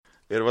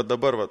Ir va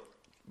dabar, va,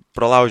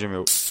 pralaužėm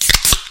jau.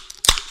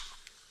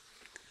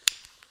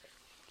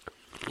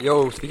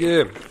 Jau,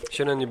 sveiki,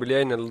 šiandien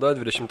jubiliejinė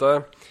laida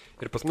 20.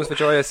 Ir pas mus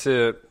svečiuojasi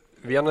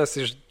vienas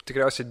iš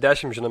tikriausiai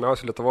 10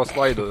 žinomiausių Lietuvos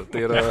vaidų. Tai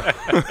yra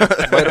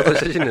Vaidotas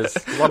Šežinis.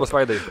 Labas,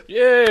 Vaidai.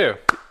 Yeah.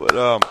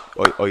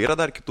 O yra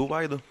dar kitų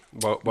vaidų?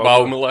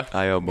 Baumila.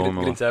 Jo,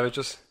 Baumila.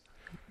 Grincevičius.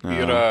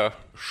 Yra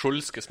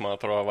Šulskis, man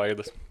atrodo,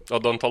 vaidas.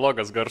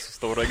 Odontologas garsus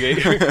Tauragiai.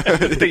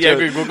 Tai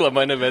jeigu į Google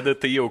mane vedė,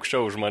 tai jie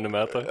aukščiau už mane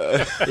metą.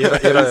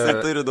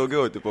 Jis turi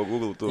daugiau, tipo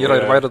Google tų.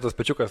 Yra ir Vaidotas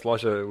Pečiukas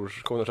lošia už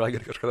Kauno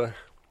Žalgirį kažkada.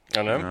 A,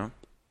 ne? Ja.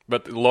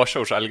 Bet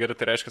lošia už Žalgirį,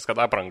 tai reiškia, kad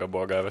aprangą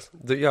buvo gavęs.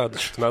 Jo,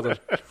 200 metų.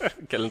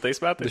 Kelintais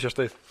metais?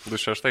 26.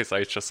 26.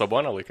 Ai, čia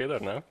Sabonio laikai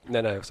dar, ne?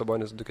 Ne,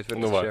 Sabonis 2-4.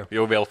 Nu va,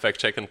 jau vėl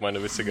fact-checkint mane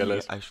visi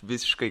galės. Aš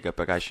visiškai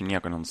apie ką aš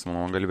nieko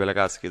nenusimanau, galiu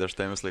belėką sakyti, aš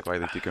tai vis laik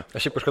Vaidai tikiu.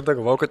 Aš šiaip kažkada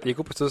galvau, kad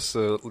jeigu pas jūs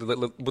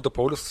būtų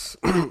Paulius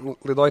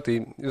laidoj, tai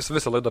jūs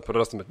visą laidą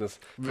prarastumėt, nes...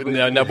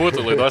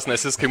 Nebūtų laidos,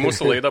 nes jis, kai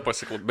mūsų laidą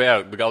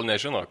pasiklausė, gal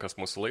nežino, kas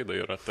mūsų laida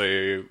yra. Tai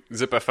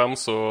Zip FM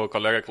su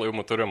kolega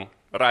Klajumu turim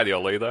radio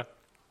laidą.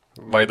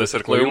 Vaidas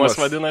ir Klajumas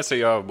vadinasi,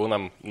 jo,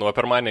 būnam nuo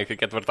pirmadienio iki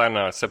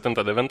ketvirtadienio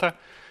 7-9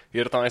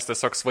 ir tenais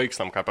tiesiog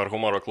svaikstam, ką per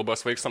humoro klubą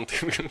svaikstam.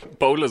 Tai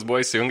Paulius buvo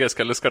įsijungęs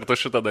kelis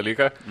kartus šitą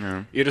dalyką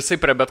ir jisai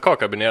prie bet ko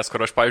kabinėjęs,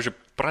 kur aš, pavyzdžiui,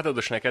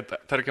 pradedu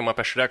šnekėti, tarkim,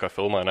 apie Šreko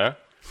filmą, ne?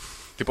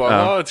 Tipo,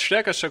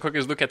 Šrekas čia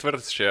kokiais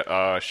 2/4 šie,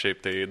 šiaip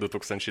tai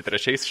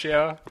 2003 šie.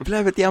 Ble,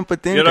 bet jam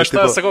patinka. Ir aš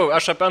tą sakau,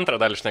 aš apie antrą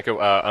dalį šnekiau,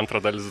 antrą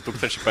dalis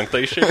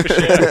 2005 šiaip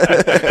šie.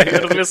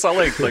 Ir visą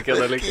laiką tokie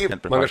dalykai.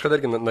 Man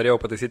kažkada irgi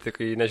norėjau pataisyti,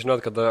 kai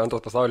nežinot, kada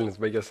antras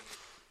pasaulinis baigės.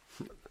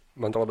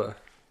 Man atrodo.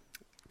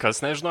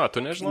 Kas nežino,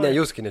 tu nežinai? Ne,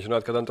 jūs kai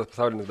nežinot, kada antras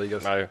pasaulinis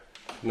baigės. Ai.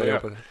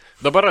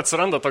 Dabar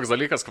atsiranda toks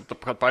dalykas, kad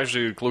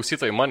pavyzdžiui,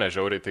 klausytojai mane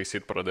žiauriai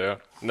taisyti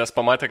pradėjo, nes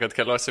pamatė, kad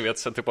keliose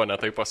vietose tipo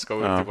netai paskau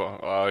ir tipo,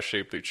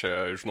 šiaip tai čia,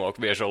 žinok,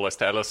 vėžio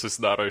ląstelės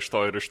susidaro iš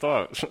to ir iš to,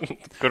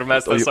 kur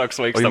mes tiesiog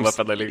svaikstam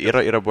apie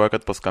dalyką. Yra buvo,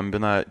 kad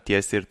paskambina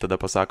tiesiai ir tada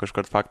pasako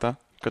iškart faktą,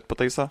 kad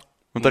pataiso?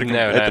 Nu, tarkim,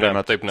 ne,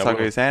 taip nebuvo.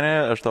 Sako,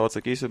 senė, aš tau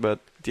atsakysiu,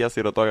 bet tiesa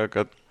yra tokia,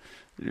 kad...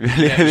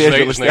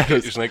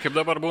 Žinai, kaip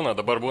dabar būna?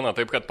 Dabar būna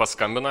taip, kad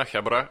paskambina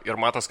Hebra ir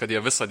matos, kad jie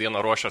visą dieną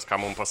ruošias, ką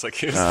mums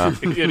pasakys.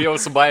 Ir jau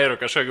su bairiu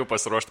kažkokiu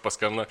pasiruošti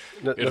paskambina.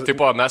 Ir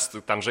tipo, mes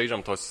tam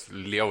žaidžiam tos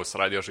lievus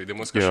radio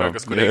žaidimus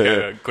kažkokius,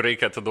 kur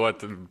reikia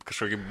atiduoti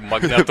kažkokį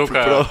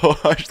magnetuką.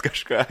 Aš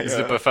kažką.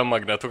 Zip FM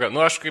magnetuką.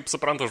 Nu, aš kaip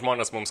suprantu,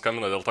 žmonės mums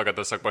skambina dėl to,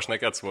 kad tiesiog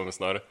pašnekėti su mumis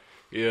nori.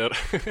 Ir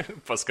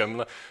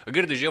paskambina.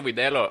 Girdi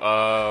Žievaidėlio,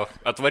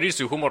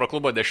 atvarysiu humoro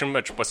klubo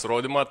 10-mečių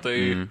pasirodymą, tai...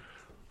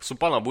 Su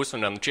pana būsiu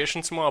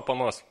nenučiešinsim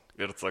panos.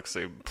 Ir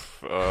toksai,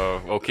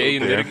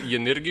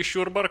 jin irgi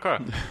šiurbarka.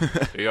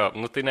 Jo,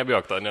 nu tai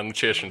nebijok to,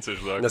 nenučiešinsi,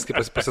 žinok. Nes kaip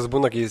pas jis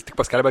būna, kai jis tik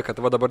paskelbė, kad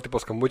va dabar tipo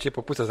skambučiai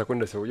po pusę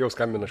sekundės jau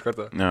skambina iš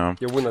karto.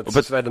 Jau būna,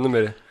 bet svedė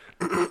numerį.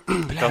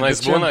 Tenais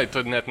būna, tu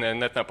net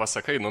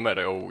nepasakai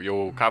numerį, jau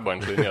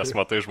kabant linijas,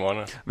 matai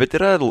žmonės. Bet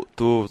yra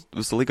tų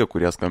visą laiką,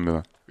 kurie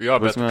skambina. Jo,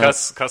 bet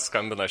kas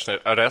skambina?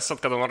 Ar esat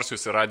kada nors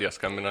jūs į radiją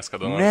skambinęs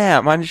kada nors? Ne,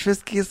 man iš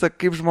vis keista,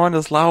 kaip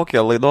žmonės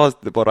laukia laidos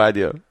tipo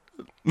radijo.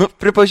 Nu,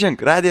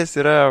 pripažink, radijas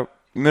yra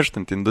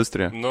mirštanti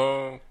industrija.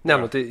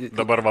 Tai...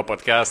 Dabar va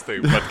podcastai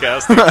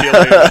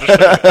kyla į viršų.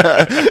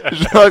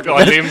 Žinok,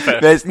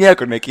 mes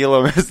niekur nekylo,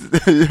 mes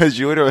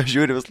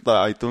žiūriu vis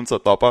tą iTunes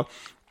topą.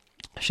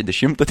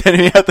 60 ten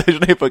vietą,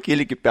 žinai,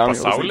 pakėlė iki piaunų.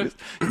 Pasauly?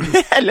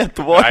 Ne,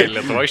 Lietuvoje. Ai,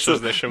 Lietuvoje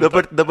 60.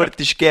 Dabar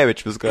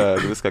Tiškevič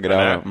viską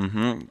griauna.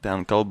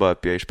 Ten kalba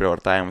apie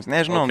išprievartavimus.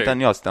 Nežinau,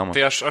 ten jos tema.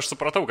 Tai aš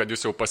supratau, kad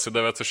jūs jau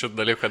pasidavėt su šitą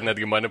dalyką, kad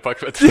netgi mane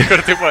pakvietė.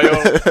 Ir taip jau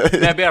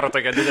nebėra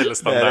tokia didelį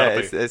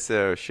standartai. Esi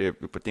šiaip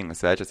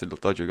ypatingas svečias ir dėl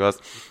to džiaugiuosi.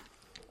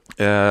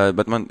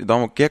 Bet man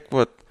įdomu, kiek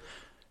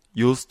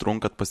jūs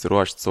trunkat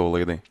pasiruošti savo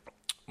laidai?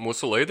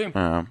 Mūsų laidai?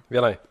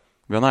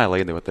 Vienai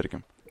laidai, va,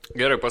 tarkim.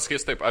 Gerai,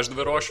 pasakys taip, aš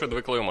 2 ruošiu,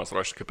 2 Klajumas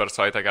ruošiu, kaip per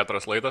savaitę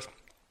 4 laidas.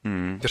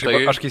 Aš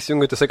kai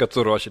įsijungiu, tai kad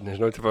tu ruoši,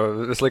 nežinau,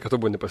 visą laiką tu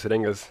būni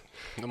pasirengęs.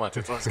 Nu,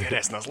 matai, tos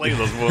geresnės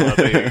laidos būna,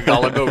 tai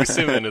gal labiau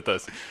įsimeni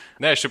tas.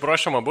 Ne, šiaip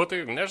ruošiama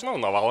būtų, nežinau,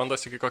 nuo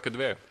valandos iki kokį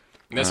 2.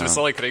 Nes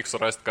visą laiką reikia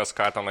surasti, kas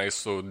ką tenai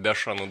su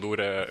deša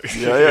nudūrė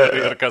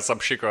ir kas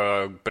apšiko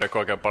prie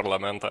kokią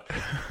parlamentą.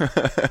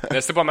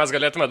 Nes tipo, mes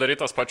galėtume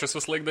daryti tos pačius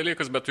vis laik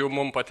dalykus, bet jau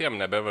mums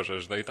patiems nebeveža,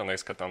 žinai,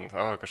 tenais, kad ten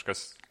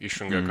kažkas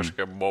išjungia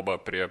kažkokią bobą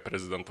prie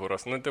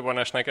prezidentūros. Nu, tipo,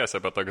 nešnekėsi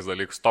apie tokius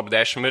dalykus. Top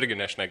 10 irgi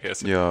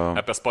nešnekėsi.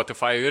 Apie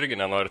Spotify irgi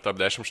nenori top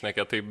 10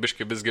 šnekėti, tai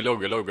biškai vis giliau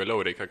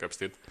reikia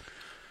kapstyti.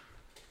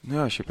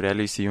 Nu, šiaip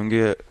realiai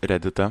įsijungi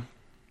Redditą.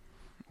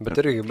 Bet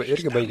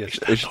irgi baigės.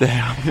 Su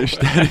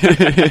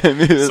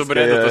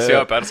Redditus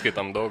jo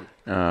perskaitam daug.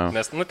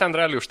 Nes, ten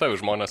realiai už tai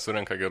žmonės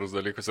surinka gerus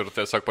dalykus ir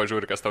tiesiog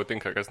pažiūri, kas tau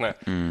tinka, kas ne.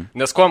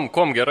 Nes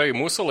kuom gerai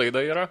mūsų laida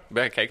yra,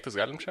 beje, keiktis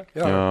galim čia?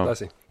 Jo,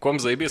 klasiai. Kuom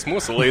zaibys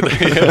mūsų laida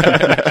yra.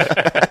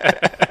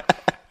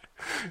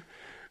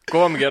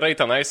 Kuom gerai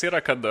tenais yra,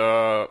 kad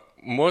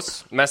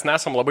mes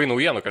nesam labai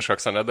naujienų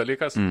kažkoks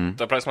dalykas.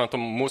 Ta prasme, tu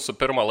mūsų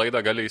pirmą laidą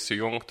gali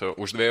įsijungti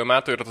už 2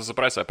 metų ir tu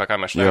suprasi, apie ką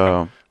mes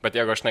šnekam. Bet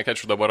jeigu aš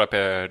nekėčiau dabar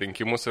apie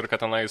rinkimus ir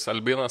kad tenais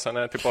Albinas,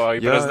 tipo,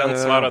 į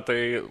prezidentą svarą, tai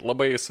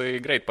labai jisai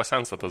greit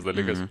pasensta tas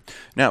dalykas.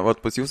 Ne,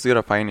 vat pas jūsų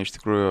yra fainai iš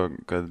tikrųjų,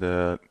 kad,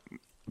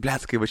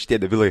 blėt, kai va šitie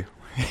debilai.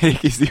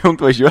 Reikia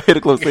įsijungti, važiuoji ir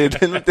klausai,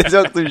 tai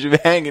tiesiog tu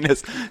žvengi,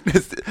 nes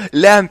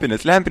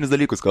lempinis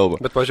dalykus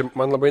kalba. Bet, pavyzdžiui,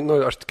 man labai,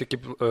 aš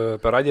kaip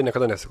per radiją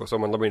niekada nesiklausau,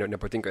 man labai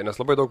nepatinka, nes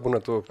labai daug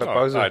būna tų per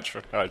pauzę.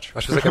 Ačiū.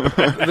 Aš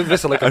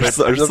visą laiką...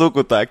 Aš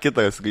suku tą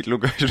kitą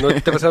skaitliuką.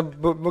 Tai visą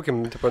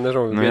būkim,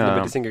 nežinau,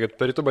 teisingai, kad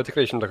per YouTube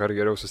tikrai 100 kartų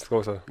geriau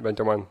susiklauso, bent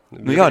jau man.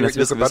 Nes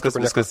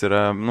viskas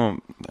yra,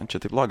 čia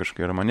taip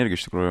logiškai yra, man irgi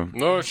iš tikrųjų.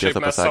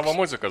 Šiaip mes savo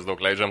muzikas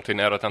daug leidžiam,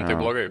 tai nėra ten taip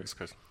blogai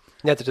viskas.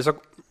 Ne, tai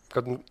tiesiog,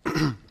 kad...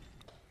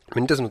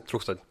 Mintis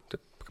nutrūksta.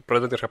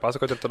 Pradedant kažką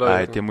pasakoti ir tada...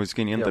 Tie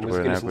muzikiniai interpai.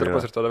 Muzikinis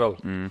interpas ir tada vėl.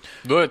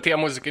 Tie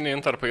muzikiniai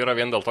interpai yra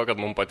vien dėl to, kad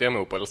mums patiem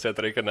jau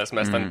palsėti reikia, nes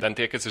mes ten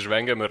tiek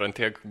įsižvengiam ir ant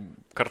tiek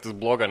kartais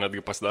blogą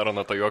netgi pasidaro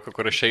nuo to jokio,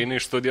 kur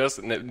išeini iš studijos,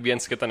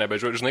 viens kitą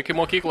nebežiūri. Žinai, kai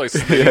mokykloje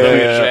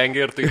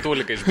įsižvengia ir tai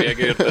tūlikai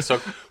išbėgia ir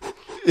tiesiog...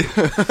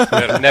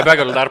 Ir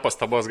nebegaliu dar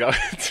pastabos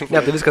gauti. Ne,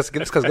 tai viskas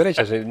gerai,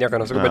 čia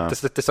nieko nesakau, bet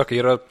tiesiog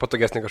yra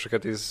patogesnė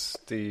kažkokia,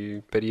 tai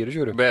per jį ir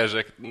žiūriu.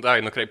 Bežiūrėk,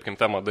 nukreipkim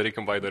temą,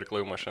 darykim vaidą ir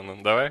klaimą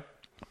šiandien. Davai?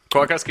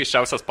 Kokias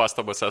keiščiausias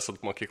pastabas esat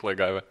mokyklai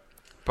gavę?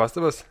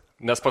 Pastabas?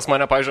 Nes pas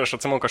mane, pavyzdžiui, aš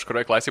atsimenu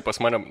kažkurioje klasėje, pas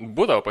mane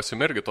būdavo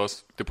pasimirgi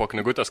tos tipo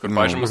knygutės, kur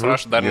pažymus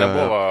rašo, dar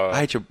nebuvo.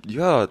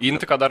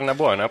 Intika dar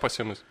nebuvo, ne,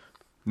 pasijumis?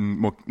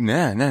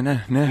 Ne.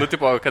 Nu,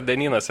 tipo, kad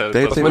Deninose.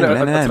 Taip,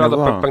 atsirado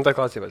 5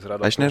 klasėje.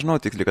 Aš nežinau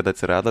tiksliai, kad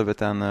atsirado, bet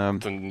ten...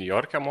 Tu New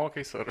York'e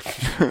mokais, ar...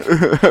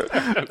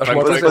 Aš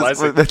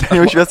mokiausi, bet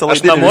ten jau šviesą laidinį.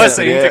 Aš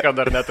namuose Intiką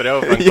dar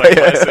neturėjau 5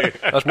 klasėje.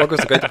 Aš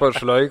mokiausi, kad tipo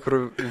šalioj, kur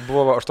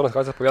buvo 8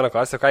 klasės po 1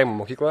 klasę kaimo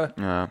mokykloje,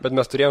 bet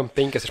mes turėjom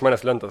 5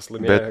 išmanės lentas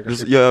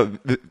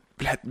laimėję.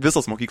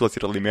 Visos mokyklos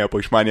yra laimėję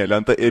po išmanę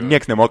lentą ir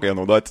nieks nemoka ją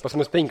naudoti. Pas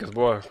mus 5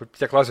 buvo,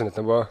 tiek klasių net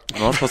nebuvo.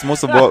 Nors pas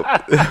mūsų buvo...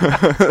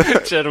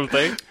 Čia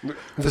rimtai?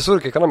 Visur,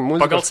 kiekvienam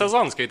muzikos... Pagal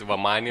sezon skaityva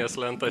manijos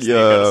lentą,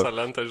 sneakersą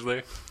lentą, žinai.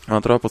 Man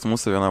atrodo, pas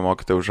mūsų viena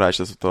mokytoja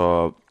užrašė su to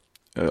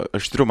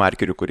aštrių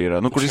markerių, kur yra.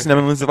 Nu, kur jis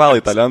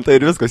nenusivalai tą lentą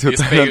ir viskas, jau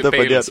tą lentą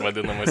padėtų. Jis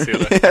vadinamas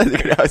yra.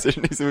 Tikriausiai, aš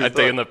neįsivaizduoju.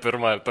 Ateina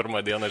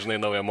pirmą dieną, žinai,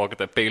 naują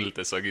mokytoją peilį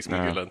tiesiog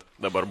įsmėgi lentą.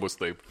 Dabar bus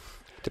taip.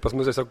 Tai pas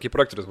mus tiesiog kaip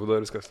projektorius būdavo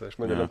viskas, tai aš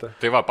man lentą.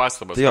 Tai va,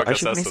 pastabas. Tai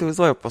aš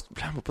neįsivaizduoju,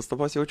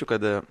 pastabos jaučiu,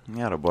 kad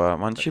nėra buvo.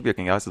 Man šiaip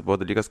juokingiausias buvo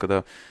dalykas,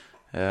 kada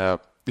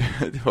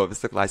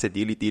visa klasė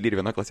tyliai ir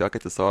viena klasiokė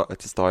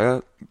atsistojo.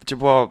 Čia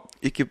buvo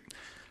iki,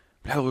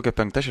 kokia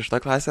 5-6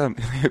 klasė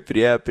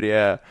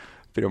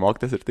prie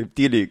mokytės ir taip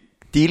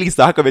tyliai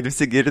sako, bet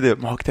visi girdi,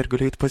 mokytė, ar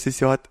galėjai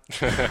pasisioti?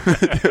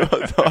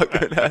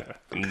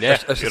 Ne,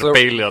 ir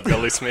peilį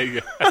atgal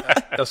įsmeigi.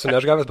 Esu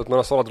neišgavęs, bet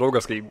mano solo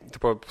draugas, kai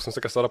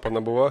pasunsikas solo pana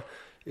buvo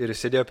ir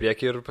jis sėdėjo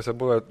priekį ir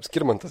pasibuvo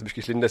skirmantas,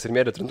 biškai išlindęs ir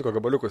mėrė trintuko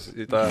gabaliukus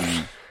į tą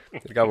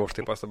ir gavo už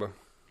tai pastabą.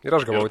 Ir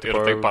aš gavau. Ir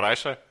tai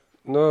parašė?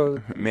 Nu,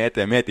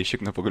 mėtė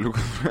šikną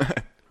pagaliukus.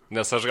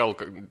 Nes aš gal,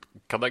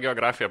 kada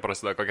geografija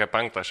prasidėjo, kokia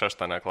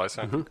 5-6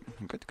 klasė?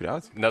 Kad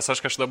tikriausiai. Nes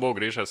aš kažkada buvau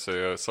grįžęs į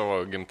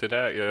savo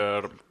gimtinę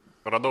ir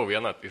radau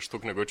vieną iš tų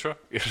knygučių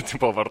ir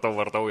tipo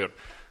vartau ir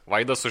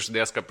Vaidas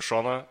uždės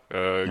kapišoną,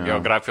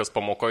 geografijos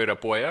pamokoje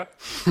repuoja,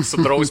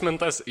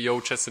 sudrausmintas,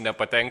 jaučiasi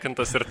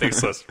nepatenkintas ir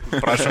teisus.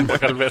 Prašom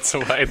pakalbėti su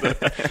Vaidu.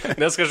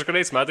 Nes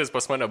kažkuriais metais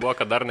pas mane buvo,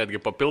 kad dar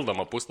netgi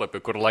papildomą puslapį,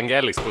 kur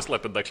langeliais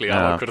puslapį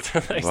daklijavo, kur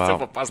tenais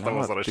tipo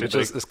pastabas rašyti.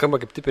 Jis skamba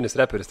kaip tipinis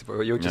reperis,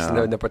 tipo,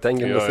 jaučiasi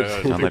nepatenkintas ir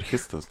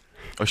anarchistas.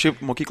 O šiaip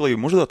mokyklai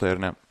muždota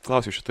ir ne?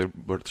 Klausiu šitą ir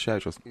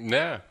Bartuševičiaus.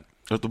 Ne.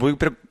 Ar tu buvai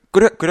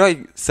kurioj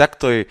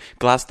sektoj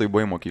klastoj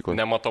buvai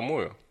mokykloje?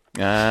 Nematomųjų.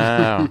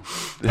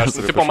 Aš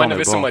tipo mane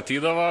visi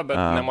matydavo, bet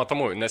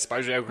nematomųjų. Nes,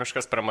 pavyzdžiui, jeigu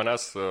kažkas prie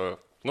manęs,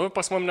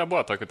 pas mum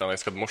nebuvo tokių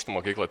tenais, kad muštų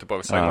mokyklą, tipo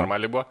visai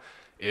normaliai buvo.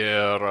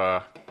 Ir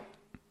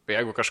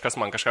jeigu kažkas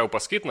man kažką jau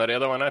pasakyt,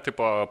 norėdavo, ne,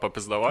 tipo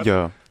papizdavo,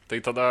 tai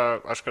tada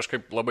aš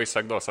kažkaip labai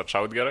sekdavos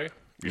atšaut gerai.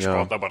 Iš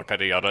ko dabar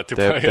karjerą,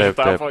 tipo, ir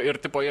tapo,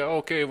 ir tipo,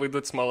 okei,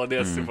 Vaidutis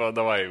maladės, tipo,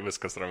 davai,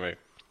 viskas ramiai.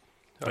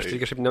 Aš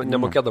tai kažkaip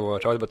nemokėdavo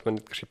atšauti, bet man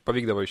kažkaip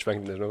pavykdavo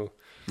išvengti, nežinau.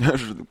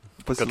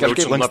 Kad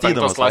jaučiu nuo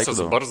 5 klasės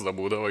barzdą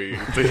būdavo į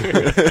tai.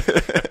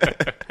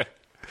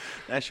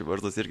 Ne, ši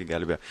barzdas irgi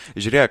gelbė.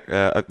 Žiūrėk,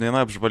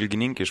 viena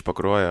apžvalgininkė iš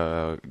Pakruojo,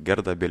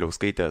 Gerda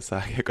Bieliauskaitė,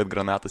 sakė, kad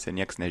granatose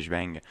nieks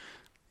nežvengia.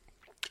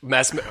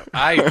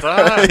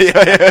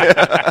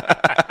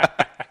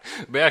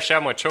 Beje, aš ją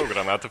mačiau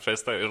granatų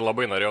festą ir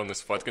labai norėjau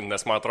nusifotkinti,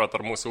 nes man atrodo,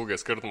 ar mūsų ūgio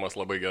skirtumas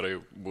labai gerai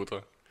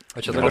būtų. O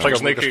čia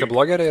kažkokia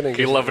blogerė?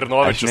 Kai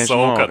Lavrinovičius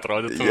sauka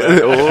atrodytų.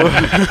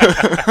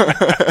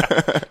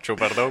 Čia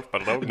per daug.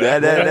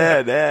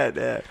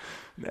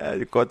 Ne,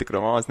 ko tik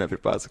Romanas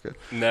nepripasakoja.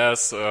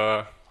 Nes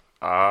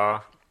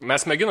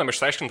mes mėginam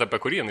išsiaiškinti, apie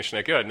kurį jinai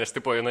šnekėjo, nes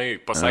tipo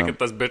jinai pasakė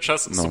tas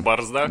bičas su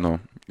barzda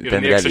ir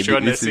niekas iš jo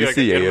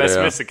nesijuokė. Ir mes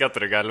visi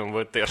 4 galim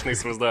būti, tai aš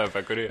neįsivaizduoju,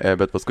 apie kurį.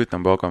 Bet paskui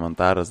ten buvo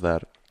komentaras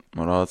dar.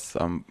 Maros,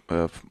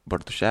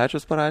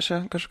 Bartuševičius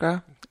parašė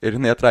kažką Ir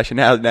jinai atrašė,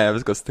 ne,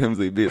 viskas tim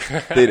zaibys.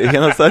 Tai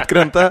vienas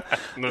atkrenta.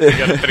 Tai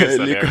gerai, 3.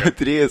 Liko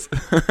 3.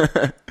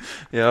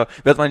 Jo,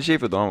 bet man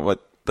šiaip įdomu, va,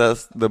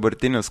 tas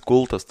dabartinis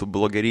kultas, tų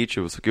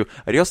blogeryčių visokių.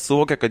 Ar jos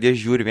suvokia, kad jie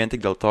žiūri vien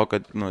tik dėl to,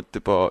 kad,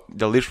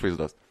 dėl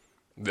išvaizdos?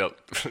 Dėl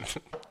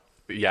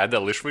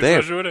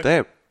išvaizdos žiūri?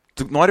 Taip.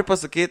 Tu nori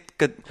pasakyti,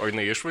 kad... O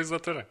jinai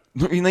išvaizdą turi?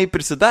 Jinai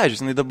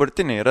prisidažys, jinai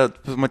dabartinė yra.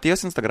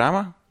 Matėjus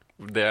Instagramą?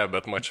 Deja,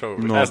 bet mačiau.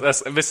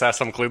 Visi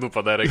esam klaidų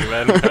padarę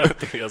gyvenime.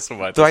 Tai esu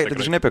matęs.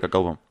 Tu žinai, apie ką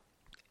kalbam?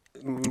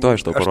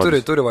 Aš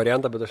turiu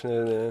variantą, bet aš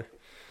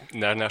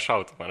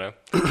Nešautų mane.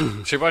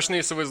 Šiaip aš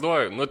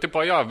neįsivaizduoju.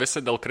 Visi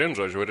dėl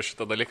cringe'o žiūri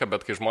šitą dalyką,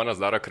 bet kai žmonės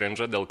daro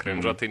cringe'ą dėl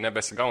cringe'o, tai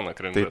nebesigauna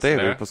cringe'as. Tai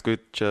taip, paskui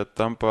čia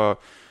tampa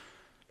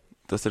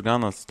tas ir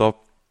gana stop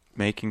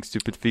making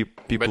stupid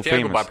people famous. Bet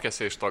jeigu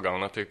babkėse iš to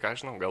gauna, tai ką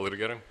žinau, gal ir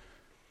gerai.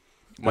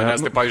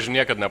 Manęs pavyzdžiui,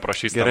 niekad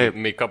neprašys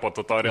make-upo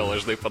tutorial,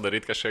 aš tai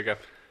padaryti kažkiek.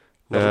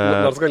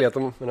 Nors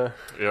galėtum, ne?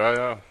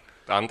 Jo,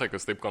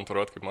 antakius taip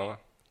kontūruot kaip mano.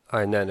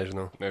 Ai,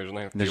 nežinau.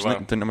 Nežinai,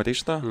 tu nematai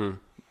šitą?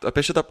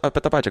 Apie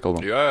tą pačią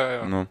kalbą. Jo.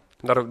 Nu.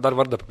 Dar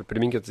vardą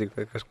priminkit,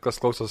 kas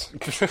klausos.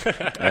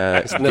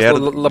 Nes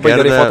labai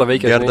gerai foto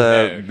veikia. Gerda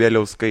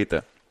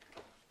Bieliauskaitė.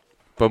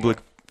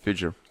 Public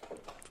figure.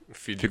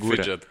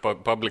 Fidget,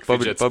 public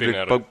fidget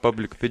spinner.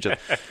 Public fidget.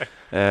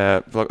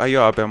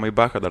 Jo, apie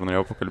Maybachą dar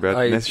norėjau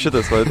pakalbėti. Nes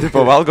šitas,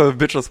 valgo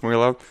bičas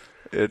muilą.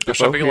 Aš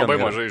apie jį labai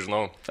mažai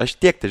žinau. Aš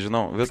tiek tai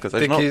žinau, viskas.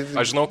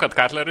 Aš žinau, kad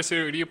Cutleris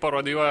jį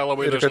parodijuoja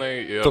labai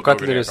dažnai. Tu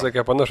Cutleris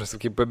sakė panašus,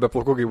 kaip be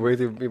plaukų, kai buvai,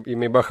 tai į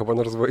Maybachą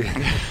panašus buvai.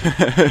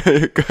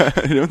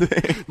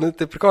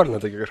 Tai prikorina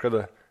taigi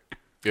kažkada.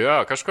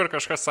 Jo, kažkur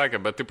kažkas sakė,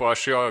 bet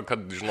aš jo,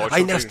 kad žinočiau.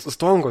 Ai, nes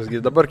Stonkos,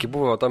 dabar, kai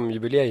buvo tam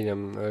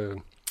jubiliejiniam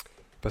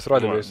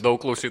pasirodymui. Daug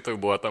klausytojų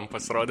buvo tam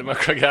pasirodymą,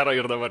 ką gero,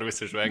 ir dabar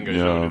visi žvengia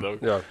žiauriai daug.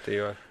 Jo, tai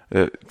jo.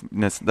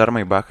 Nes dar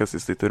Maybachas,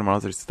 jisai turi, man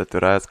atrodo,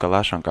 įsitatuiravęs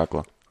kalašą ant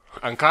kaklo.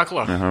 Ant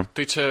kaklo?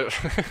 Tai čia,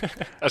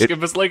 aš kaip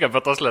vis laiką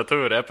apie tos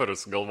lietuvių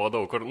reperius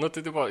galvodavau, kur,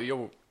 jau,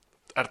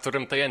 ar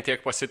turim tai ant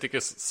tiek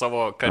pasitikis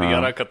savo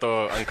karjerą, kad tu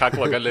ant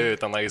kaklo gali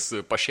tenais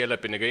pašėlę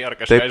pinigai ar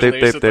kažką,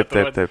 žinai,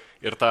 įsitatuiruoti.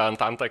 Ir tą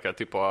ant antakę,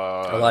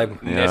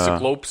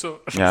 nesiklaupsiu.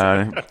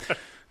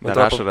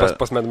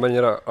 Pas man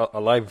yra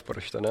Alive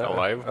parašyta, ne?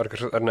 Alive? Ar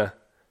kažkas, ar ne?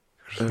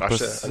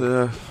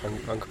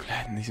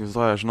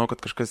 Neįsivaizduoju, aš žinau, kad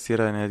kažkas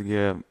yra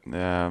netgi...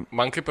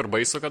 Man kaip ir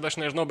baisu, kad aš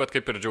nežinau, bet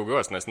kaip ir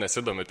džiaugiuosi, nes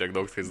nesidomi tiek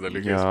daug tais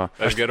dalykais.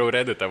 Aš geriau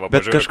Reddit'e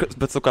pažiūrėjau.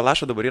 Bet su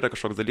Kalašu dabar yra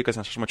kažkoks dalykas,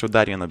 nes aš mačiau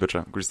dar vieną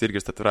bičą, kuris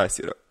irgi statuiravęs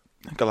yra.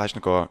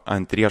 Kalašniko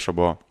ant riešo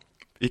buvo.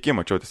 Iki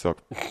mačiau tiesiog.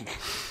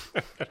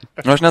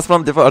 Aš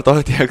nesuprantu, ar to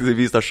tiek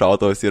vysta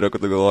šautavas yra,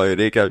 kad tu galvoji,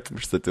 reikia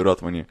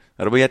išstatuiruoti manį.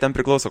 Arba jie ten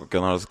priklauso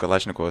kokio nors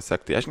Kalašnikovo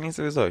sektai. Aš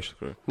neįsivaizduoju iš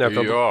tikrųjų.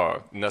 Jo,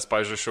 nes,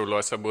 pavyzdžiui,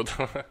 Šiauliuose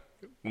būdavo...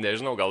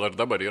 Nežinau, gal ir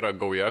dabar yra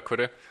gauja,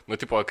 kuri,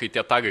 kai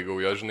tie tagai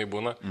gauja, žinai,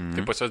 būna,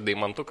 tai pas jos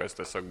deimantukas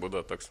tiesiog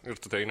būda toks. Ir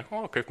tu tai,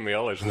 kaip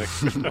mėla, žinai,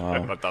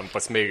 o tam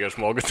pasmeigia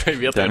žmogų, tai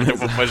vietą ir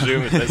taip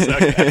pažymį tiesiog.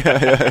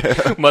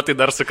 Matai,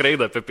 dar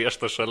sukreida apie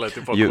pieštą šalia,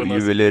 tipo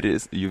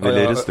kūnas.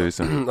 Juveliristų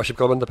visi. Aš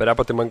šiaip kalbant apie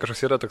repą, tai man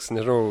kažkoks yra toks,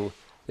 nežinau,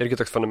 irgi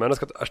toks fenomenas,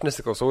 kad aš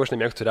nesiklausau, aš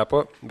nemėgstu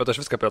repo, bet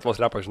aš viską apie Lietuvos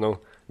repą žinau.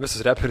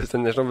 Visus reperis,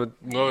 ten nežinau, bet...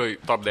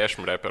 Top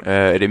 10 reperių.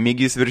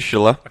 Remigijus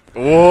Viršila.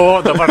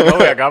 O, dabar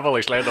naują gabalą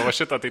išleido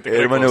šitą, tai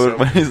tikrai. Ir mane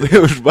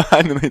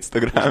užbanino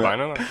Instagram'e.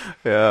 Užbanino?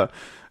 Jo.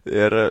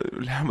 Ir,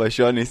 aš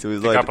jo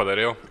neįsivaizduoju. Ką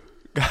padariau?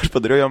 Ką aš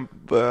padariau jam...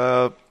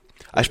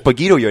 Aš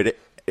pagyriau jo...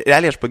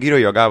 Realiai aš pagyriau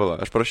jo gabalą.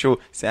 Aš parašiau,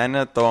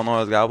 senė, tavo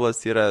naujas gabalas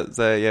yra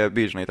ZJB,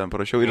 žinai, ten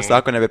parašiau. Ir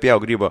sako, nebepėjau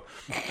grybo.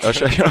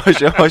 Aš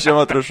jam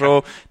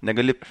atrašau,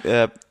 negali...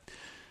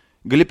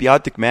 Gali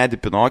pjauti tik medį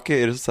Pinokį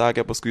ir jis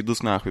sakė, paskui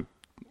dus nahui.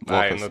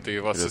 Ai, tai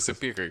va,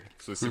 susipykai,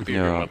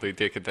 matai,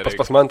 tiek įtariai.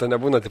 Pas man tai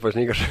nebūna, taip,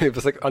 žinai, kažkaip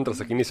visai antras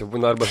sakinys jau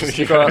būna arba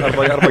susipyko,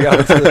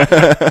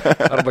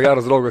 arba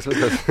geras draugas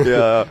viskas.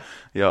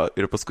 Jo,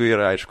 ir paskui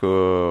yra, aišku,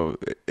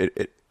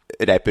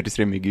 reperis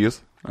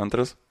Remigijus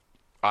antras.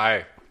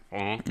 Ai,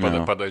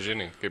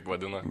 padažiniai, kaip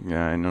vadina.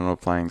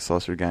 Flying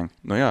Saucer Gang.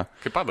 Jo.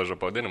 Kaip padažo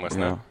pavadinimas,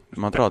 ne?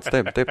 Man atrodo,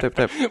 taip.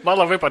 Man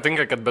labai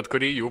patinka, kad bet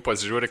kurį jų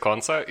pasižiūri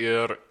koncą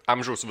ir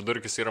amžiaus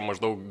vidurkis yra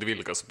maždaug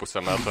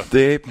 12,5 metų.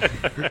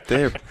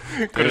 Taip.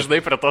 Kur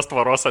žinai prie tos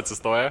tvaros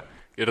atsistoja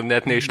ir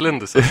net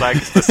neišlindus,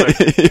 sakys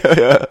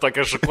tiesiog.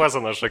 Tokia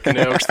šukuosena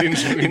šakinė aukštyn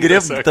žemyn.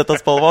 Grip, tas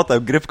spalvota,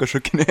 grip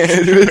kažkokinė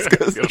ir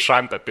viskas. Ir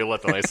šampę pila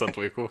tenais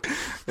ant vaikų.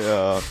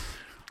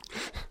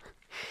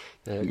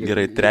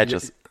 Gerai,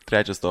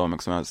 trečias tavo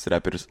mėgstamiausias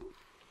reperis.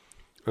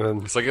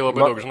 Sakai,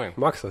 labai daug žinai.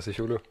 Maksas iš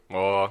Šiaulių.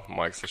 O,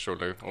 Maksas iš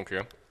Šiaulių, ok.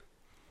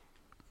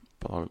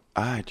 Palauk.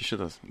 Ai, tai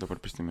šitas,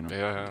 dabar prisiminiau.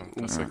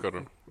 Tas,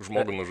 kur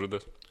žmogų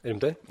nužudęs.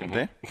 Rimtai?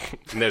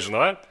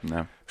 Nežinojat?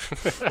 Ne.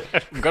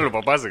 Galiu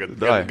papasakoti.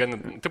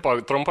 Tipo,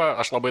 trumpa,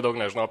 aš labai daug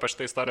nežinau apie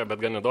šitą istoriją,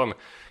 bet gan įdomi.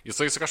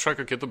 Jisai su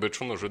kažkokiu kitu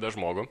bičiu nužudė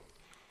žmogų.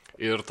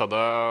 Ir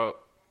tada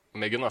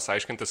mėgino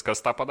aiškintis,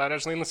 kas tą padarė,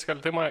 žinai,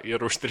 nusikaltimą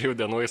ir už 3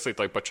 dienų jisai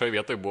toj pačioj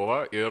vietoj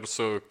buvo ir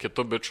su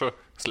kitu bičiu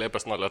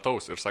slėpęs nuo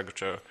lietaus ir sako,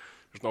 čia,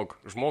 žinau,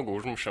 žmogų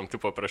užmušėm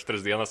tipo prieš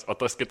 3 dienas, o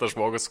tas kitas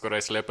žmogus,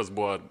 kuriai slėpęs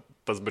buvo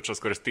tas bičias,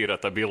 kuris tyrė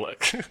tą bylą.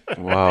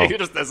 Wow.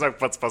 Ir jis tiesiog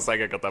pats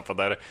pasakė, kad tą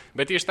padarė.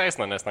 Bet jį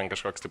išteisino, nes ten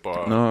kažkoks tipo...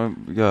 Nu,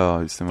 jo,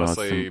 įsimenu.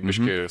 Tasai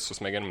biški su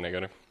smegenim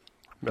negerai.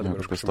 Bet Ja,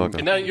 kažkas tokio.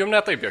 Ne, jums ne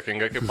taip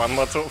jokinga, kaip man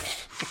matau.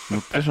 Nu,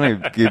 tai žinai,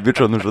 kai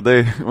bičio nužudai,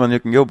 man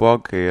jokingiau buvo,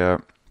 kai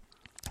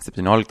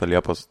 17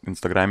 Liepos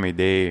Instagram'e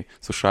įdėjai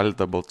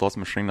sušaldytą baltos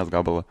mišrainės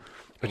gabalą.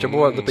 čia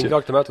buvo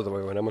 15 metų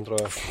tavo, ne, man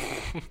atrodo.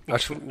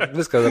 Aš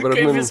viską dabar...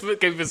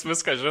 Kaip vis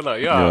viską žino,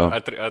 jo, Jo.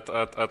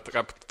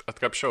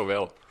 atkapšiau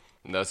vėl,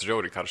 nes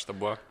žiauriai karšta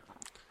buvo.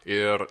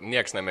 Ir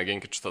nieks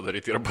nemėginkit šitą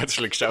daryti, yra pats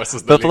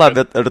šlikščiausias Bet la,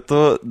 dalykas. bet ar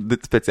tu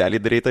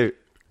specialiai darai tai?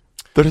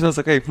 Tu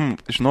sakai,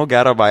 žinau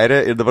gerą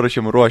bairę ir dabar aš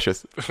jam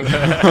ruošiuosi.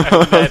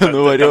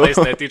 Nuvariau. Tenais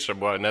netyčia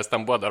buvo, nes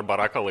ten buvo dar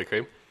barako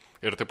laikai.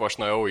 Ir taip aš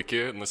nuėjau iki,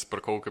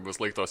 nusipirkau kaip vis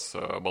laiktos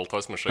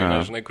baltos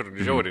mišrainės, žinai, kur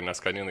žiauriai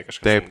neskaninai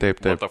kažkas.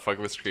 Taip. What the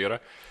fuck visiškai yra.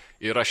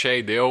 Ir aš ją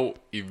įdėjau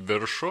į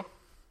viršų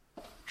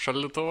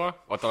šaldytuvą,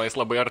 o tenais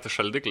labai arti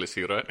šaldiklis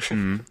yra.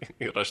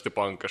 Ir aš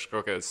tipo ant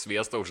kažkokią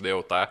sviestą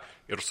uždėjau tą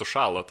ir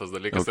sušalo tas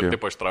dalykas Okay. ir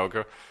tipo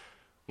ištraukiau.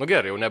 Nu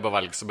gerai, jau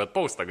nebevalgysiu, bet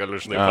paustą galiu,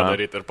 žinai,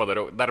 padaryti ir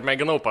padariau. Dar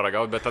mėginau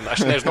paragauti, bet ten,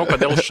 aš nežinau,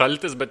 kodėl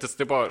šaltis, bet jis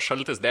tipo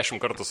šaltis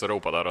 10 kartų suriau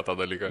padaro tą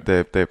dalyką.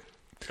 Taip.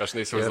 Aš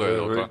neįsivaizduoju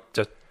dėl ko.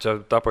 Čia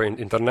tapo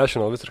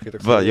international visiškai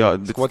toks. Va, jo,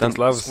 bet Squatting ten-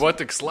 Slavs.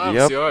 Squatting Slavs,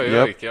 Yep, jo,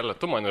 yep. įkėlė.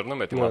 Tu man ir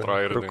numetį, man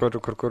atrodo,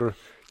 ir... Kur,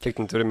 kiek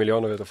ten turi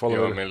milijonų vietą Jo,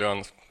 followerių.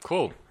 milijonus.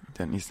 Cool.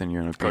 Ten Eastern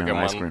European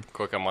Ice Cream.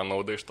 Kokią man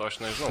naudą iš to, aš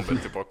nežinau,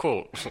 bet tipo,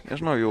 cool.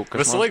 Nežinau, jau Visą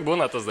kažkas. laiką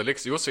būna tas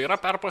dalykas, jūsų yra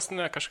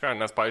perpastinė kažką,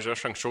 nes, pavyzdžiui,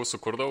 aš anksčiau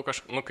sukurdavau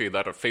kažką, nu, kai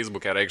dar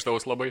Facebook'e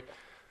reikšdavus labai,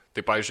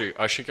 tai, pavyzdžiui,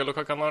 aš įkeliu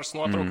kokią nors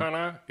nuotrauką,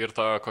 ne, ir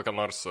ta kokią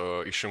nors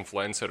iš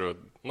influencerių,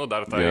 nu,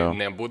 dar tai Jo.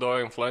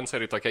 nebūdavo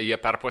influenceriai, tokie jie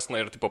perpastina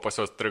ir, tipo, pas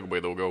juos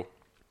trigubai daugiau.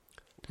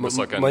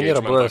 Visokio Man yra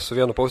engagemento. buvę su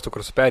vienu paustu,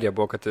 kur su perė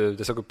buvo, kad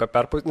tiesiog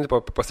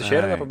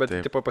pasišėrina, Ai, bet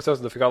taip. tipo, pas jos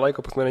dafiga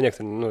laiko, pas mane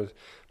niekas, nu,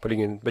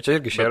 palyginti. Bet čia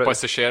irgi šėra.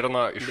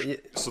 Pasišėrino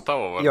su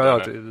tavo vardu. Jo,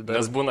 ne? tai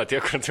dar- Nes būna tie,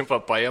 kur tipo,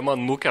 paima,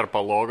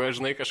 nukerpa logo,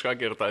 žinai,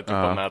 kažkokį ir tą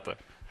tipo metą.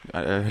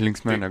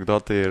 Linksmi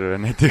anegdotai ir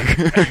ne tik.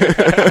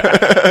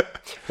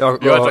 Jo,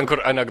 Jo, ten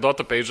kur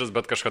anegdotų pages,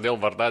 bet kažkodėl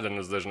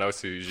vardadienis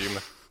dažniausiai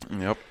žymė.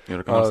 Jop,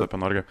 ir ką nors apie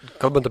Norgę.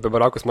 Kalbant apie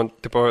barakus, man,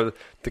 tipo,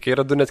 tokie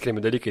yra du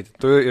neatskiriami dalykai.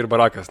 Tu ir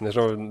barakas,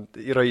 nežinau,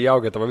 yra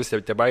įaugę tavo visi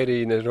tie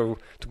bairiai, nežinau,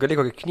 tu gali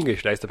kokią knygą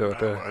išleisti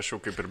apie... Aš jau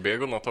kaip ir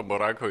bėgu nuo to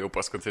barako, jau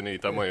paskutiniai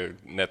temai,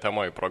 ne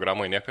temai,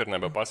 programai nieko ir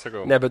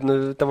nebepasakau. Ne, bet, nu,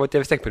 tavo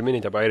tie vis tiek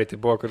pirminiai tie bairiai, tai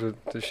buvo, kur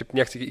šiaip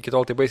nieks iki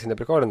tol tai baisiai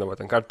neprikorindavo,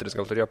 ten Karteris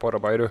gal turėjo porą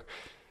bairių.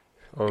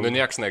 Nu,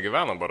 nieks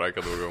negyvena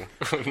barake daugiau.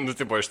 Nu,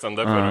 tipo, iš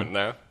stand-uperių,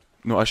 ne?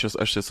 Nu, aš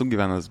esu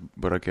gyvenęs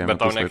barakė. Bet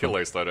tau nekila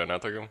istorija,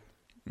 netokiu?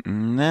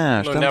 Ne,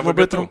 aš Nu, ten ne labai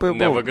VGT, trumpai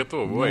ne buvau. VGT,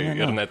 buvai, Ne.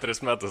 ir ne 3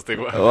 metus, tai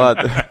va. O,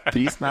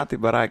 3 metai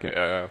barakė.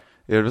 Jo.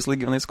 Ir vis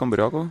laik gyvenai su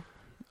kambarioku?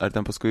 Ar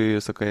ten paskui,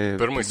 sakai...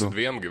 Pirmai su du?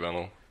 2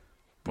 gyvenau,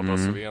 po to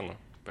su 1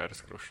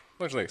 perskruš.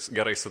 Na, žinai,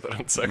 gerai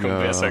sutarant, sakom,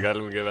 dviese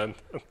galim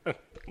gyventi.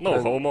 No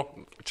homo,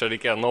 čia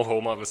reikėjo no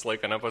homo visą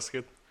laiką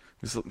nepasakyti.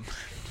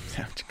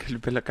 Ne, čia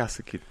galiu belė ką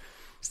sakyti.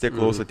 Vis tiek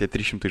klauso tie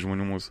 300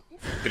 žmonių mūsų.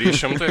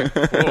 300?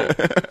 Wow.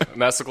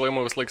 Mes su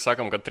Klaimu visą laiką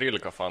sakom, kad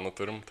 13 fanų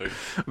turim. Tai...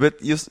 Bet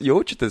jūs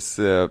jaučiatės...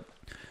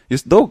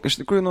 Jūs daug, iš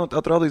tikrųjų, nu,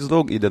 atrodo, jūs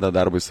daug įdeda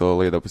darbą į savo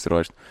laidą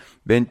pasiruošti.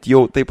 Bent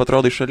jau taip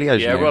atrodo iš šalies,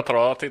 žinai. Jeigu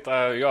atrodo, tai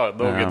ta, jo,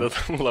 daug Jo.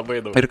 įdeda,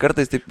 labai daug. Ir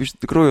kartais taip iš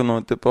tikrųjų, nu,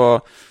 tipo,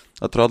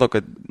 atrodo,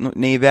 kad nu,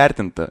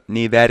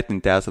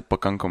 neįvertinti esat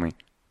pakankamai.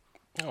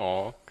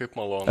 O, kaip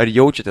malonu. Ar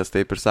jaučiatės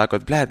taip ir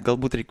sakot, blėt,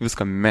 galbūt reikia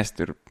viską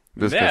mesti ir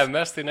viskas. Ne,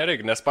 mes tai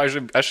nereikia, nes,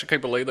 pavyzdžiui, aš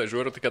kaip į laidą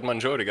žiūriu, tai kad man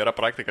žiauriai gera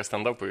praktika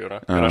stand-upui yra.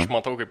 Ir aš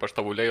matau, kaip aš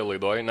tavulėjau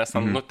laidoju, nes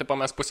ten, nu, tipo,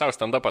 mes pusiau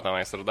stand-upą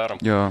tenais ir darom.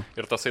 Jo,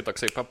 Ir tasai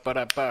toksai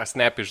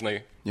snapi, žinai.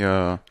 jo.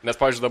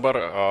 Nes, pavyzdžiui, dabar,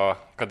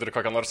 kad ir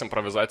kokia nors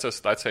improvizacijos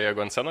situacija,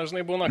 jeigu ant scenos,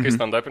 žinai, būna, kai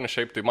stand-upinis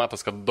šiaip, tai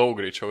matos, kad daug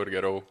greičiau ir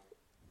geriau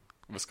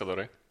viską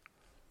darai.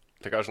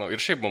 Tai ką žinau, ir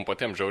šiaip mums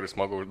patiems žiauriai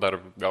smagu, dar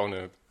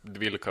gauni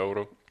 12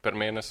 eurų per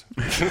mėnesį.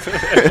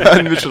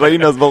 Ant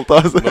mišrainės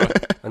baltos.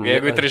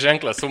 Jeigu į 3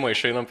 ženklą sumą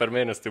išeinam per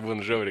mėnesį, tai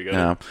būna žiauriai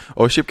gerai. Ja.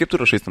 O šiaip kaip tu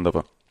rašai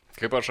stand-upą?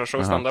 Kaip aš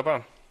rašau stand-upą?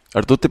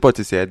 Ar tu taip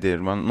atsisėdi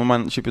ir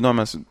man šiaip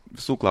įdomias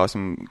visų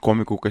klausim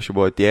komikų, kas čia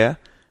buvo atėję.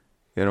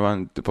 Ir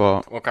man, tipo...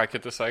 O ką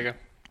kiti sakė?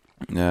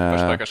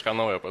 Aš tą kažką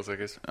naujo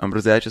pasakysiu.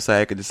 Ambrazevičius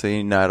sakė, kad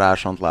jisai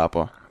nerašo ant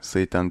lapo.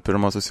 Jisai ten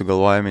pirmą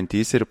susigalvoja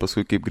mintys ir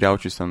paskui kaip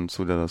griaučius ten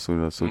sudeda.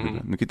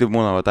 Nu, kiti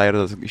būna, va, tai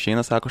ir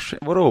išeina, sako, aš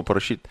varau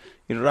parašyti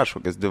ir rašo,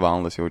 kokias 2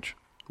 valandas jaučiu.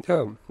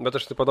 Jo, bet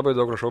aš taip pat labai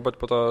daug rašau, bet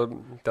po to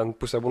ten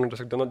pusę būna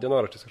tiesiog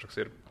dienoraštis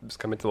kažkoks ir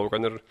viską meti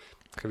laukan ir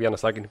kai vieną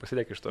sakinį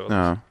pasilieki iš to.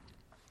 Ja.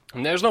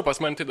 Nežinau,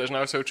 pas man tai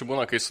dažniausiai jaučiu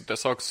būna, kai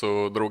tiesiog su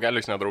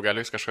draugeliais,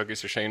 nedraugeliais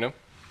kažkokiais išeini.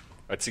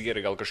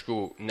 Atsigeri gal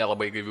kažkokių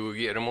nelabai gaivių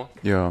gėrimų.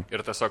 Jo.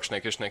 Ir tiesiog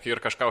šneki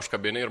ir kažką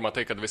užkabini ir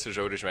matai, kad visi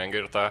žiauri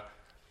žvengia ir tą,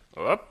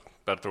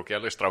 per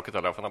traukėlį ištrauki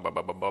telefoną,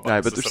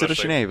 Ai, bet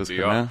užsirašinėjai viską,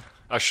 jo. ne?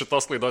 Aš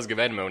šitos laidos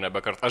gyvenime jau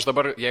nebekart. Aš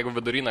dabar, jeigu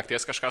vidury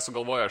nakties kažką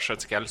sugalvoju, aš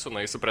atsikelsiu,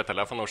 nueisiu prie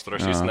telefono,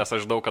 užtrašysiu, nes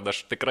aš daug, kad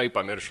aš tikrai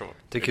pamiršau.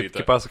 Tai kaip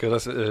pasakoja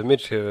tas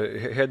Mitch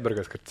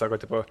Hedbergas, kad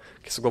sako, tipo,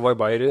 kai sugalvoju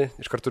bairį,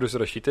 iš karto turiu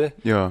surašyti.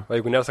 Jo. O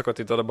jeigu nesako,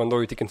 tai tada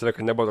bandau įtikinti save,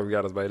 kad nebuvo toks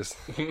geras bairis.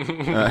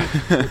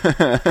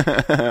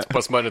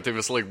 Pas mane tai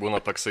vis laik būna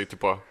toksai,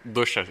 tipo,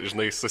 dušė,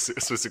 žinai,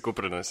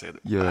 susikuprinęs.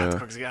 Yeah.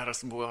 Koks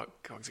geras buvo,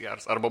 koks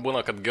geras. Arba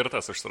būna, kad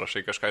girtas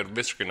užsirašai kažką ir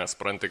visiškai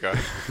nespranti, ką.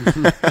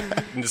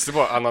 Nes,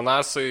 tipo,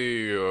 ananasai,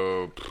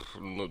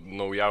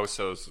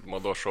 naujausias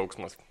mados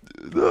šauksmas.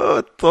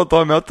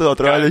 Tuo metu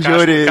atrodė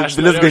žiūri,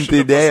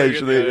 blizganti idėja,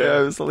 žinai,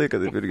 visą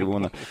laiką taip irgi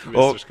būna.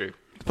 Visiškai.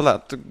 Pala,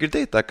 tu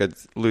girdėjai tą, kad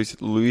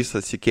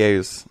Luisas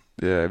Sikėjus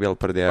vėl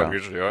pradėjo.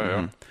 Pavyzdžiui,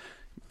 jo.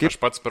 Aš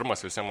pats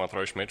pirmas visiems, man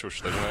atrodo, išmečiau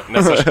šitą žinę.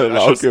 Nes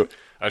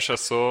aš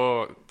esu,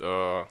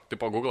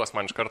 tipo, Google'as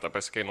man iš karto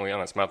pasikei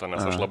naujienas metą,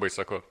 nes aš labai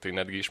sakau, tai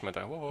netgi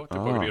išmetė,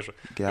 tipo, grįžo.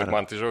 Ir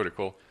man tai žiauri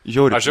cool.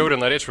 Aš žiauri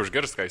norėčiau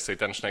užgirsti, kai jisai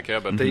ten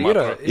šnekėjo, bet... Tai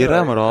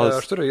yra maros.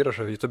 Aš turiu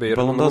įrašą YouTube'e.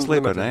 Valandos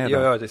laiko, ne?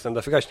 Jo, tai jis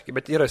ten dafiga šnekė,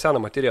 bet yra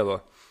seną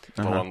materialą.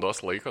 Valandos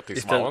laiko, tai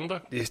jis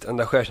valandą? Jis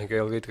ten dafiga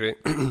šnekė ilgai tikrai.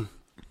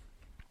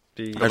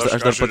 Aš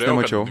dar pats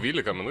nemačiau.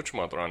 12 minučių,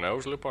 man atrodo,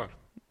 neužlipo.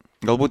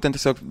 Galbūt ten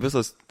tiesiog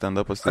visas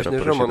stand-upas yra. Aš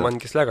nežinau, man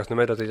Kislekas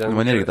numetė, tai ten...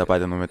 Man irgi tą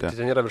patį numetė. Tai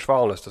ten yra virš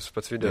valandos tas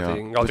pats video,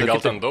 tai gal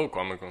ten daug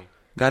komikų.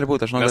 Gali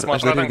būti, aš noriu. Nes man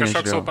atrodo,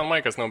 kažkoks open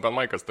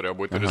mic'as turėjo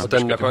būti. Ir jis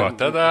kažkaip,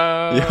 tada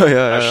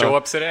aš jau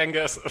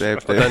apsirengęs.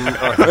 Taip.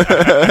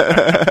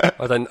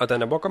 O ten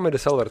nebuvo Comedy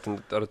Cellar,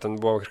 ar ten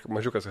buvo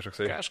mažiukas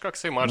kažkoksai?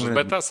 Kažkoksai mažas,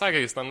 bet tas sakė,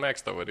 jis ten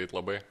mėgsta varyti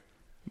labai.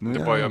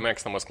 Tipo jo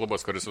mėgstamas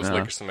klubas, kuris vis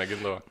laik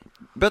išsimėgindavo.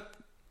 Bet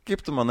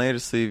kaip tu manai, ir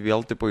jisai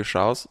vėl tipo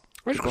iššaus?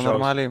 Aišku,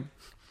 normaliai.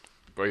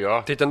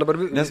 Jo. Tai ten dabar...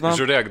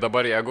 Žiūrėk,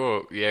 dabar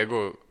jeigu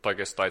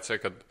tokia situacija,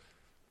 kad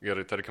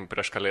gerai, tarkim,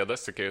 prieš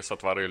Kalėdas Sikėjus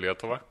atvaro į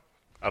Lietuvą,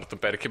 ar tu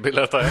perki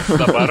bilietą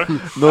dabar,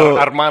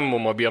 ar man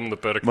mum abiem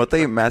nupirk?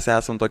 Matai, mes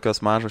esam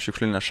tokios mažos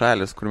šiukšlinės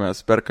šalis, kur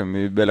mes perkam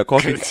į belę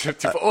kokį.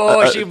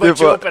 Aš jį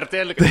mačiau per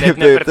teliką, net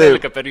ne per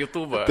teliką, per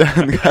YouTube'ą.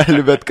 Ten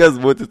gali bet kas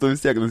būti, tu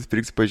vis tiek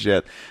nusipirksi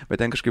pažiūrėti.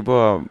 Bet ten kažkaip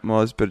buvo,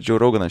 mums per Joe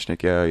Roganą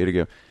šnekėjo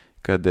irgi,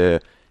 kad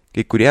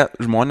kai kurie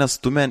žmonės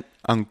stumia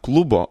ant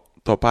klubo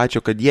to pačio,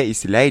 kad jie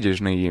įsileidžia,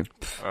 žinai, jį.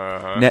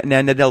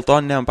 Ne dėl to,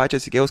 ne ant pačio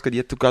Sikėjaus, kad jie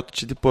tu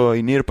čia, tipo,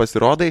 eini ir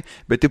pasirodai,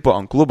 bet, tipo,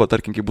 ant klubo,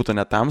 tarkim, kai būtų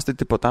netamsta,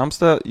 tipo,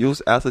 tamsta,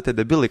 jūs esate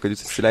debilai, kad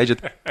jūs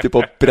įsileidžiat,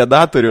 tipo,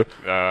 predatorių.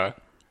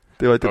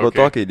 Tai va, tipo,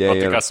 tokia idėja. O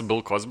tai ką su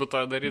Bill Cosby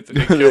to daryti?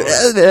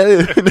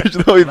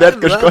 Nežinau, įbėt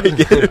kažko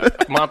įgėrį.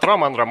 Man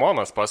atrodo, man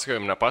Ramonas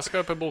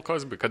nepasakojo apie Bill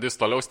Cosby, kad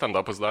jis toliau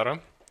stand-upus daro.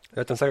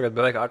 Ja, ten sakė,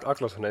 kad beveik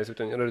aklas, ne, jis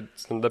ten yra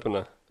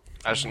stand-upina.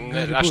 Aš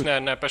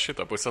ne apie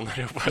šitą pusę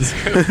noriu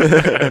pasakyti,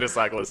 ar jis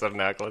aklas ar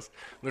ne aklas.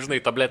 Nu, žinai,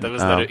 tabletę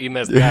vis dar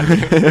įmest gali.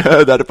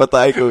 Dar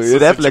pataikau,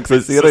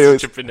 refleksas yra jau.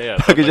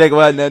 Žiūrėk,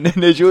 va,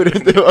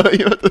 nežiūrint.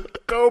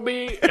 Kobe!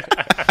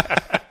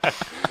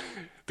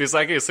 Tai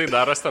sakė, jisai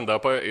daro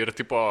stand-upą ir,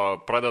 tipo,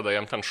 pradeda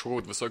jam ten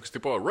šūt visokius,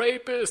 tipo,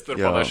 rapist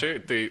ir panašiai.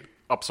 Tai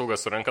apsauga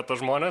surenka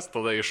tas žmonės,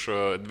 tada iš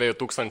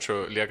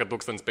 2000 lieka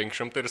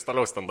 1500 ir jis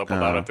toliau stand-upą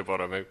daro, tipo,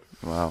 ramiai.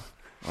 Wow.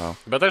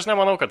 Bet aš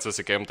nemanau, kad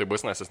Sikėjim tai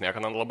bus, nes jis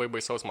niekada labai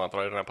baisaus, man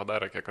atrodo, ir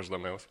nepadarė, kiek aš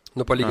domėjaus.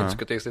 Nu, palyginti su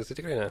kitais, tai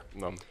tikrai ne.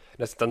 No.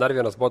 Nes ten dar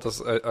vienas botas,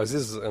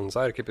 Aziz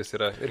Ansari, kaip jis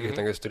yra, irgi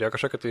ten jis turėjo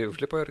kažką, tai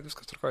užlipo ir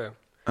viskas turkoja.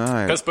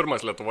 Kas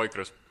pirmas Lietuvoje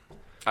kris?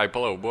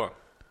 Palau buvo.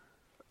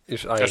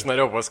 Aš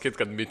norėjau pasakyti,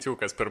 kad Mitiu,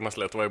 kas pirmas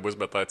Lietuvoje bus,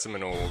 bet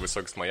atsiminiau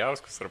visokius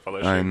Majauskus ir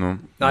panašiai.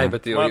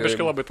 Bet jau... Man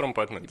biškai labai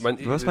trumpa atmintis.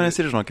 Vas manęs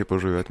ir žinau, kaip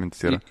pažuvė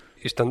atmintis yra.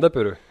 Iš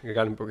stand-uperių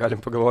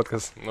galim pagalvoti,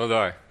 kas... Nu,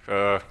 dai.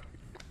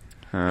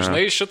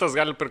 Žinai, šitas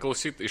gali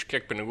priklausyti, iš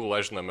kiek pinigų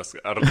lažinamės.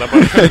 Ar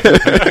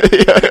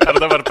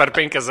dabar per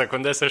 5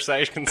 sekundės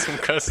išsiaiškinsim,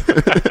 kas.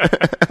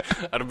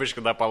 Ar biškai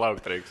da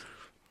palaukti reiks.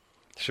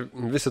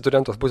 Visi turi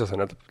ant tos pusės,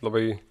 net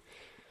labai...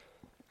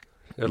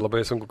 Ir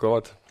labai sunku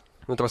kovoti.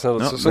 Nu,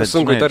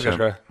 sunku įtarti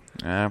kažką.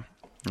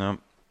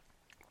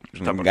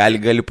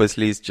 Gali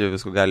paslysti, čia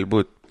visko gali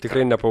būti.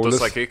 Tikrai ne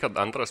Paulius. Tu sakei, kad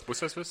antras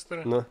pusės visi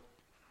turi? Nu.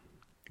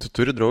 Tu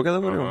turi draugę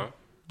dabar jau?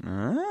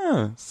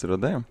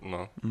 Siradai.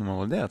 Nu,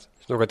 malodėt.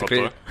 Žinau, kad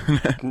tikrai...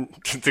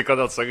 Tai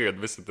kodėl sakai, kad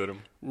visi turim?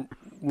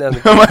 Ne,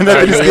 mane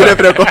skiria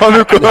prie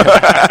komikų.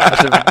 Aš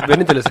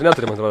vienintelis ir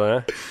neturi, man atrodo, ne?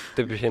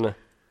 Taip išeina.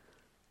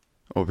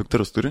 O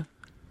Viktoras turi?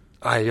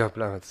 Ai, jo,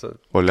 plemet.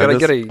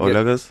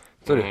 Olegas?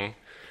 Turi.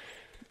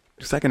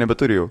 Jis sakė,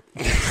 nebeturi jau.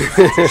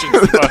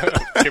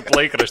 Kaip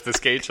laikraštis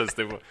keičias,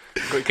 taip.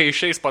 Kai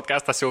išeis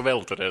podcastas jau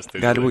vėl turės.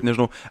 Tai gali būti,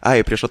 nežinau.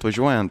 Prieš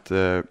atvažiuojant,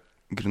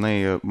 grinai,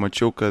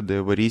 mačiau, kad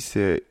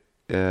varysi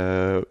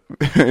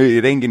į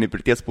renginį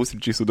pirties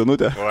pusryčiai su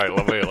Danute.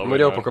 Labai.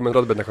 Norėjau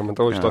pakomentuoti, bet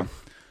nekomentavau iš to.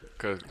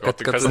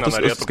 Kas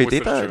nenorėtų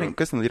skaitai,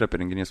 kas yra per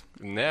renginys?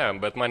 Ne,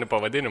 bet mani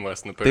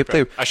pavadinimas nupirka.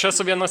 Taip. Aš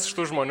esu vienas iš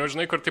tų žmonių,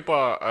 žinai, kur tipo,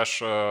 aš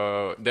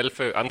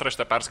Delfi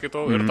antraštę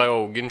perskaitau ir tai jau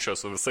ginčio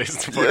su visais.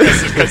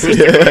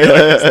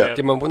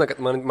 Tai man būna,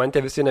 kad man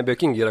tie visi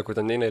nebiokingi yra, kur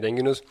ten eina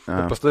renginius.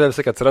 Pastovė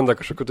visai, kad atsiranda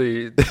kažkokiu tai...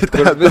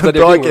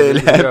 Tokia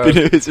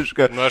lepinė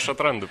visiška. Nu, aš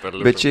atrandu per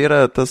liūdį. Bet čia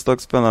yra tas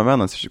toks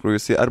fenomenas, iš tikrųjų,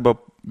 jis arba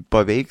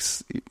paveiks,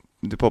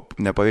 tipo,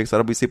 nepaveiks,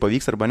 arba jisai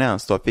pavyks, arba ne,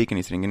 su to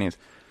feikiniais renginiais.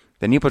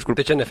 Ten ypač, kur...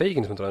 Tai čia ne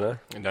feikinis, man atrodo,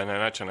 ne?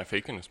 Ne, čia ne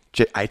feikinis.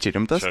 Čia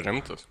rimtas? Čia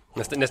rimtas.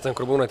 Nes ten,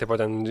 kur būna, tipo,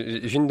 ten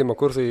žindimo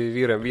kursai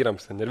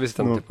vyrams, ten, ir visi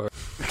ten, tipo...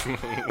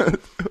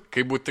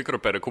 Kaip būti tikru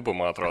perikupu,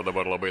 man atrodo,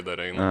 dabar labai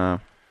dar eina.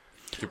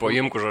 Tipo,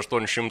 imk už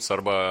 800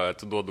 arba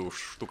atiduodu už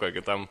štuką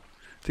kitam.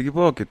 Taigi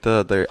buvo, kai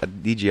ta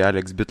DJ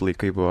Alex Bit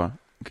laikai buvo,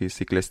 kai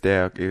jis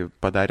įklestėjo, kai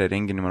padarė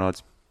renginį, man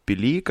rodos,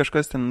 Pily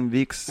kažkas ten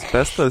vyks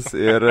festas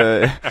ir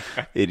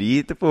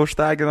jį, tipo,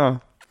 užtagino.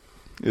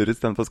 Ir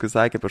jis ten paskui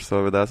sakė per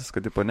savo vidasus,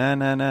 kad, tipo, ne.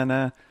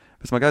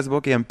 Bet smagiausia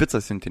buvo, kai jam pizzą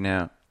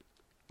siuntinėjo.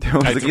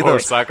 Tai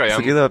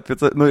sakydavo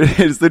pizzą, nu, ir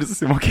jis turi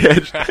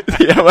susimokėti.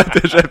 Jie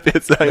atvežė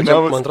pizzą.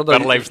 Man atrodo,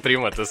 per live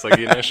streamą tas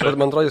sakinėšė.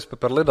 Man atrodo, jūs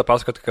per laidą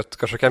pasakot, kad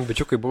kažkokiam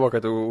bičiukui buvo,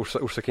 kad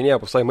užsakinėjo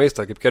pusai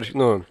maistą, kaip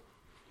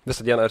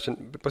visą dieną. Aš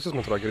pas jūs,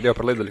 man atrodo, girdėjau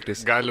per laidą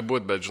liktais. Gali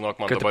būt, bet žinok,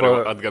 man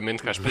dabar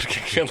atgaminti, ką aš per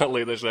kiekvieną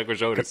laidą, žinok,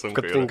 žiauriai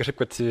sunku. Kad kažkaip,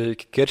 kad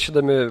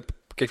keršydami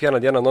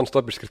kiekvieną dieną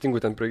non-stop iš skirtingų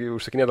ten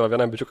užsakinėdavo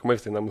vienam bičiukui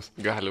maistą į namus.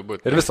 Gali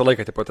būti. Ir visą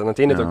laiką, tipo, ten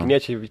ateini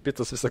traukiniečiai,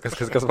 pitus, visą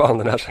kas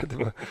valandą neša.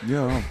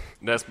 Jo.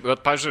 Nes,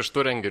 bet, pažiūrėjau, iš tų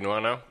renginių,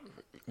 ne?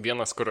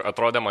 Vienas, kur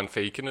atrodė man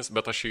feikinis,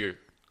 bet aš jį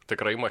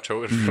tikrai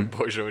mačiau ir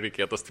buvo žiauriai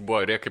kietas. Tai buvo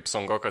kaip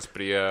Songokas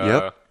prie...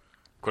 Yep.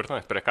 Kur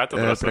ten? Prie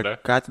katedros, prie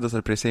katedros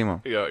ar prie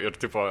Seimo. Jo, ir,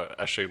 tipo,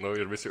 aš einu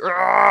ir visi...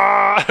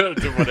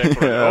 Tipo,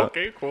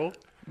 okay, cool.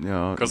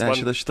 Jo, kas man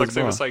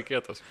toksai visai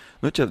kietas.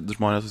 Nu, čia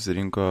žmonės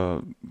susirinko,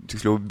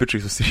 tiksliau,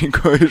 bičiai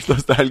susirinko iš tos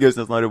nostalgijos,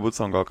 nes nori būti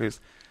Songokais.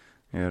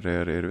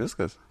 Ir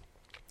viskas.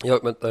 Jo,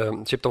 bet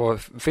šiaip tavo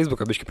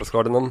Facebooką biškį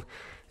praskrodinam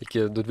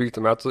iki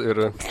 2012 metų ir...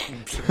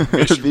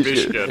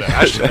 Biškį,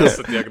 aš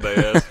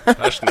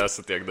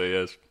nesu tiek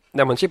dajęs.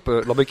 Ne, man šiaip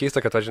labai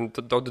keista, kad tau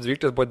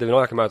 2012 buvo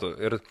 19 metų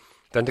ir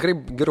ten tikrai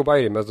gerų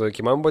bairiai, mes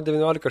iki man buvo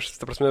 19, aš,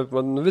 ta prasme,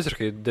 man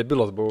visiškai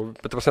debilas buvau,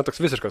 bet, ta prasme, toks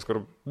visiškas,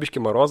 kur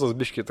biški marozas,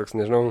 biški toks,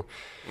 nežinau,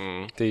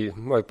 tai,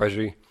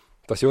 pažiūrėjau,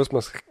 tas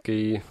jausmas,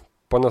 kai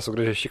ponas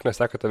sugrįžė šikną,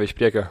 seka tave iš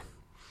priekio.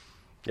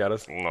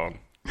 Geras. Nu.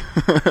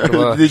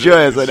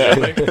 Didžiuojas, ar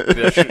ne?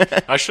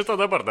 Aš šitą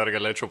dabar dar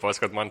galėčiau pas,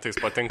 kad man tai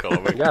patinka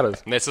labai.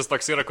 Geras. Nes jis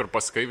toks yra, kur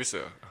pasakai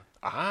visi.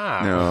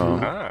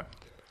 Arba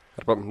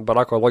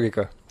barako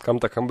logika,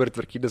 kam tą kambarį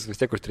tvarkytis, vis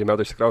tiek už 3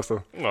 metų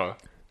išsikraustau. Nu.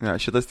 Ja,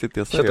 šitas tik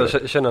tiesa.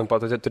 Šiandien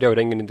turėjau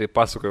renginį, tai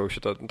pasakojau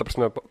šitą, ta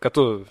prasme, kad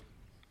tu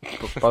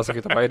pasakai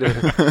tą bairį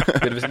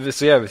ir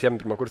visiems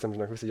pirmakursiams,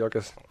 žinok, visi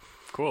jokias.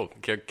 Cool.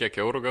 Kiek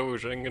eurų gavau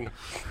už renginį?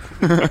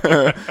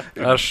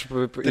 Aš...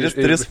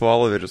 3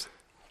 followerius.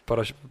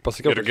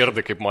 Pasakiau. Ir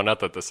girdai kaip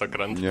moneta tiesiog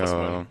krenta pas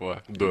mane.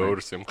 2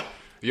 eurus jums.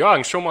 Jo,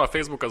 anksčiau mano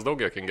Facebookas daug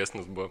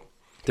jokingesnis buvo.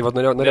 Tai vad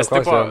norėjau nes,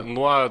 tipo,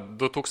 nuo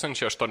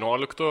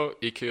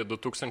 2018 iki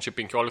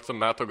 2015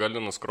 metų gali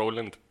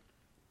nuscrollinti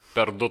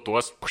per 2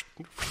 tuos,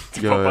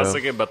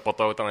 pasakai, bet po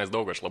to tenais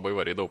daug, aš labai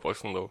varydavau,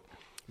 posindavau.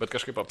 Bet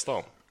kažkaip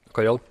apstovau.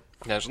 Kodėl?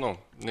 Nežinau,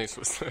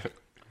 neįsus.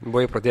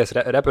 Buvai pradėjęs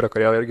reperio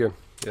karjerą irgi.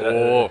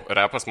 O,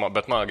 repas,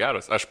 bet man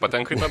geras, aš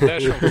patenku į top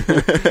 10.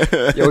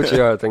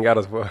 Jaučiu, ten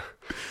geras buvo.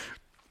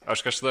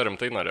 Aš kažkada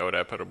rimtai norėjau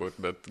reperio būti,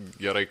 bet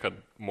gerai, kad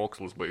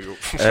mokslus baigiau.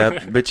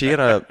 Bet čia,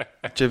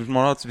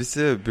 manau,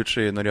 visi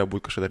bičiai norėjo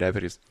būti kažkada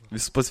reperiais.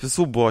 Pas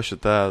visų buvo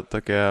šita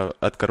tokia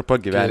atkarpa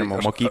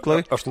gyvenimo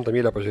mokykloje. 8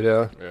 mylę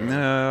pažiūrėjau.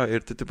 Ir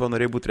tu, tipo,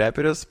 norėjai būti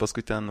reperis,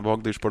 paskui ten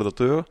vogdai iš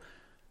parduotuvių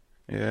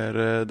ir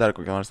dar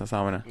kokią nors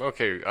nesąmonę.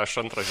 Okay, aš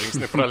antrą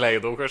žingsnį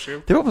praleidau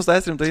kažkaip. Taip,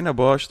 pastais rimtai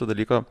nebuvo šito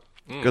dalyko,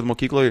 kad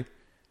mokykloje,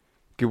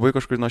 kai buvai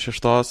kažkur nuo 6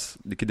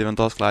 iki 9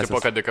 klasės.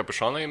 Tipo, kad į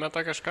kapišoną įmeta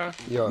kažką?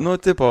 Jo. Nu,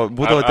 tipo,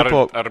 būdavo,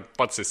 tipo... Ar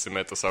pats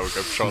įsimeti savo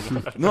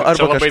kapišoną? Nu,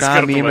 arba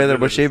kažką įmeti,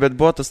 arba šiaip, bet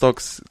buvo tas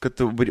toks, kad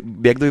tu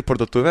bėgdavai į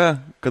parduotuvę,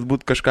 kad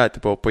būtų kažką,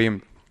 tipo,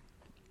 paimti.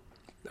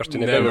 Aš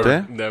tai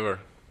nebėgdavau. Never.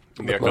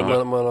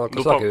 Niekada. Mano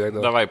klasiokai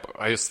bėgdavo. Davai,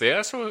 jūs tai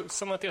esu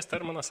senaties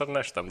terminas ar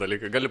ne šitam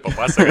dalykui? Gali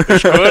papasakoti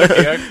iš kur,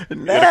 kiek?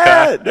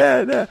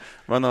 Ne.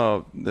 Mano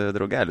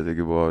draugelį,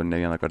 taigi buvo ne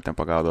vieną kartą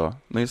pagaudavo.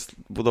 Nu, jis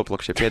būdavo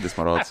plokščiapėdis,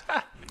 man rodos.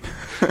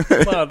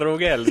 Mano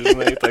draugelį,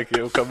 žinai, tokį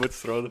jau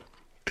kabutis rodo.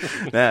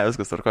 Ne,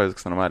 viskas tvarkoja,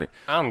 viskas normaliai.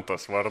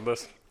 Antas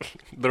vardas,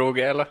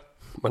 draugelė.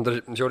 Man dar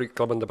žiauriai,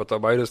 kalbant apie to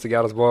bairius, tai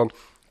geras buvo,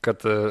 kad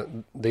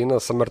daina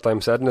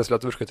Summertime Sadness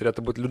lietuviškai turėtų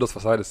būti Liudas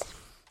Vasaris.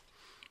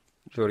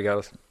 Žiauriai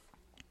geras.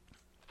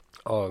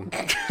 O.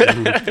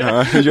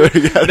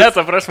 Žiauriai geras. Ne,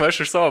 ta prasme, aš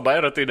iš savo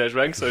bairo tai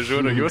nežvengsiu, aš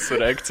žiūriu jūsų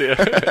reakciją.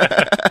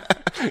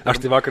 Aš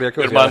tai vakar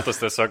jokiau. Ir man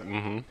tas tiesiog...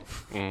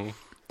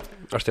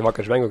 Aš tai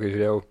vakar žvengiau, kai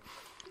žiūrėjau.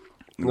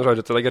 Nu,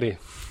 žodžiu, tai gerai.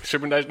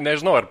 Šiaip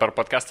nežinau, ar per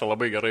podcastą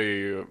labai gerai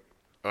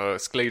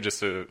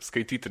skleidžiasi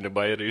skaitytinį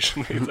bairį,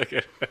 žinai,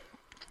 tokie.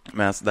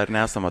 Mes dar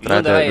nesam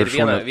atradę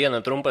viršūnę. Vieną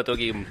trumpą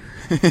tokį...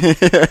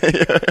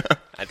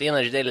 Ateina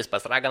žydėlis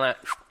pas raganą,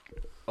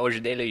 o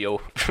žydėlį jau.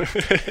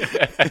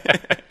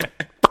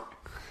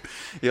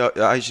 Jo,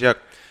 aš žiūrėk,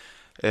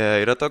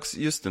 yra toks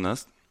Justinas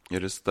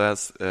ir jis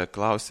tas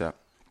klausia,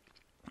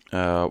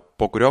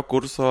 po kurio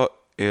kurso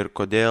ir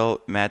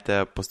kodėl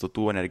metė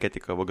pastatų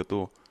energetiką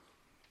VGTU.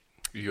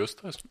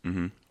 Justas?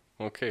 Mhm.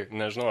 Ok,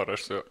 nežinau, ar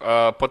aš su...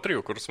 Po 3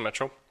 kursų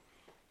mečiau.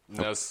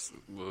 Nes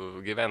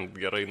gyvent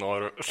gerai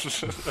noriu.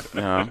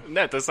 Ja.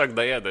 Ne, tiesiog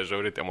daėdė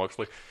žiauriai tie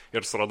mokslai.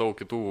 Ir suradau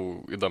kitų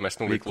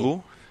įdomesnių veiklų.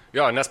 Veiklų?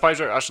 Jo, nes,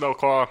 pavyzdžiui, aš dėl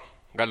ko...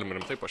 Galim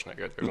rimtai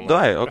pašnekėti.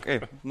 Dai,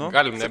 okei. Nu,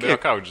 Galim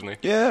nebejokauti, žinai.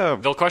 Yeah.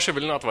 Dėl ko aš į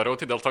Vilnių atvariau,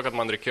 tai dėl to, kad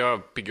man reikėjo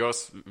pigios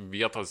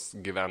vietos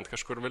gyventi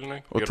kažkur Vilniui.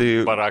 O ir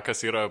tai-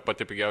 barakas yra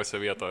pati pigiausia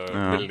vieta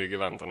Vilniui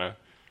gyventi, ne?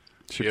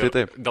 Šiaip tai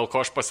taip. Dėl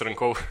ko aš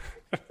pasirinkau...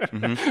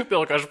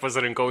 dėl ko aš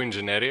pasirinkau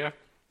inžineriją.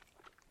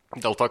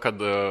 Dėl to,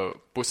 kad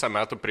pusę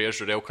metų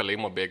prieš žiūrėjau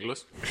kalėjimo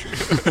bėglius.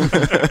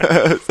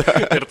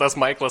 Ir tas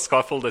Michaelas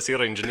Scofieldas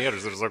yra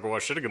inžinierius ir sakau,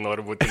 aš irgi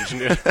noriu būti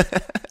inžinierius.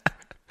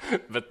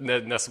 Bet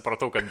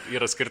nesupratau, kad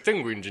yra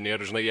skirtingų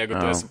inžinierių, žinai, jeigu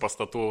tu esi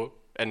pastatų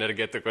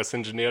energetikos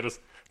inžinierius,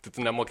 tai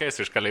tu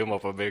nemokėsi iš kalėjimo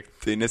pabeigti.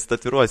 Tai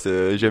nesitatiruosi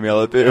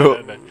žemėlapį jau.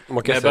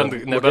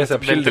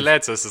 Nebent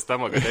ventiliacijos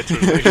sistemą galėčiau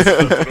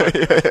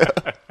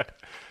žinai.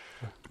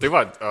 Tai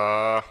va,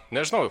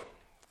 nežinau,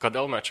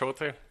 kodėl mečiau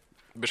tai.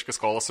 Biškis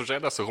skolas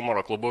sužaidė, su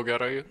humoro klubu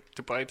gerai,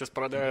 tipo, eitis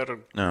pradėjo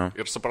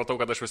ir supratau,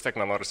 kad aš vis tiek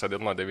nenoriu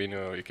sėdėti nuo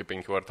 9 iki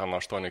 5 ar ten nuo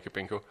 8 iki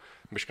 5.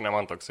 Biški ne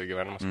man toksai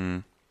gyvenimas.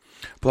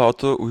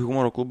 Plautų į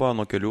humoro klubą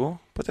nuo kelių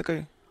patekai?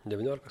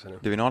 19, ne?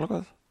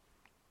 19?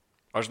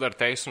 Aš dar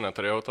teisų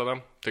neturėjau tada,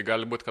 tai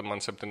gali būti, kad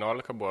man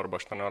 17 buvo arba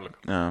 18.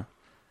 Ne.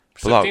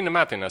 7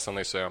 metai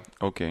nesenai suėjo.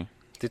 Ok.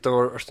 Tai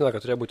tavo 18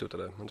 turėjo būti jau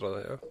tada, man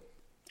atrodo, jo.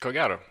 Ko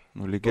gero.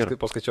 Nu, lyg ir.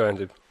 Paskaičiuojant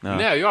taip. Ja.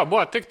 Ne, jo,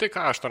 buvo tik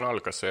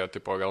 18 suėjo,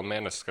 tipo, gal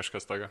mėnesis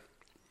kažkas tokio.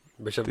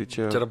 Bet čia, Tai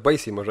čia- čia yra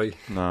baisiai mažai.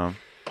 Na.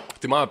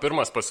 Tai mano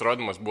pirmas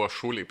pasirodymas buvo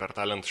Šūliai per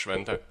talentų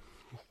šventę.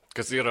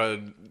 Kas yra...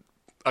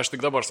 Aš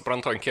tik dabar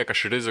suprantu, ant kiek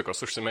aš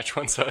rizikos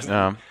užsimečiu ant savęs.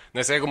 Ja.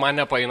 Nes jeigu man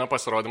nepaina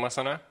pasirodymas,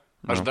 ne,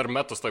 aš dar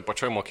metus toj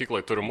pačioj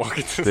mokykloje turiu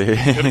mokytis. Tai-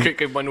 Ir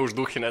kaip mane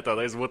uždukinė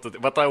tada jis būtų...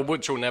 Va, tai jau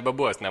būčiau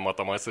nebebuvęs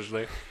nematomas,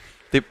 žinai.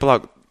 Taip,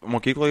 palauk,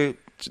 mokykloje,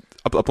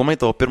 aplamai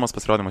tavo pirmas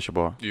pasirodymas čia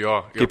buvo. Jo,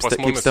 ir pas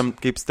mumis...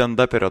 Kaip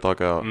stand-uperio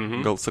tokio.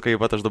 Gal sakai,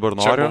 va, aš dabar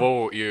Čia noriu.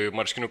 buvau į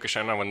marškinių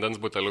kišenę vandens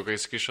buteliuką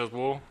įsikišęs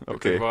buvau.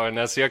 Okay. Tipo,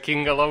 nes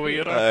jokinga labai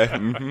yra.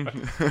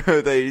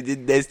 Tai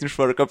didesnį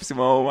švarką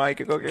apsimau,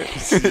 Maikė kokia.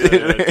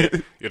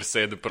 Ir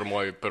sėdi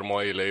pirmoji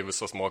eilėje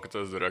visos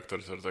mokytojas,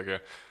 direktorius ir tokie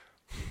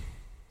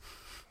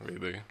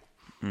veidai.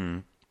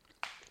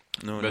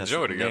 Nu, Bet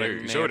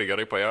žiauriai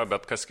gerai paėjo,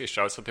 bet kas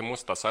keiščiausia, tai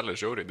mūsų ta salė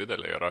žiauriai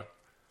didelė yra.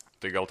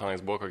 Tai gal tenais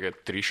buvo kokie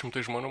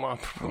 300 žmonių man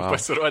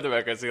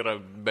pasirodėme, kas yra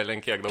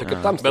belenkiek daug. Čia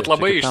kaip tamstai. Bet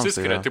labai Čia kaip tamstai,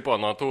 išsiskiria, jo. tipo,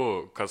 nuo tų,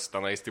 kas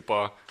tenais,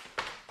 tipo,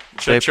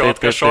 Taip, čia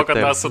taip, kažkokia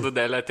taip. ta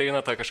sududelė ateina,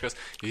 ta kažkas,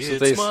 it's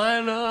tais-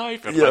 my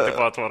life. Ir Jo. ta,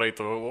 tipo, atvarai,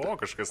 tu, o,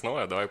 kažkas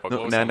nauja, davai Nu,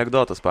 paklausom. ne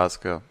anegdotas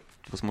pasakojo.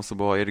 Pas mūsų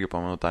buvo irgi,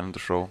 pamenu,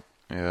 talentų šou.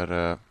 Ir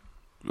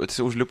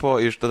jis užlipo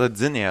iš tada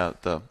Dzinėje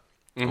tą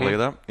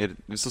laidą ir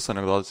visus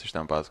anegdotus iš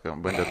ten pasakojo.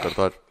 Bandė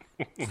atkartoti.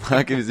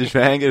 Sakė, visi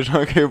išvengė,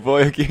 žinau, kaip buvo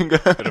jokinga.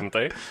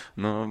 Rimtai?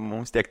 Nu,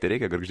 mums tiek tai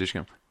reikia,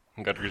 gargždiškiam.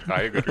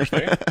 Gargždai?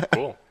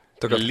 Cool.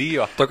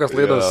 Lyjo. Tokios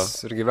laidos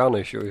ir gyvena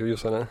iš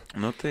jūsų, ne?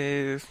 Nu,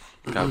 tai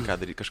ką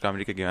daryti, kažkam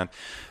reikia gyventi.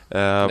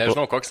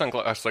 Nežinau, koks ten,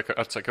 aš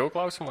atsakiau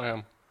klausimą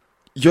jam.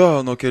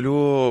 Jo, nuo kelių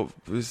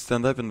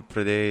stand-upin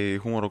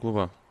pradėjai humoro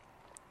klubą.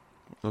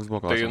 Toks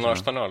buvo Tai klausimas. nuo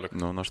 18.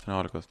 Nu, nuo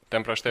 18.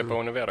 Ten prieš tai apie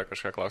univerą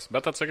kažką klausimą.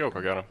 Bet atsakiau,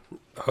 ko gero.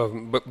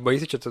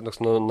 Baisiai čia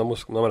toks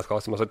nuomonės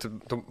klausimas.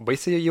 Tu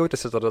baisiai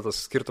jautėsi tada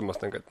tas skirtumas,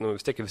 ten, kad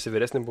vis tiek visi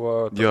vyresni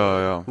buvo.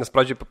 Jo. Nes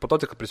pradžiai po to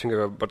tik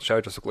prisijungė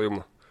Bartuševičius su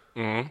Klajimu.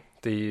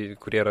 Tai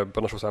kurie yra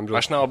panašaus amžiaus.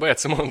 Aš nelabai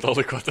atsimenu to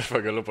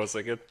laikotarpio, galiu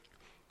pasakyti.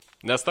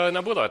 Nes to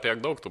nebūdavo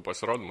tiek daug tų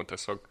pasirodymų,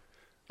 tiesiog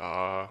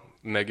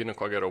mėgini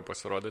kuo geriau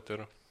pasirodyti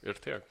ir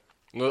tiek.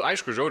 Nu,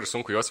 aišku, žiauri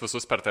sunku juos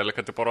visus per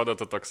teleką, tai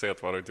parodote toksai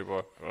atvarai,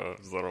 tipo,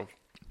 zarau.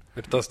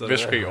 Ir tas dar.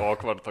 Viškai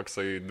awkward,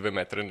 toksai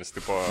 2-metrinis,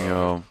 tipo,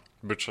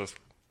 bičas.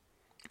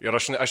 Ir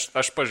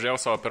aš pažiūrėjau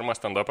savo pirmą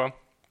stand-upą,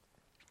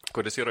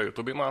 kuris yra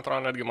YouTube'ai, man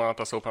atrodo, netgi mano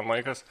tas open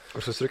mic'as.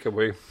 Kur susirikė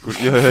buvai.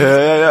 Jo.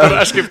 Ir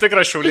aš kaip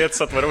tikras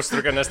šiaulietis atvariau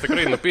striukę, nes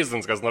tikrai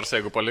nupizdins, kas nors,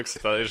 jeigu paliksi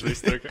tą išdai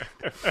striukę.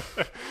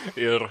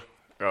 Ir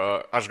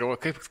aš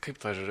galvoju, kaip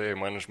tą žiūrėjai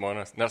man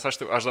žmonės. Nes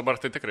aš dabar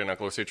tai tikrai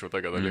neklausyčiau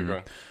tokio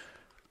dalyko.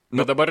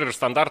 Bet dabar ir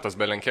standartas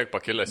belenkiek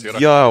pakilęs yra.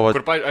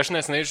 Kur aš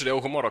neseniai žiūrėjau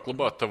humoro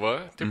klubo TV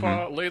tipo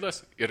laidas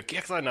ir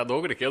kiek tą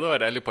nedaug reikėdavo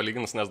realiai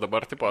palyginus, nes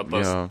dabar tipo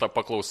ta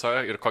paklausa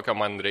ir kokio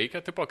man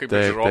reikia, tipo kaip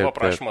žiūrovo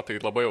prašymą, tai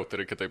labai jau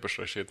turi kitaip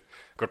išrašyti.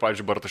 Kur,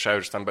 pavyzdžiui,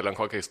 Bartuševičius ten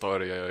belenkokią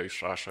istoriją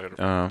išrašo ir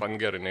man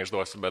gerai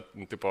neišduosiu, bet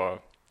tipo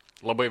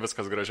labai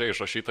viskas gražiai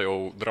išrašyta,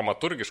 jau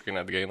dramaturgiškai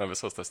netgi eina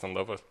visas tas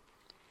stand-upas.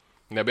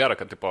 Nebėra,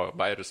 kad tipo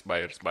bairis.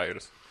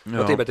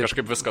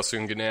 Kažkaip viską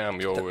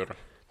sujunginėjom jau ir...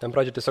 Ten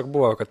pradžioje tiesiog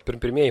buvo, kad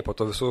pirmieji po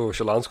to visų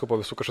Šilanskų, po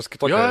visų kažkas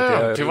kitokio.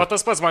 Tai va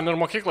tas pats man ir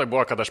mokyklai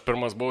buvo, kad aš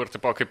pirmas buvau ir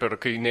tipo kaip ir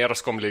kai nėra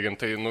skom lygint,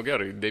 tai nu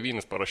gerai,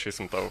 9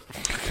 parašysim tau.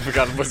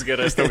 Gal bus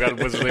geresnių, gal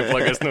bus žinai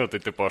blogesnių, tai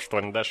tipo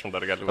 80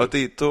 dar gali būti. O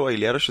tai tu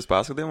eilėraščius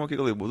pasakodai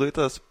mokyklai, būdai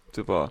tas,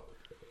 tipo,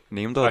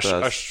 neimdavo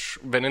tas? Aš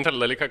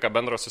vienintelį dalyką, ką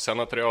bendro su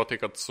sena turėjau, tai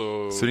kad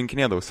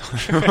Surinkinėdavau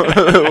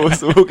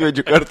su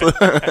ūkvedžiu kartu.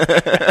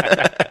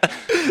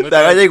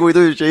 Tai jeigu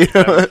įdu čia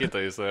yra.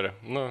 Kita istorija.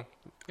 Nu,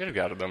 ir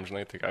gerdam,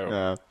 žinai, tai ką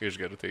jau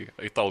išgeri, tai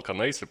į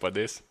talkanais ir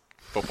padės.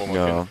 po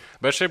pamokinį.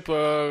 Bet šiaip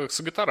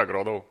su gitara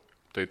grodau,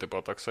 tai taip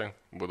pat toksai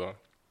būdavo.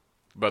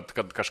 Bet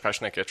kad kažką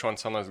šnekėčiau ant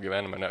scenos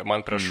gyvenime, ne.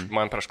 Man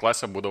prieš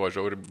klasę būdavo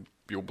žiauri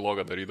jau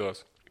blogą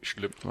darydavos.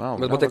 Išlipti. Wow,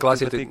 bet matai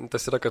klasėje, tai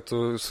tas yra, kad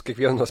tu su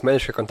kiekvienu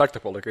asmeniškai kontaktą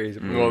palaikai.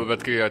 Nu,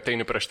 bet kai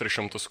ateini prieš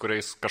 300,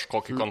 kuriais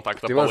kažkokį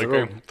kontaktą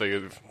palaikai, tai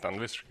ten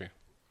visiškai.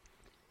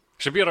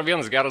 Šiaip yra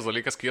vienas geras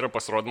dalykas, kai yra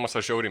pasirodymas,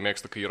 aš žiauriai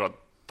mėgstu, kai yra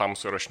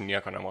tamsu ir aš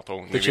nieko nematau.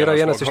 Tai čia yra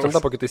vienas iš tam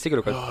tapo kitais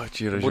įgrių, kad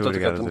čia yra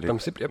žiauriai geras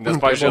dalykas. Nes,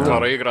 pavyzdžiui,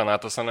 atvarai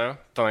granatas, ne,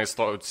 tenai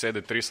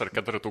sėdi 3 ar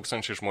 4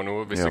 tūkstančiai žmonių,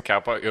 visi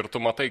kepa ir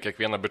tu matai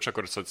kiekvieną bičią,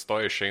 kuris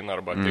atsistoja, išeina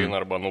arba ateina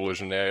arba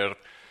nulužinėja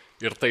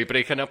ir taip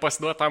reikia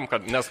nepasiduoti tam,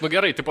 kad, nes, nu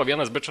gerai, tipo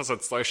vienas bičias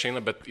atsistoja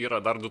išeina, bet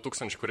yra dar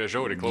 2000, kurie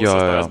žiauriai klausos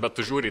tavęs, bet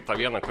tu žiūri tą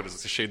vieną,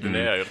 kuris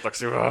išeidinėja ir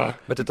toks jau...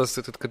 Bet tai tas,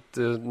 kad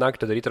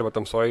naktį daryti arba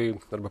tamsoj,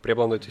 arba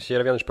prieblandoj, tai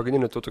yra vienas iš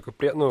pagrindinių tų tokių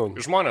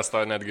Žmonės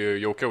tą netgi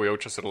jaukiau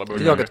jaučiasi ir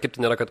labiau... Jo, kad kaip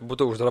nėra, kad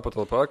būtų uždara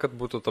patalpa, kad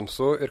būtų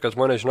tamsu ir kad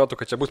žmonės žinotų,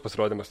 kad čia bus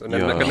pasirodymas.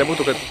 Kad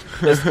nebūtų, kad...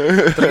 Nes,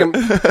 tarkim,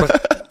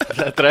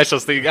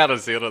 trečias tai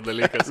geras yra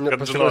dalykas.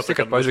 Pasirodysi,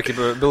 kad, pavyzdžiui,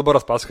 kaip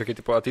Bilboras pasako, kai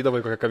ateidavo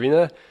į kokią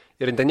kavinę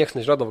ir ten niekas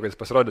nežinodavo, kad jis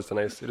pasirodys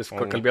tenais. Ir jis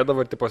kalbėdavo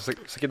ir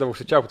sakydavo,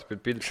 užsičiaupti,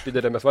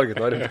 piderė mes valgyti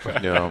norim.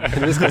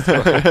 Viskas.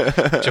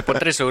 Čia po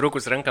 3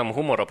 eurukus renkam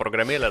humoro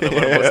programėlę,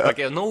 dabar bus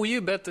tokie nauji,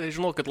 bet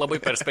žinau, kad labai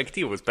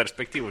perspektyvus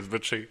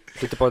bičiai.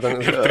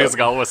 Ir 3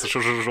 galvas iš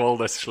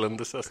užuoldas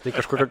išlendusios. Tai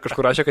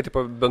kažkur rašė, kad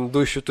bent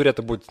 2 iš jų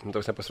turėtų būti.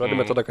 Toks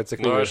nepasirodymė tada, kad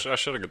sėkmingai.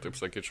 Aš irgi taip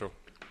sakyčiau.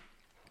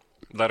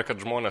 Dar, kad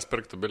žmonės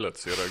pirktų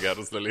bilietus, yra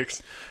geras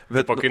dalykas.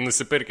 Bet kai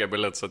nusipirkė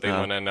bilietus,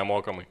 ateina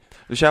nemokamai.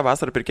 Šią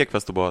vasarą per kiek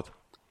festų buvot?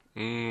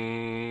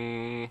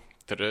 3,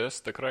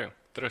 tikrai.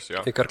 3,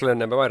 jo. Tai Karklę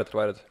nebevarėt, ar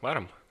varėt?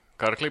 Varam.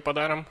 Karklį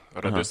padarėm,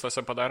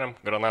 Radistose padarėm,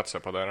 Granatose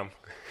padarėm.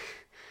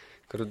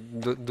 Kur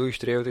 2 iš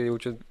 3, tai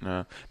jaučiu...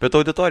 Bet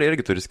auditorija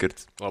irgi turi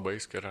skirti.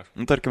 Labai skiria.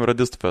 Nu, tarkim,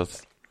 Radistų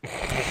festas.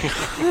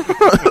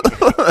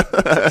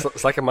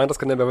 Sakė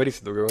Mantas, kad nebevarysi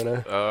daugiau, ne?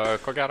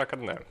 Ko gero,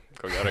 kad ne.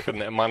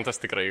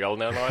 Mantas tikrai gal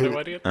nenori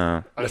varyti.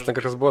 Nes ten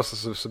kažkas buvo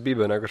su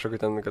Bybė, ne kažkokį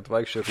ten, kad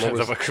vaikščiai ir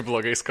žmogus. Dabar kaip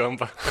blogai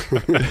skamba.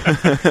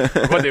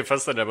 Kodėl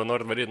festą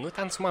nebenori varyti? Nu,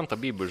 ten su Manta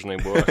Bybė, žinai,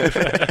 buvo.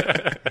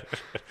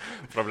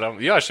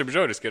 Problema. Jo, šiaip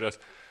žiauriai skiriasi.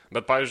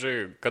 Bet,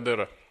 pavyzdžiui, kad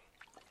ir,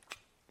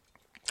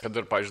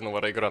 pavyzdžiui,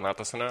 nuvarai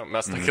Granatas, ne?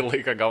 Mes tokį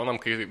laiką gaunam,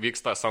 kai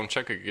vyksta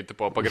soundcheckai, kai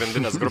tipo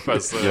pagrindinės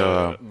grupės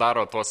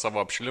daro tuos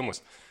savo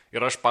apšilimus. Ir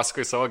aš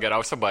pasakoju savo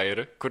geriausią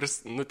bairį,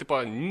 kuris, nu, tipo,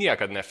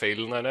 niekad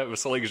nefeilina, ne?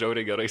 Visą laiką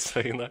žiauriai gerai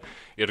sueina.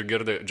 Ir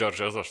girdi George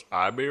Ezos,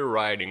 I'll be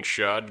riding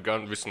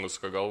shotgun, visi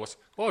nusuka galvas.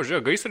 O,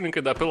 žiūrėk,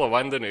 gaisrininkai dapilo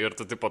vandenį ir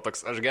tu, tipo,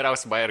 toks, aš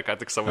geriausią bairį, ką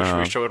tik savo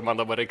išvaiščiau ir man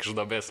dabar reikia iš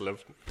duobės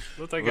lipti.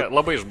 Nu, tokia,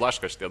 labai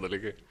išblaška šitie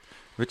dalykai.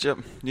 Bet čia,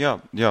 jo,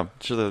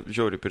 šitą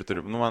žiauriai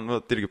pritariu. Nu, man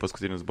irgi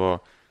paskutinis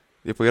buvo...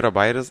 Jeigu yra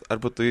bairis,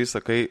 arba tu jį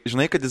sakai,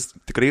 žinai, kad jis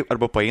tikrai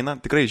arba paeina,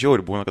 tikrai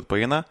žiauri būna, kad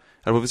paeina,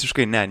 arba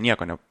visiškai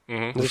nieko ne.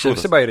 Tai čia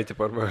visi bairiai,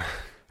 tipo, arba...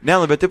 Ne,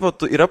 nu, bet, tipo,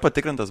 yra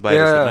patikrintas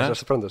bairis, ne?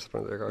 Aš suprantu.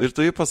 Ir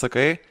tu jį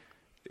pasakai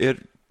ir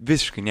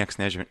visiškai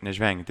nieks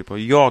nežvengia, tipo,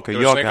 jokio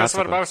atsako. Kas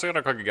svarbiausia yra,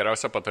 kokį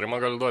geriausią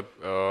patarimą gali duoti,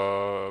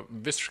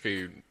 visiškai...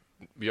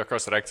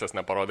 jokios reakcijos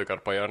neparodyk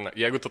ar pajarna.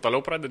 Jeigu tu toliau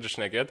pradedi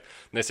šnekėti,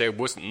 nes jeigu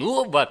bus,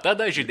 nu, va,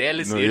 tada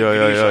žydėlis ir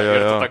grįžo,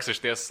 ir tu toks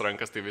išties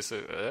rankas, tai visi,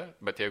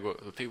 bet jeigu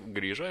tai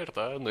grįžo ir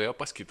ta nuėjo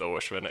pas kitą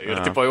ošvenę.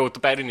 Ir tipo jau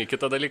tu perini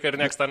kitą dalyką ir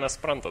nieks tą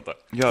nespranta.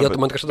 Tu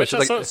man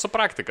kažkada su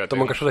praktika.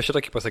 Tu man kažkada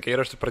šitokį pasakė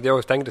ir aš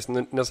pradėjau stengtis,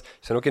 nes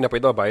senukai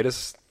nepaido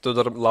bairis, tu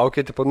dar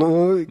laukia, tipo,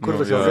 nu,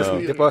 kur tas ilgas,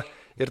 tipo...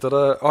 Ir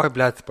tada, oi,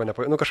 blėt,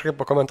 nu kažkaip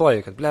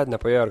pakomentuoji, kad blėt,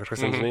 nepaėjo, ar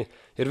kažkas, žinai,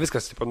 ir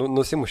viskas, tipo,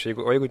 nusimušė,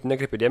 o jeigu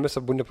nekreipi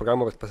dėmesio, būni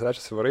programą, kad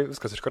pasirašęs įvarai,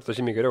 viskas iš karto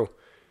žymiai geriau.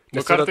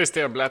 Nu, kartais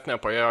tie blėt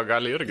nepaėjo,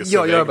 gali irgi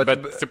bet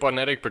tipo,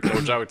 nereik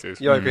piklaudžiauti.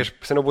 Jo, kai aš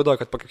seniau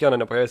būdavo, kad po kiekvieną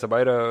nepaėjusią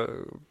bairę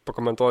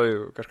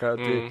pakomentuoju kažką,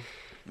 tai...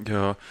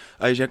 Jo,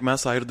 žiūrėk, mes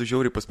Airdu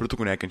žiauriai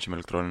paspirtukų nekenčiam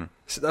elektroninių.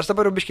 Aš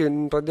dabar biškai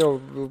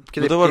pradėjau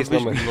kitaip keist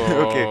namai.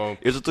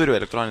 Ir tu turi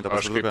elektroninį tą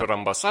paspirtuką. Aš kaip ir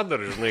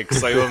ambasadorius, žinai,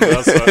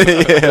 Ksajomės.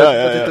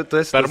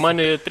 Per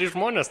mane 3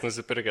 žmonės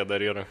nusipirkė dar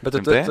yra. Bet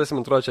tu esi,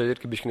 man atrodo, čia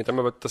irgi biškai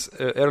netame, bet tas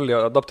early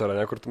adopter,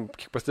 ne, kur tu,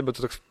 kiek pastebė,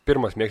 tu toks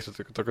pirmas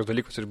mėgsti tokius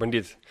dalykus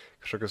išbandyti,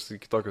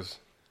 kažkokius kitokius.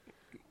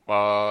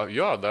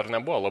 Jo, dar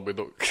nebuvo labai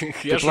daug.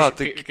 Kai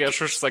aš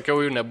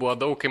užsakiau, jų nebuvo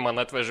daug, kai man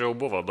atvežiau,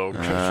 buvo daug.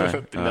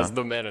 Nes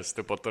 2 mėnesius,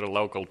 taip pat turi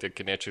lauk, kol tie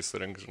kiniečiai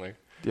surinks, žinai,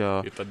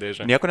 į tą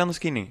dėžę. Nieko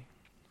nenuskyniai?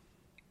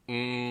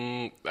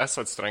 Esu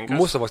atstrenkęs.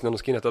 Mūsų vos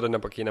nenuskynė, tada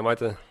nepakynė,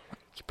 matė.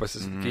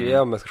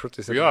 Pasiskyrėjomės kažkur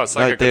tai. Jo,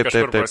 sakė, kad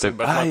kažkur prasit,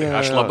 bet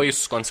aš labai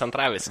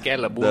susikoncentravęs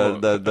kelią buvau.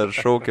 Dar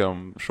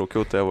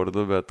šaukiau tavo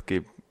vardu, bet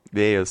kaip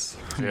vėjas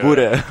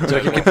būrė.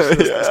 Čia kaip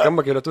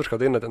skamba lietuviška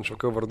daina, ten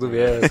šaukiau vardu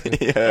vėjas.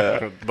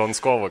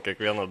 Donskovo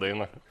kiekvieną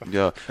dainą.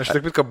 Aš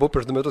taip kad buvau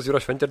prieš 2 metus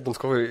Jūros šventė ir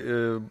Donskovai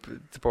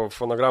tipo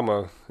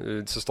fonogramą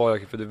sustojo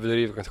kaip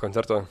vidury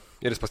koncerto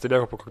ir jis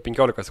pastebėjo po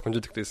 15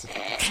 sekundžių tik tais.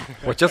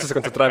 O čia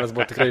susikoncentravęs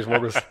buvo tikrai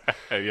žmogus.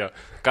 Ja.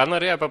 Ką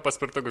norėjai apie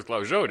paspirtukus,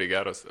 klausiau, žiauriai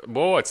geras.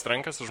 Buvau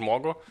atsitrenkęs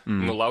žmogų,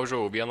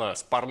 nulaužiau vieną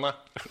sparną,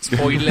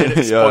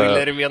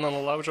 spoilerį vieną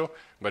nulaužiau,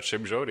 bet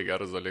šiaip žiauriai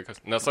geras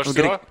dalykas. Nes aš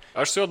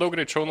su juo daug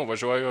greičiau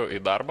nuvažiuoju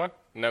į darbą,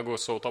 negu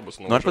su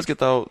autobusu nuvažiuoju. Noriu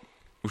pasakyti, tau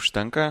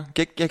užtenka,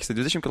 kiek jis,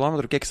 20 km,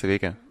 kiek jis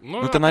veikia?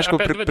 Nu, ten aišku,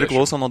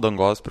 priklauso nuo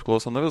dangos,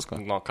 priklauso nuo visko.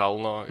 Nuo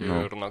kalno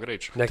ir nuo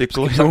greičio. Tai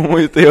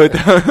klausomui, tai jau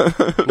ten.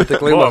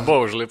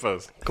 Buvo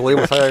užlipęs.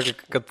 Kalaimas sakė,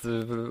 kad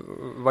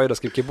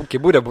vairas kaip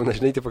kibūrė būna,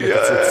 žinai, tipo, kad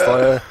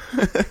atsistoja.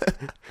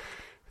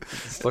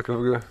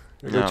 Tokiu...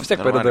 Vis tiek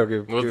padeda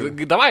kaip...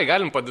 Davai,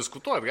 galim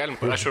padiskutuoti,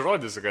 aš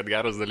įrodysiu, kad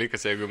geras dalykas,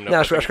 jeigu jums ne.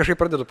 Aš kažkaip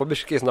pradedu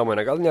pabiškiais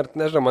nuomonę, gal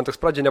nežinau, man toks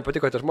pradžiai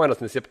nepatiko tie žmonės,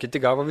 nes jie kiti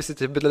gavo visi,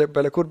 tai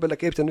bele kur, bele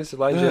kaip ten visi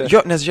laidžia.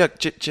 Jo, nes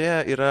žiūrėk, čia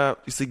yra,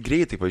 jisai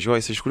greitai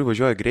važiuoja, jisai iš kur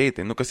važiuoja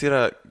greitai, nu kas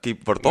yra,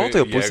 kaip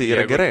vartotojo pusė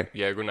yra gerai.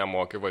 Jeigu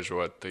nemoki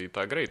važiuoti, tai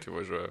tą greitai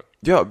važiuoja.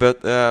 Jo,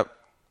 bet...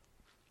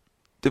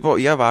 Tipo,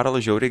 jie varo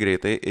žiauriai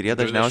greitai ir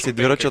jie dažniausiai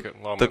dviračio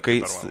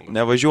takais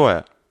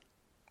nevažiuoja.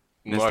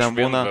 Nes ten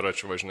būna...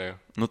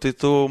 Nu tai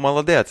tu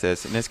maladėts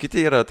esi, nes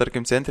kiti yra,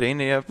 tarkim, centre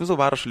eina, jie visų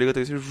varo šalyga,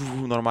 tai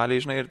normaliai,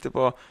 žinai, ir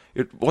tipo...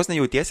 Ir vos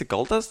nejautiesi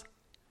kaltas,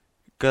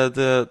 kad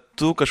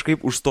tu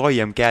kažkaip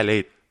užstoji jam kelią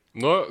eiti.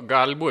 Nu,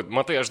 galbūt.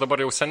 Matai, aš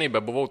dabar jau seniai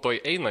bebuvau toj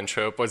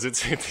einančioje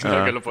pozicijoje, tai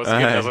negaliu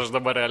pasakyti, nes aš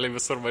dabar realiai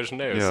visur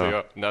važinėjusi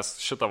jo. Nes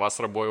šitą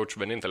vasarą buvo jaučiu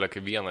vienintelė,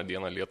 kai vieną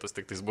dieną lietus,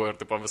 tik tais buvo ir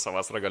tipo visą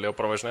vasarą galėjau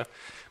pravažinėti.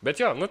 Bet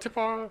jo, nu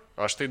tipo,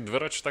 aš tai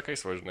dviračių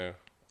takais važinėjau.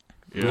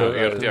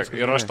 Ir tiek.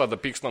 Ir aš tada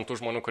pykstant tų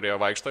žmonių, kurie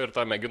vaikšto ir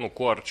tą mėginu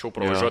kuo arčiau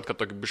pravažiuoti, kad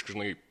tokį biškį,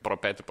 žinai,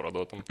 propėti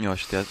praduotum. Jo,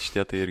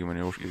 šitie tai irgi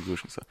mane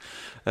užkisa.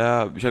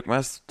 Žiūrėk,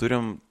 mes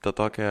turim tą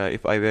tokią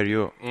If I Were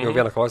You. Jau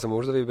vieną klausimą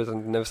uždavai, bet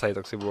ne visai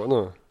toksai buvo. Nu,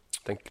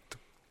 ten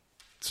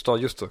su to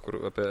justu, kur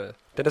apie...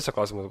 Teresio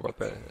klausimas buvo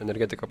apie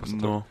energetiką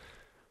pasitūrų. Nu,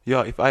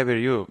 jo, If I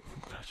Were You.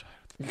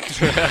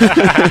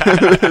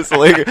 Visą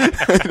laiką.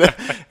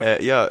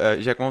 Jo,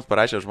 žiūrėk, mums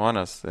parašė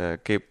žmonės,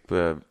 kaip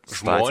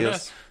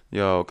žmonės.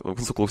 Jo,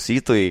 mūsų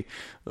klausytojai,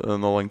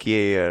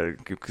 nuolankieji ir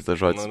kaip kitas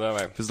žodis. Nu,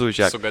 davai. Pizdu,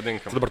 žiūrėk.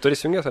 Sugadinkim. Tu dabar turi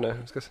įsijungęs, ar ne?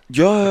 Viskas?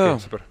 Jo.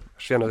 Okay, super.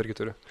 Aš vieną irgi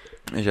turiu.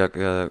 Žiūrėk,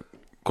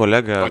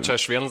 kolega... O čia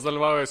aš vienas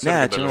dalyvauju? Ne,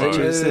 čia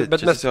visi.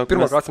 Bet mes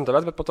pirmą klausim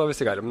tavęs, bet po to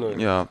visi galim. Nu,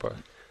 jo.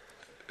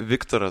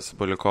 Viktoras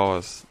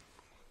Balikovas,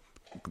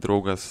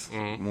 draugas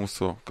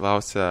mūsų,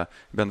 klausė,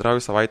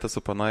 bendrauju savaitę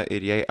su pana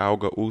ir jai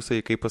auga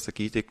ūsai, kaip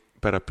pasakyti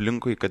per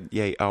aplinkui, kad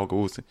jai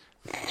auga ūsai.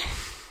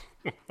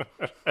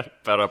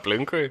 Per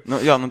aplinkui? Nu,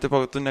 jo, nu, tipo,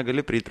 tu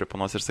negali prieiti prie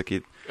panos ir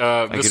sakyti.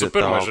 Visų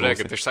pirma,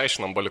 žiūrėkit,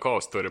 išsiaiškinam,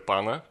 Balikovas turi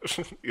paną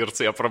ir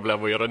su jie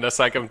problemų yra,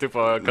 nesakėm,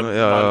 tipo, kad nu,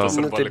 Mantas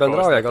ir Balikovas. Tai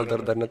bendrauja, gal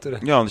dar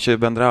neturi. Jo, čia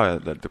bendrauja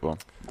dar, tipo,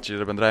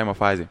 čia yra bendravimo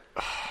fazė.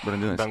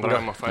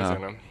 Bendravimo fazė,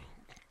 ne?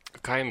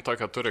 Ką jin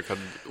tokia turi, kad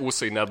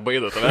ūsai net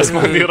baido, tavęs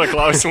man yra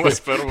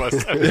klausimas pirmas.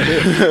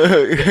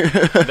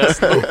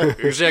 Nes,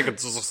 žiūrėkit,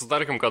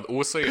 susitarkim, kad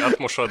ūsai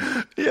atmuša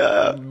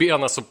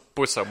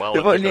 1,5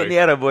 balą.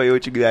 Nėra buvo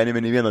jaučiu gyvenime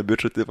nei vieno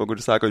bičio, tipo,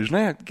 kuris sako,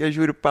 žinai, kai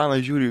žiūri paną,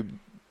 žiūri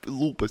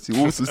lūpas į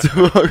ūsus,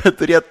 kad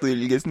turėtų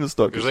ilgesnius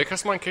tokius. Žinai,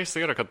 kas man keista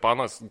yra, kad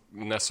panas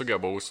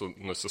nesugeba ūsų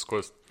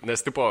nusiskust.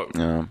 Nes, tipo,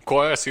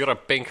 kojas yra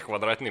 5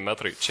 kvadratiniai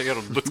metrai, čia yra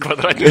 2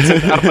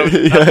 kvadratiniai. Ar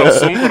tau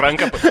sunku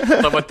ranką,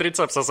 tavo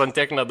tricepsas ant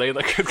tiek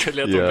nedaina, kad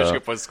galėtų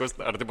biškai pasiskust.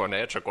 Ar, tipo,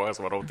 ne, čia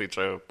kojas varau, tai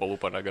čia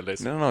palūpą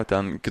negalėsi. Ne,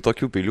 ten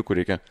kitokių peiliukų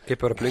reikia. Kaip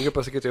ir aplinkai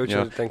pasakyti, jau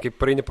čia ten kaip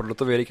praeini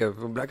parduotuvėje reikia,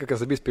 bleka,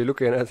 kas abys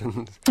peiliukai, net.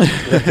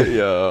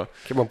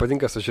 Kaip man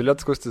patinka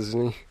sužilėt skustis,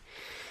 žinai.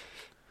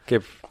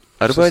 Kaip...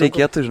 Arba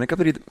reikėtų, žinai, ką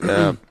daryti,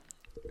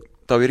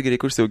 tau irgi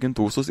reikia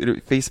užsiauginti ūsus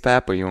ir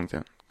facepapą įjungti.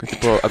 Kad,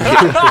 tipo,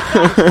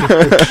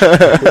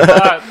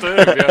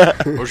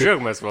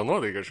 Užžiūrėk, mes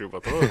vienodai kažkaip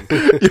atrodom.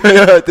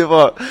 Jo, tipo,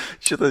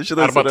 šitas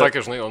Arba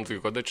tokia, žinai, tai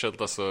kodėl čia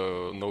tas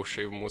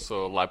naušiai mūsų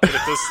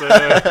lapkritis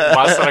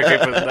vasarą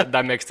kaip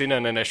da mėgstinę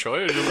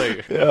nenešioju, žinai.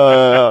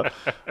 Jo.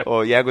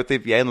 O jeigu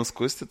taip jai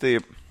nuskusti, tai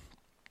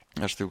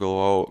aš taip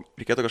galvojau,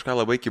 reikėtų kažką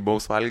labai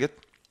kibaus valgyti.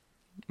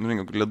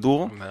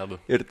 Ledų. Medų.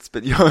 Ir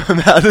jo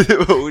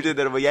medų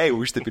uždėdė arba jai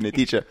užtepi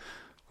netyčia.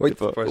 Oi,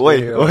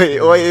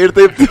 ir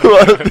taip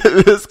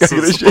viską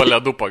gražiai. Su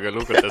ledų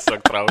pagaliu, kad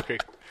tiesiog traukai.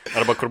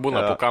 Arba kur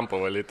būna po kampą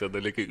valyti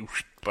dalykai,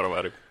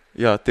 parvarai.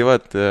 Jo, tai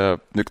vat,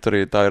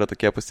 Viktorai, tau yra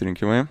tokie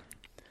pasirinkimai.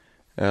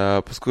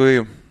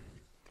 Paskui,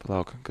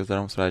 palauk, kas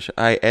dar mums rašė.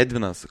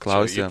 Edvinas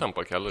klausė. Čia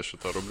įtampa kelia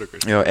šitą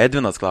rubriką. Jo,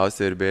 Edvinas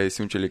klausė ir beje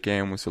siunčia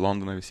linkėjimus į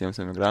Londoną visiems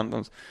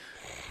emigrantams.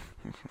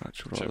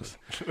 Ačiū, Rodas.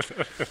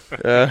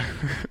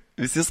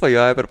 Visi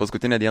svajoja per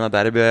paskutinę dieną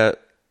darbę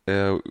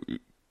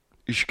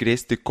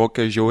iškrėsti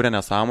kokią žiaurę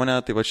nesąmonę,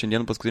 tai va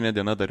šiandien paskutinė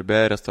diena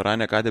darbė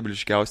restorane, ką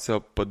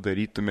debliškiausia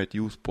padarytumėt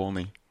jūs,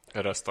 ponai?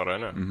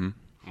 Restorane?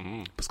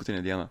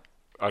 Paskutinė diena.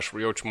 Aš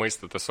jaučiu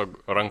maistą tiesiog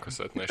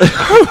rankose atnešti.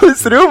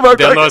 Sriubą.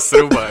 Dienos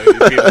sriubą.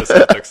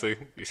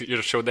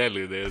 Ir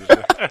šiaudelį įdėjęs.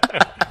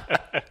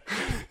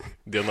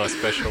 Dienos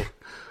special.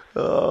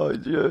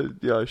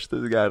 Jo,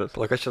 šitas geras.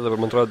 Plaka čia dabar,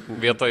 man atrodo...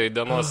 Vietoje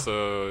dienos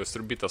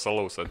sriubytės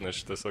alaus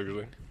atnešti tiesiog,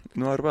 žinai.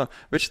 Nu, arba...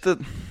 Bet šitą...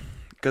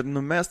 kad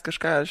numest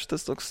kažką,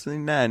 šitas toks,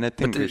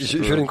 netinka.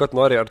 Žiūrint, ko tu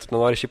nori, ar tu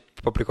nori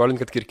šiaip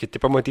paprikolinti, kad ir kiti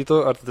pamatytų,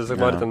 ar tu tiesiog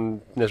nori ten,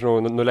 nežinau,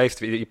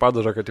 nuleisti į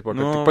padažą, kad tik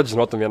pats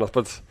žinotum vienas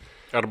pats.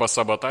 Arba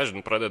sabotažin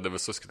pradeda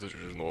visus kitus,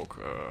 žinau,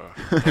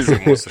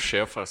 mūsų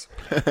šefas,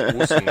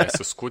 ūsų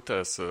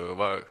nesiskutęs,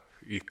 va,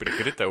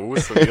 prikritę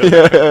ūsų,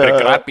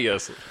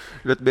 prikrapijas.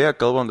 Bet beje,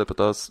 kalbant apie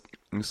tos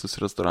visus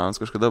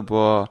restoranus, kažkada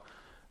buvo,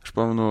 aš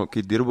pamenu,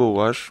 kai dirbau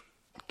aš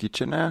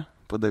kitchen'e,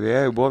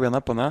 padavėjai, buvo viena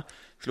pana,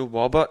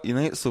 boba,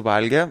 jinai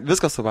suvalgė,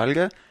 viską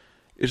suvalgė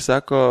ir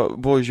sako,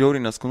 buvo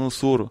žiauriai neskanų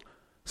sūrų.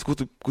 Sakau,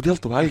 kodėl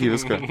tu valgiai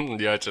viską?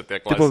 Ja, čia tie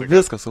klasika. Tipo,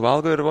 viską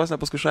suvalgo ir vos ne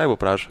paskui šaibų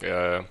prašo.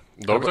 Ja.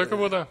 Daug tokių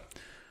būda?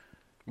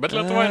 Bet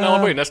Lietuvoje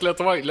nelabai, nes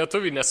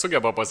lietuviai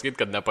nesugeba pasakyti,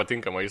 kad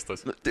nepatinka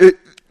maistas.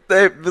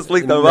 Taip, vis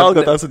laik tą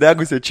valgo, tą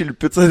sudegusią čili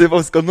pizzą, taip,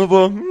 skanu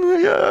buvo.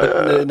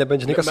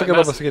 Nebent žinai, kas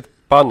sugeba pasakyti,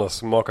 panos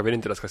moka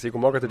vienintelės, kas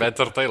jeigu moka, tai...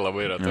 Bet ir tai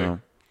labai retai.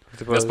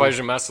 Nes,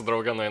 pavyzdžiui, mes su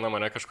drauge nueina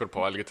mane kažkur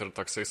pavalgyti ir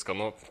toksai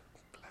skanu.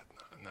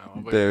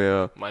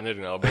 Nelabai. Man ir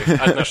nelabai.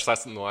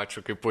 Atneštas,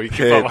 ačiū, kaip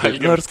puikiai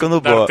pavalgyti. Nors skanu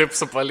buvo. Dar taip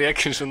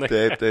supaliekin, žinai.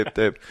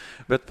 Taip.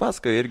 Bet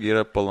Paskai irgi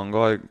yra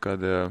Palangoj,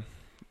 kad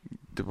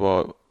tipo,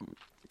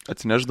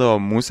 atsineždavo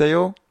musę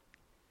jau.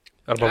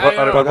 Arba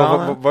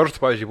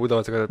varžtų, pavyzdžiui,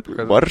 būdavo, kad...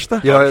 Varžtą?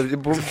 Jo, ir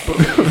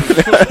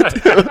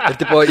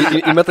tipo,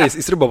 įmeta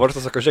įsribo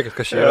varžtą, sako, žiūrėkit,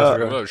 kas čia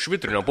yra.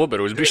 Švitrinio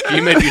popieriaus,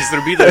 biškį įmetį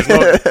įsribytą,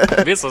 žinau,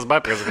 visas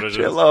babkės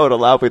gražiai. Čia lauro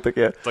lapai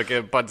tokie.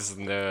 Tokie patys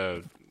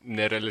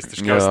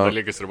nerealistiškiausi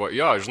dalykas ir buvo.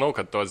 Jo, žinau,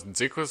 kad tos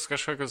dzikus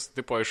kažkokius,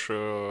 tipo, iš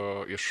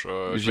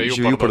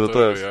žvejų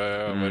parduotuvės.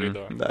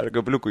 Dar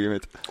gabliukų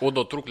įmeti.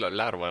 Odo truklio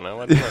lerva, ne?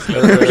 Man,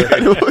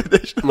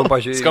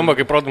 pažiūrėjau. Skamba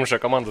kaip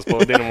Prodmušė komandos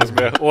pavadinimus,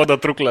 beje. Odo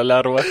truklio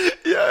lerva.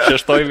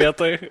 6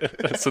 vietoj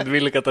su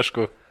 12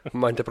 taškų.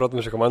 Man tie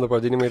Prodmušė komandų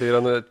pavadinimai tai yra,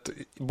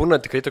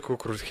 būna tikrai tokių,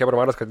 kur Hebra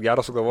maras, kad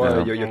gerą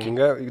sugalvoja,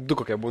 jokinga. 2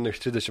 kokie būna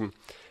iš 30.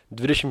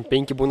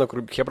 25 būna,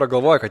 kur Hebra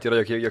galvoja, kad yra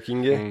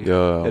jokingi.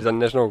 Ir ten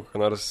nežinau, ką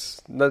nors...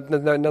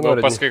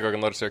 Nenoriu. Paskai kokį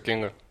nors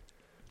jokingą.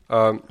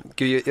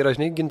 Kai yra,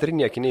 žinai,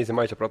 gintariniai akiniai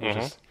Zimaičio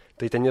Prodmušės.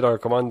 Tai ten yra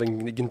komanda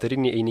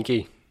gintariniai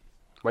einikiai.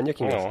 Man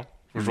jokingas.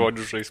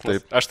 Žodžių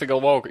žaismas. Aš tai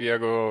galvojau,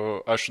 jeigu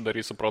aš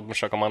darysiu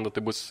Prodmušę komandą, tai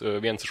bus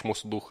vienas iš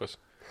mūsų duchas.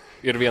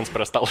 Ir vienas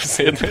prie stalo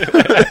sėdi.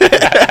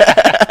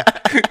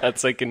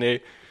 Atsakiniai.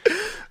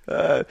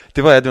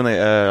 Tai va, Edvinai,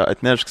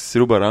 atnešk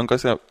sriubą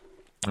rankose.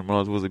 Ir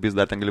mano būzabys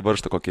dar ten gali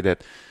varžtą kokį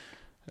dėti.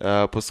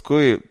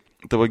 Paskui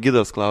tavo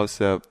gidas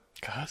klausė.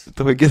 Kas?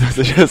 Tavo gidas,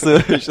 aš esu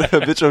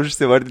bičiau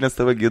užsivardinęs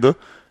tavo gidu,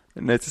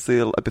 nes jisai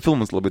apie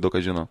filmus labai daug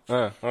ką žino.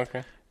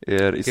 Okay.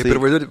 Ir jisai...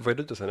 Kaip ir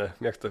vaidutis, ne?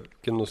 Mėgsta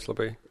kinus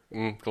labai.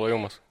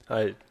 Klajumas.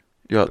 Ai.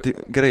 Jo, tai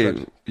gerai,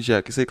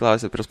 žiūrėk, jisai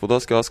klausė, prie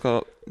spaudos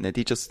kiosko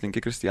netyčia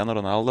sutinki Cristiano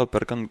Ronaldo,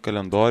 perkant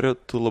kalendorių,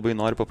 tu labai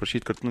nori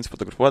paprašyti kartu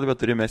nusifotografuoti,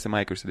 bet turi Messi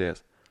Mike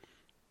užsidėjęs.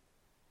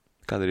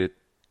 Ką daryti?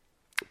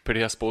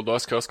 Prie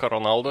spaudos kiosko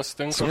Ronaldo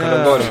sutinka. Su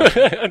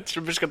kalendoriu.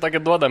 Čia biškai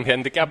tokį duodam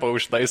handicapą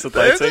už tai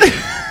situaciją.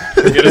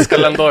 Ir jis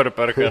kalendorių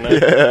perka, ne?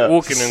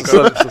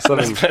 Ūkininkas.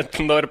 Bet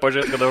nori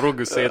pažiūrėti, kada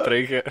rūgius eit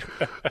reikia.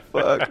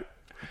 Fuck.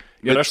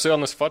 Ir aš su juo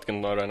nusifotkinti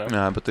noriu, ne? Ne,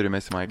 bet turi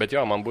Messi Mike. Bet jo,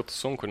 man būtų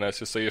sunku, nes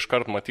jisai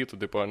iškart matytų,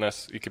 tipo,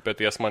 nes iki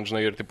pėties man, žinai,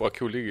 ir tipo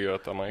akių lygiai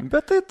tą Mike.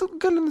 Bet tai tu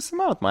gali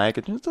nusimaut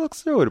Mike, tu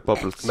toks jau ir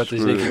paprastas. Bet tai,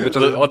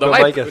 žinai, o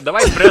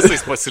davai presais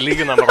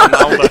pasilyginam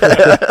Ronaldą.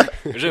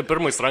 Žiūrėjau,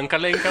 pirmais ranką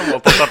lenkiam, o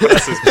po to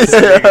presais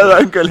pasilyginam.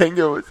 Ranką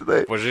lenkiam, tai.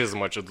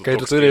 Pažįsma, čia 2000. Kai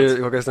tu turi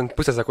kokias ten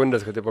pusę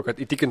sekundės, kad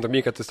įtikintum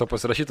jį, kad jis to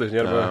pasirašytų,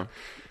 žinai, arba...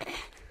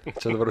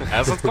 Čia dabar...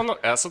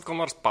 Esat ko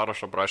nors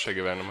parašo prašę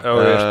gyvenimą?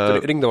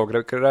 Aš rinkdavau,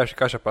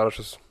 ką šią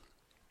parašus.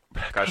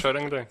 Ką šio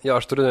rinkdai?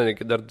 Jo, aš turiu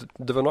dar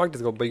 2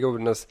 gal baigiau,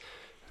 nes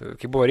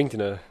kai buvo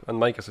rinktinė,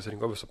 ant Maikės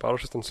susirinkau visų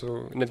parašus, ten su...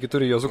 Netgi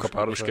turi Jozuko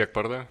parašą. Už kiek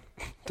pardai?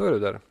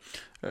 Turiu dar.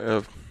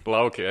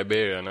 Plaukė,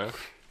 abėjo, ne?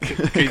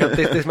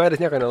 Tais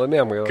metais nieko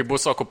nelaimėjom. Kai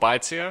bus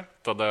okupacija,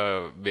 tada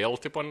vėl,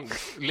 tipo,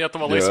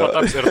 Lietuva laisva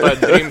taps ir ta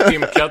Dream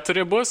Team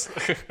 4 bus.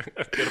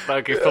 Ir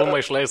ta, kai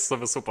filmą išleis su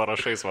visų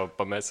parašais, va,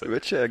 pamesi.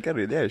 Bet čia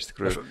gerai idėja, iš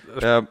tikrųjų.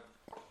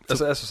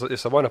 Esu į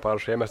Savonę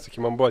parašą, ėmės,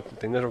 tai man buvo,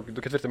 tai nežinau,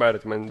 4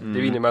 metai, tai man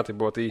 9 metai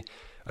buvo, tai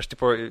aš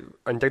tipo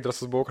ant tiek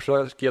drąsus buvau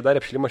kažką, kai jie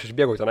darė apšilimą, aš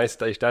išbėgau tenais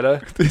tą ištelę.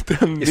 Tai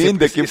ten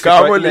mindė kaip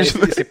kamuolį.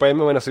 Jisai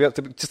paėmė mane su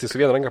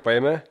viena ranka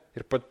paėmė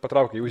ir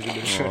patraukė į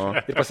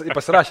uždėlį. Ir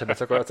pasirašė,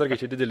 bet sako, atsargiai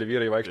čia didelį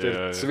vyrai vaikštė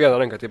ir su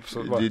viena ranka taip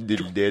su...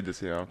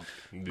 Dėdis, jo.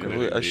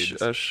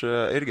 Aš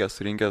irgi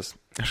esu rinkęs,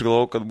 aš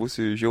galvojau, kad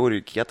būsiu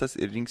žiauriai kietas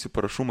ir rinksiu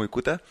parašų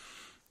maikutę.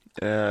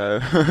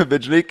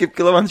 Bet žinai, kaip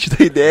kilo man šitą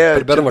idėją.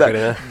 Per bernvakarį,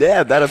 ne?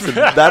 Dar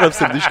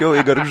absurdiškiau,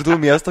 į Gargždų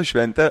miesto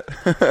šventę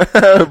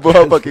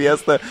buvo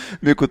pakviesta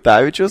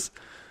Mikutavičius,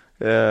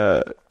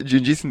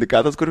 GNG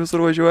sindikatas, kur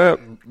visur važiuoja.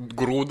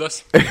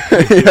 Grūdas.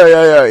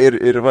 Jo,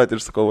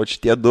 ir sakau, va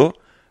šitie du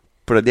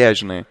pradėjo,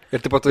 žinai. Ir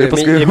taip pat tu Ir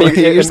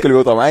paskui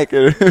išskalbiau tą maiką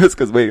ir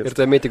viskas baigėsi. Ir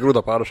tu ėmėti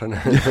grūdo parašą, ne?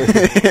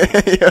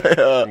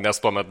 Nes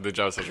tuomet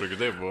didžiausia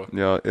žvaigždė buvo.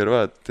 Jo, ir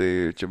va, tai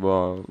čia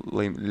buvo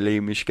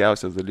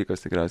laimiškiausias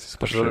dalykas tikriausiai.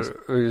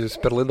 Jūs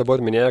per laidą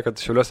buvot minėję,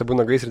 kad Šiauliuose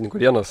būna gaisrininkų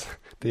dienos.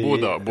 Tai...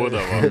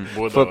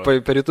 Būdavo.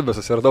 Per YouTube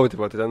susiradau,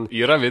 tai ten...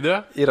 Yra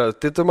video? Yra.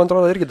 Tai tu, man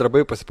atrodo, irgi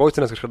darbai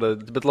pasipaustinės kažkada,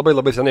 bet labai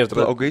labai seniai.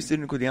 O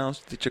gaisrininkų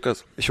dienos, tai čia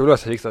kas?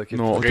 Šiauliuose vyksta.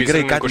 Nu, tai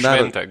gerai, ką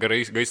ten daro?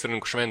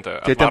 Gaisrininkų šventė.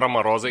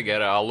 Atvaroma rozai,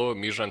 geria alų,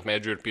 myža ant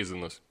medžių ir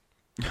pizinus.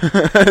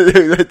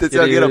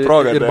 Tiesiog yra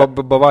proga. Ir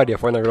Bavarija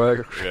fone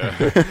groja.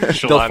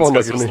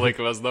 Šilanskas vis laik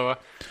vesdavo.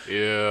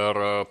 Ir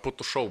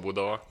putų šou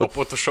būdavo. O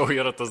putų šou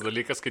yra tas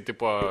dalykas, kai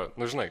tipo,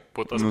 nu žinai,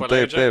 putas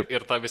paleidžia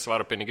ir tą vis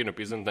varo piniginių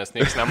pizint, nes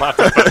niekas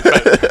nemato.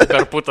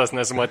 Per putas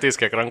nesimatys,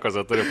 kiek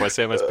rankose turi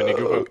pasiėmęs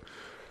pinigių.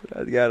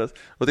 Geras.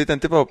 O tai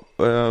ten tipo,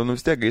 nu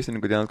vis tiek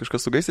gaisrininkų dienos,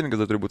 kažkas su gaisrininkas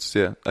turi būti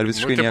susiję. Ar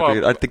visiškai nieko,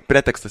 ar tik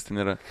pretekstas ten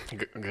yra?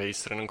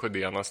 Gaisrininkų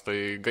dienos, tai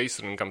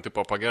gaisrininkam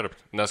tipo pagerbti.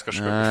 Nes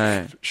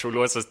kažkaip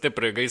Šiauliuose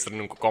stipri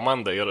gaisrininkų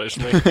komanda yra,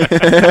 žinai.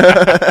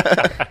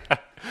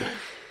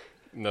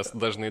 Nes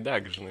dažnai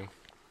deg, žinai.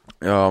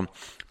 Jo,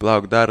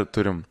 plauk, dar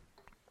turim.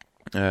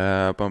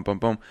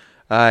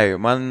 Ai,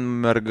 man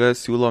merga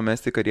siūlo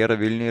mesti karjerą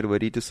Vilniuje ir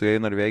varyti su jai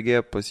į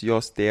Norvegiją pas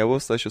jos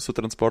tėvus. Aš esu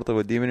transporto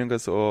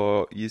vadybininkas,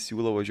 o jis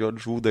siūlo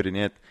važiuoti žuvų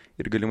darinėti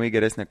ir galimai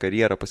geresnę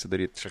karjerą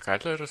pasidaryti. Čia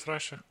Katleris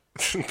rašė?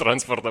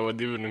 Transporto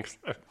vadybininkas.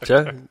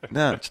 Čia?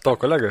 Ne. Čia tavo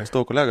kolega? Čia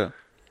tavo kolega.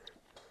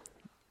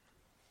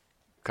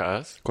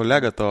 Kas?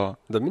 Kolega to.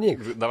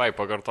 Dominik. Davai,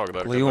 pakartok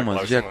dar.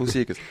 Lajumas, žiūrėk,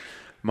 klausykis.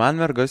 Man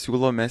merga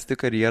siūlo mesti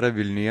karjerą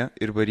Vilniuje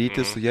ir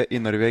varyti su ją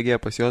į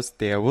Norvegiją pas jos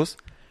tėvus.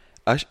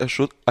 Aš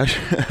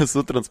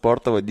esu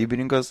transporto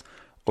vadybininkas,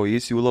 o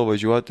jis siūlo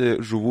važiuoti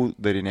žuvų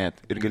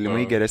darinėti ir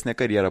galimai geresnę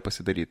karjerą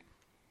pasidaryti.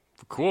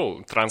 Cool,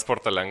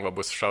 transportą lengva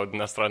bus šaudti,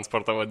 nes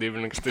transporto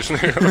vadybininkas, tai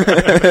žinai,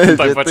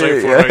 tai pačiai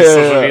furai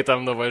su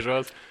žuvytam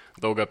nuvažiuos,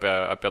 daug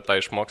apie tą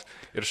išmoks.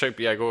 Ir šiaip,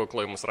 jeigu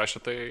klaimus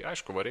rašė, tai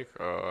aišku varyk,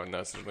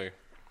 nes, žinai,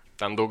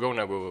 ten daugiau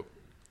negu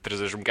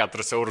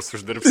 34 eurus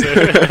uždirbsi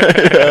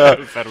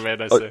per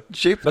mėnesį.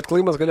 Bet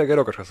klaimas galėjo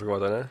geriau kažką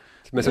sugalvoti, ne?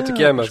 Mes jau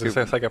tikėjomės,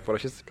 visai sakė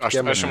parašys. Aš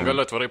jums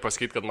galiu atvirai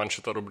pasakyti, kad man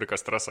šitą rubriką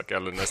stresą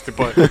keliu, nes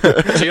tipo,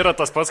 čia yra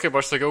tas pats, kaip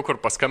aš sakiau, kur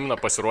paskambina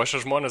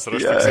pasiruošę žmonės ir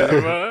aš tik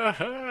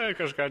sėdėjau,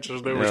 kažką čia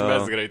žinai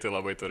užmės greitai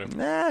labai turim.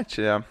 Ne,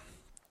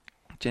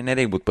 čia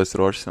nereik būti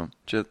pasiruošusiam.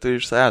 Čia tu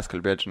iš savęs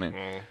kalbėti, žinai.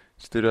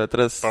 Čia turiu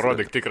atrasti.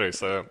 Parodyk tikrai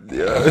save.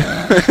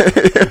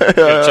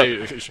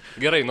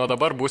 Gerai, nuo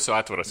dabar būsiu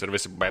atviras ir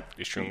visi bet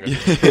išjungia.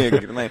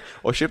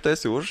 O šiaip tai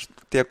esi už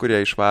tie,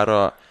 kurie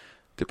išvaro,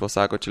 tipo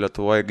sako, čia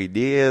Lietuvoje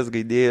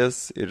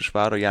gaidėjas ir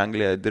išvaro į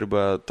Angliją,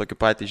 dirba tokį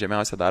patį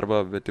žemiausią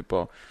darbą, bet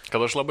tipo...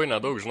 Kad aš labai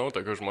nedaug žinau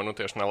tokių žmonių,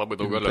 tai aš nelabai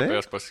daug galiu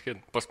apie jas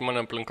pasakyti. Pas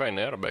mane aplinkoje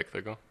nėra beveik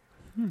tokių.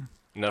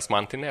 Nes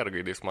man tai nėra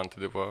gaidės, man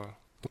tai tipo...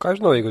 Nu ką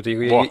žinau,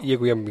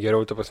 jeigu jiem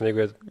geriau, tai pasme,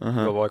 jeigu jie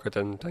galvoja, kad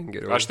ten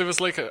geriau. Aš tai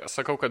vis laiką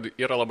sakau, kad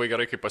yra labai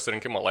gerai, kai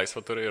pasirinkimo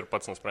laisvę turi ir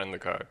pats nusprendi,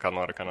 ką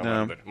nori, ką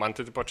nenori daryti. Man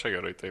tai tipo čia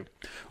gerai, taip.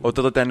 O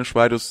tada ten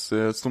išvarius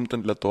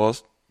stumtant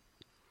Lietuvos?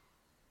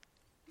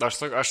 Aš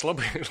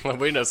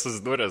labai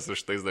nesusidūręs su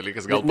šitais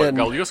dalykais.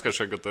 Gal jūs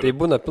kažkokį turite? Tai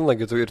būna pilna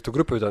ir tų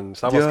grupių ten,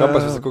 savas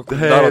kampas visakų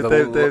daro,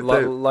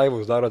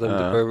 laivus daro ten,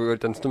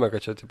 ir ten stumia, kad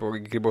čia, tipo,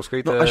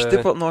 Grybauskaitė. Aš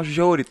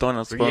žiauriai to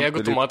nesuprantu.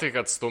 Jeigu tu matai,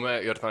 kad stumia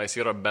ir tenais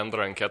yra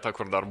bendra anketa,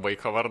 kur dar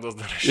vaiko vardas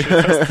dar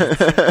šitas.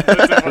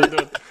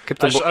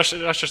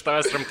 Aš iš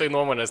tavęs rimtai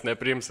nuomonės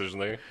nepriimsiu,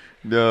 žinai.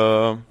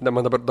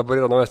 Man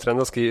dabar yra naujas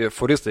trendas, kai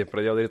furistai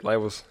pradėjo daryti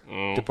laivus.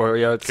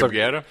 Kaip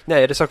geria?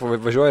 Ne, jie tiesiog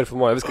važiuoja ir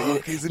filmuoja viską.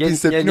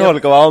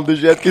 17 valandų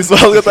žiūrėt, kai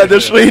suvalgo tą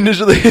dešrainį,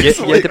 žinai.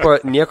 Jie tipo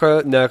nieko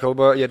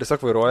nekalba, jie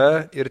tiesiog vairuoja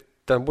ir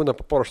ten būna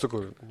po porą štukų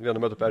vienu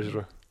metu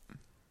peržiūrų.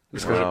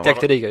 Viskas, tiek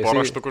tai reikia.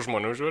 Porą štukų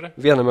žmonių žiūri?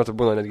 Vienu metu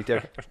būna netgi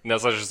tiek.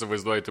 Nes aš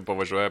įsivaizduoju, tipo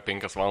važiuoja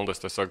 5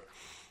 valandas tiesiog.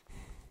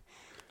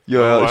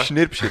 Jo,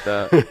 šnirpšį tą.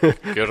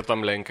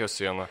 Kirtam Lenkijos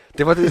sieną.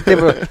 Taip,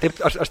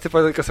 aš taip,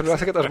 kas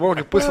svarbiausia, kad aš buvau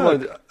kaip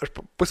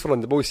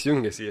pusvalandį buvau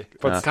įsijungęs jį.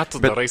 Ką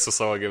tu darai su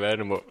savo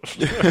gyvenimu?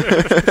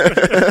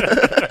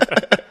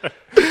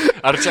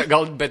 Ar čia,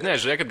 bet ne,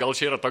 žiūrėkit, gal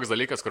čia yra toks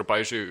dalykas, kur,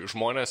 pavyzdžiui,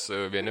 žmonės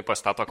vieni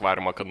pastato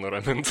akvariumą, kad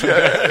nuramintų.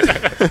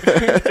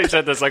 Tai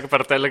čia tiesiog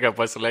per teliką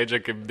pasileidžia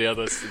kaip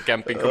dėdas,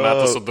 kem 5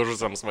 metų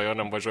sudužusiam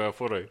svajonėm važiuoja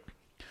fūrai.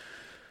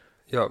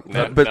 Jo,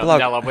 bet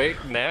nelabai,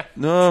 ne.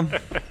 Nu,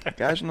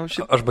 ką žinau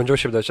šitą. Aš bandžiau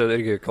šiaip dar čia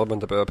irgi,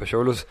 kalbant apie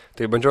Šiaulius,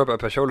 tai bandžiau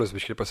apie Šiaulius,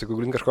 biškai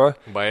pasigūglinti kažko.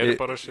 Bairį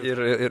parašyti.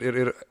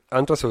 Ir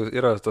antras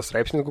yra tas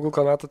straipsnis Google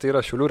kanalą, tai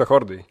yra Šiaulių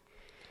rekordai.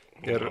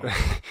 Ir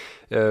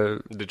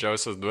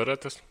didžiausias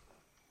dviratis?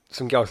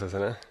 Sunkiausias,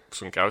 ne?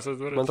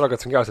 Sunkiausias dviratis? Man atrodo, kad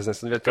sunkiausias,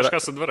 nes...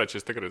 Kažkas su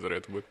dviračiais tikrai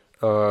turėtų būti.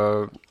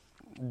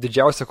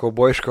 Didžiausia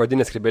kaubojiška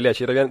odinė skrybėlė,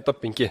 čia yra vien top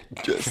 5.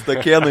 Čia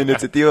Stakėno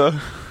iniciatyva.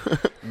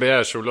 Beje,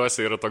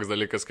 Šiauliuose yra toks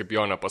dalykas kaip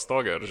Jonė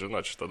pastogė, ar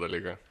žinot šitą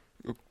dalyką?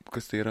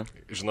 Kas tai yra?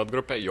 Žinot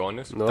grupę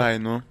Jonis? Tai,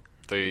 nu.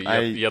 Tai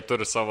jie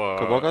turi savo...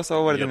 Kaboką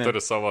savo vardinę? Jie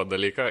turi savo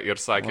dalyką ir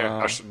sakė,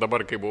 aš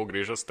dabar, kai buvau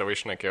grįžęs, tėvai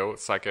šnekėjau,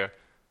 sakė,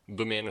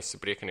 2 mėnesius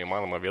į priekį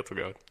neįmanoma vietų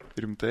gauti.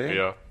 Rimtai?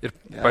 Jo. Ir,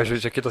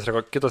 pavyzdžiui, čia kitas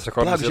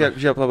rekordas.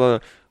 Žiūrėk,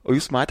 o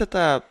jūs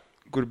matėte,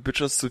 kur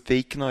bičias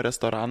sufeikino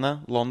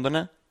restoraną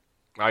Londone?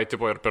 Ai,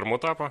 tipo ir pirmų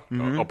tapo,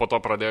 o po to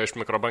pradėjo iš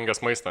mikrobangės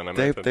maistą, ne?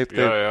 Taip.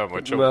 Jo,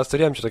 mačiau. Mes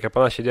turėjom čia tokią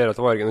panašią idėją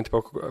Lietuvoje, nu,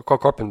 tipo, ko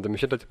kopindami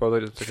šitą, tipo,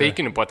 daryti.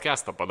 Feikinį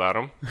podcastą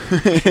padarom.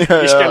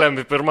 Iškeliam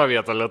į pirmą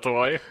vietą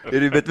Lietuvoje.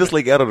 Bet vis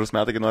laik errorus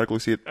metai, kai nori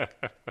klausyti.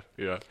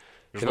 Jo.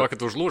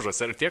 Žinokit, užlūžo,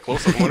 ir tiek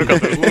klauso žmonių,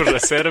 kad užlūžo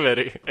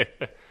serveriai.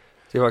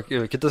 Tai va,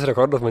 kitas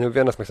rekordas, man jau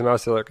vienas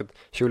maksimaliausias, kad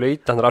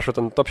Šiauliai, ten rašo,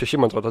 ten top 6,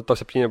 man atrodo,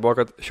 top 7 buvo,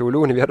 kad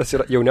Šiaulių universas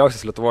yra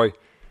jauniausias Lietuvoje.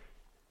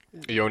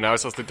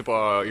 Jauniausias, tai tipo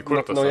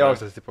įkurtas.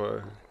 Naujausias, tipo.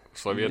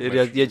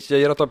 Sovietmečiu. Ir jie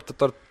yra top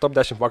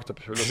 10 faktų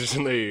apie Šiaulius.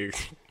 Žinai.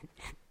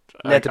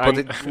 Ne, tipo,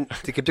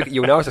 tai kaip tik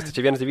jauniausias, tai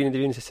čia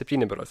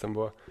 1997 beros ten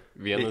buvo.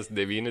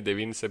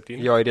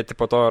 1997. Jo, ir jie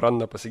tipo to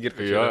randa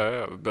pasigirti. Jo,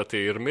 bet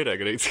tai ir mirė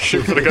greitai,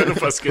 kaip ir galiu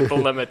pasakyti,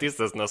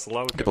 pilnametystės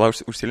nesulaukė. Kaip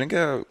lauks,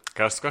 užsilinkė?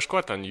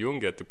 Kažko ten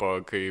jungia, tipo,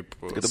 kaip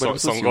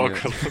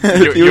Songokas.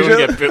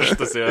 Jungia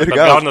pirštus, bet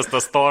gaunas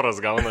tas toras,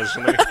 gaunas,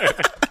 žinai,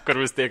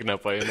 kur vis tiek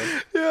nepaina.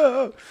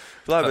 Jo.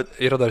 Bet...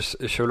 Yra dar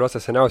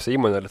Šiauliuose seniausia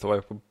įmonė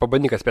Lietuvoje.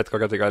 Pabandyk spėti,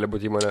 kokia tai gali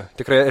būti įmonė.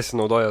 Tikrai esi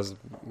naudojęs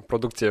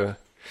produkciją.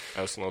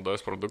 Esu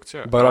naudojęs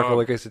produkciją? Barako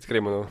laikais, tai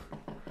tikrai manau.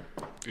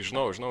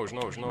 Žinau.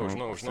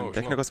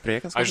 Technikos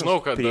priekas? Aš žinau,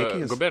 kad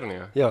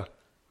gubernija. Jo,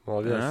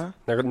 malodės.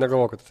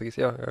 Negalvoju, kad tai sakys,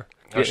 jo.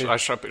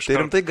 Tai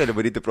rimtai gali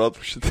varyti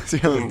protmušį šitas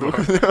vienas.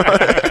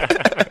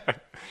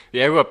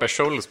 Jeigu apie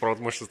Šiaulius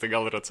protmušis, tai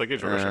gal ir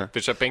atsakyčiau kažką.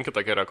 Tai čia 5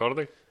 tokie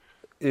rekordai?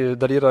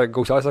 Dar yra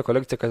gausiausia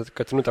kolekcija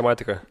Katinų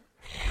tematika.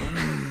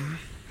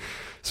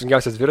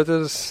 Sunkiausias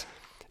dviratis,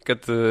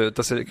 kad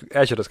tas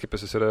ežeras, kaip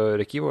jis yra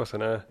Rekybos,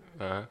 ne?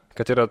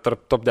 Kad yra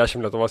tarp top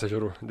 10 Lietuvos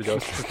ežerų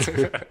didžiausias.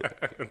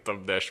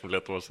 Top 10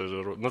 Lietuvos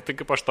ežerų. Nu, tai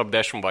kaip aš top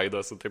 10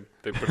 vaidas, taip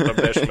ir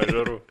top 10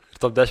 ežerų.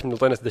 Top 10 dėl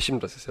to, nes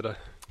 10 jis yra.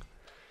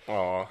 O,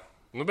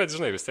 nu, bet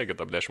žinai, vis tiek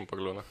top 10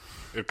 pakliūna.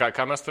 Ir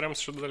ką mes turėjom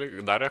su šitą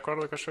dalyką? Dar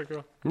rekordą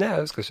kažkokiu? Ne,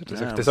 viskas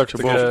šitas. Tiesiog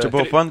čia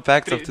buvo fun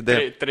fact of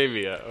today.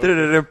 Trivia.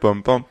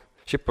 Pam.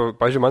 Šiaip,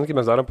 pažiūrėjau, man, kai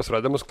mes darom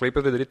pasirodymus,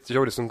 Klaipėdai daryti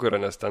žiauriai sunku yra,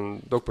 nes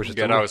ten daug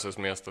pažįstamų. Geriausias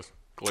miestas.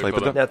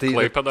 Klaipėda?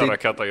 Klaipėda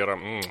raketa yra.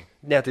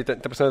 Ne, tai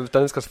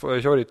ten viskas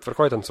žiauriai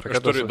tvarkoja ten su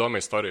raketos. Aš turiu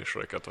įdomią istoriją iš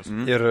raketos.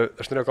 Ir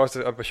aš norėjau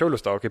klausti apie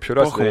Šiaulius tavo, kaip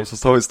Šiauliuose. Tai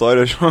su savo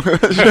istorija,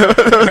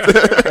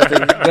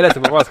 Tai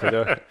galėtum papasakoti,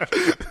 jo.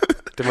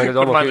 Tai man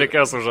įdomu. Man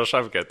reikės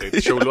užrašavkę, tai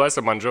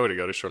Šiauliuose man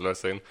žiauriai gerai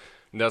Šiauliuose eina.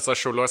 Nes aš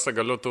Šiauliuose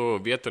galiu tų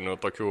vietinių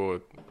tokių,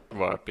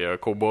 apie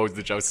kaubaus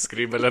didžiausią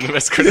skrybelę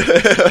nuves, kur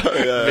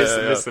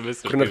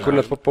visi. Kur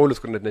net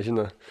Paulius, kur net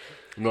nežino.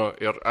 Nu,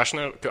 ir aš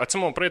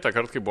atsimenu praeitą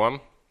kartą, kai buvom,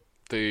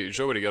 tai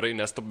žiauriai gerai,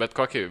 nes tu bet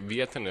kokį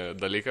vietinį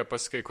dalyką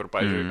pasakai, kur,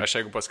 pavyzdžiui, aš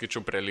jeigu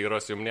paskaičiau prie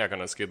lyros, jums nieko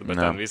neskaitų,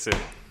 bet ten visi.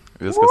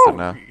 Viskas, ar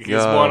ne?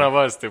 Jis buvo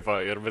navas, tipo,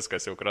 ir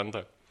viskas jau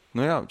krenta.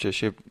 Nu jo, čia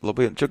šiaip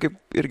labai, čia kaip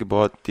irgi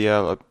buvo tie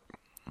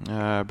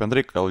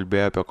bendrai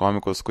kalbėjo apie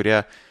komikus,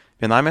 kurie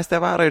vienam mieste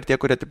varo ir tie,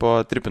 kurie, tipo,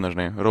 tripina,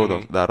 žinai, raudo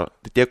daro.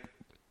 Tai tie,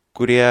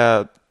 kurie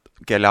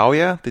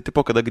keliauja, tai,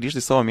 tipo, kada grįžti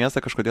į savo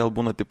miestą, kažkodėl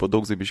būna, tipo,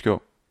 daug zaibiškiau.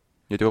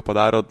 Jie, tipo,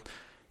 padaro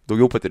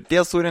daugiau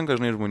patirties surinka,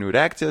 žinai, žmonių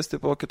reakcijas,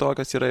 tipo,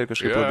 kitokios yra ir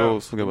kažkaip labiau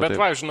sugeba. Bet,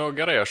 žinau,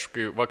 gerai, aš,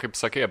 kaip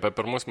sakė, apie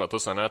pirmus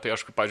metus, ne, tai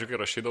aš, pavyzdžiui, kai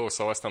rašydavau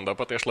savo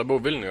stand-upą, tai aš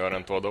labiau Vilniuje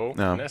orientuodavau,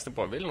 nes,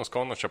 tipo, Vilnius,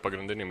 Kaunas čia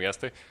pagrindiniai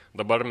miestai,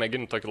 dabar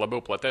mėginu tokį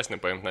labiau platesnį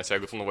paimti, nes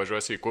jeigu tu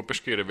nuvažiuosi į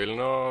Kupiškį ir į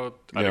Vilnių,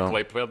 ar į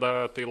Klaipėdą,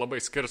 tai labai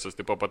skirsis,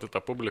 tipo, pati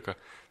ta publika.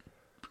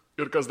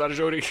 Ir kas dar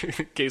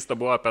žiauriai keista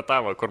buvo apie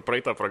tavą, kur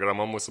praeita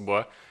programa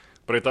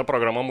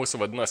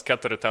mūsų vadinas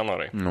 4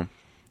 tenorai.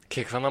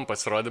 Kiekvienam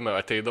pasirodymė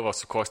ateidavo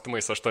su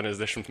kostiumais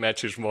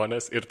 80-mečiai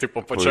žmonės ir tipo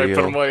pačioj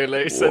pirmoje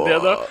eilėje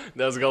sėdėdavo,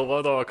 nes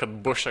galvodavo, kad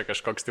bus čia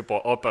kažkoks tipo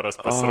operos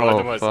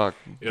pasirodymas.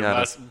 Ir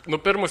mes,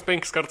 pirmus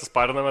 5 kartus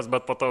parinamės,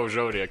 bet po to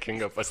žiauriai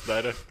juokinga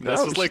pasidarė.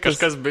 Nes vis laik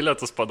kažkas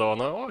bilietus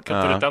padovano,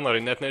 4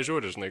 tenorai net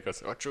nežiūri, žinai,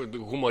 kas. O čia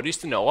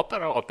humoristinė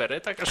opera,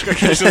 operetė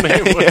kažkokia, žinai.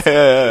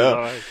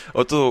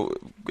 O tu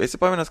esi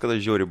paminęs, kada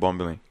žiauriai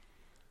bombinai?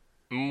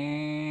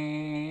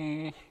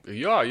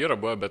 Jo, yra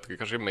buvo, bet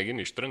kažkaip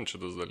mėgini ištrinti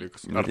šitus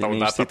dalykus. Ar tau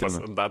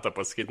datą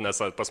pasakyti, nes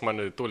pas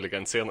mane tūlik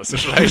ant sienos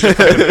išraižė.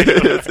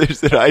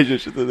 Išsiraižė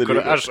šitą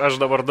dalyką. Aš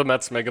dabar 2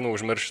 metus mėginu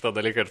užmiršti šitą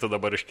dalyką ir tu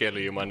dabar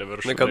iškėlė į mane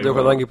viršų. Jau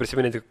kadangi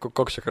prisiminėte,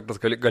 koks čia kartas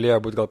galėjo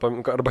būti,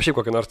 arba šiaip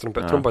kokį nors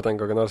trumpą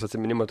ten, kokį nors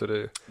atsiminimą turi.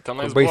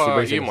 Tenais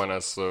buvo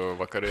įmonės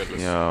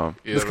vakarėlis.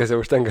 Viskas jau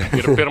užtenka.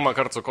 Ir pirmą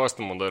kartą su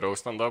kostiumu dariau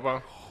stand-upą.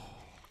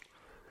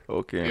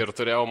 Ir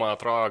turėjau, man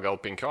atrodo,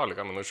 gal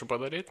 15 minučių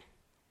padaryti.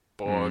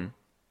 Po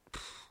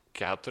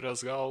 4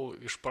 gal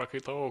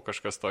išprakaitavau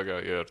kažkas tokio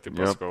ir taip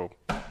pasakau,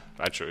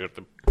 ačiū ir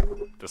taip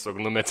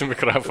tiesiog numeti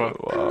mikrofoną.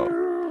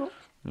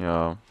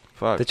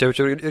 Tai čia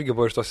irgi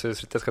buvo iš tos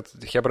srities, kad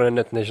Hebra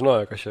net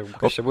nežinojo, kas čia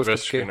bus.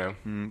 Visiškai ne.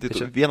 Tai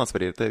tu vienas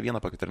varėjai, tai vieną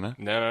pakaitai, ar ne?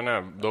 Ne,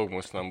 daug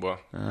mūsų tam buvo.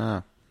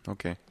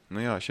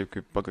 Nu jo, šiaip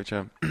kaip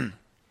pakaičia.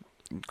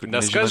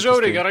 Nes kas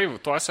žiauriai gerai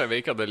tuose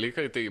veikia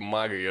dalykai, tai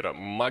magai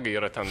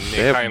yra ten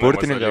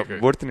neįkainomas dalykai.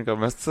 Burtininką,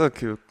 mes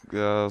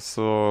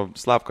su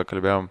Slapka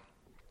kalbėjom.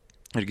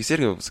 Irgi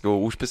irgi, sakau,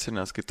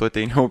 užpisinęs, kai tu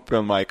ateiniau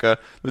prie Maiką,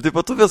 nu taip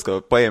pat tu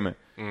viską paėmė.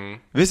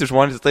 Visi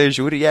žmonės tai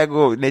žiūri,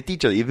 jeigu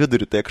netyčia į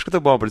vidurį, tai kažkada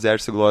buvo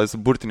pradėjęs sugalvojęs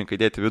burtininkai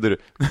dėti vidurį.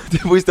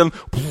 Tai buvo jis ten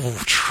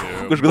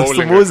kažkas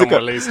su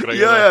muzika.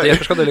 Tai aš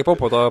kažkada lipau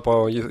po to, po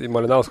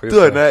Malinauską. Tu,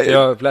 ne?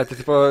 Jo, plėti,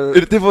 tipo...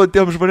 Ir tipo,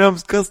 tiem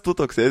žmonėms, kas tu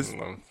toks esi?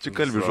 Čia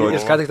kalbi žodžiu.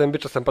 Jis ką tik tam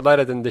bičias ten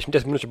padarė, ten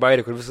 10 minučių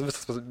bairį, kur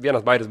visas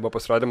vienas bairis buvo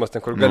pasirodymas,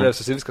 ten kur galėjo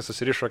viskas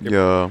susirišo.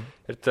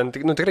 Ir ten,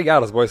 nu, tikrai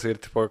geras buvo jis ir,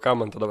 tipo, ką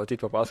man tada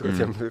matyti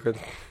papasakoti.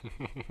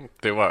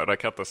 Tai va,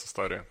 raketos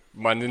istorija.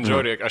 Man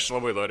džiauriai, aš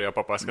labai norėjau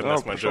papasakoti,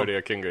 nes man džiauriai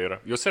jokinga yra.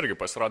 Jūs irgi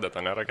pasirodėte,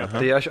 ne raketą?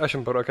 Tai aš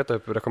jums per raketą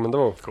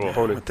rekomendavau.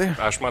 Pauliui.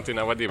 Aš man tai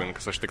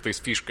nevadybininkas, aš tik tai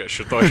fiška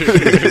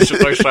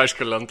šitoj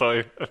šaškių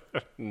lentoj.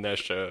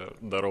 Nes čia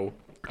darau.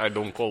 I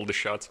don't call the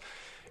shots.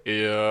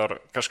 Ir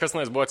kažkas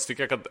nais buvo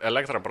atsitikę, kad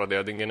elektrą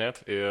pradėjo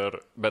dinginėti,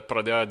 bet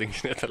pradėjo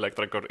dinginėti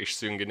elektrą, kur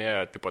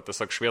išsijunginėja, tipo,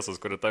 tiesiog šviesas,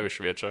 kuri tavi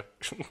šviečia.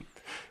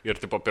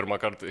 Ir, tipo, pirmą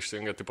kartą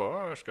išsijungia, tipo,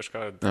 aš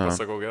kažką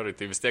pasakau gerai,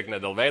 tai vis tiek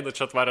ne dėl veido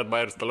čia atvarėt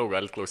bairis, toliau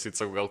galite klausyti,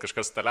 sakau, gal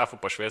kažkas telefų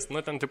pašviesti,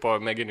 nu, ten, tipo,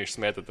 mėgini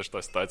išsmėtyti iš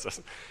tos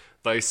situacijos.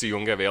 Tai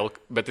įsijungia vėl,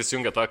 bet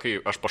įsijungia tą, kai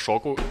aš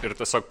pašokau ir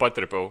tiesiog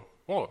patripiau.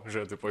 O,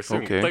 žiūrėjau, tipo,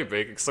 įsijungia. Taip,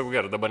 sakau,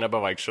 gerai, dabar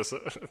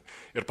nebevaikščiosiu.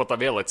 Ir po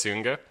to vėl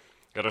atsijungia.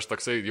 Ir aš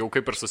toksai jau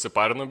kaip ir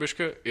susiparinu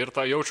biški ir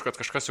tą jaučiu, kad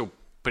kažkas jau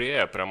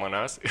prieja prie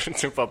manęs ir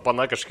tipo,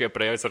 pana kažkiek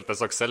priejas ir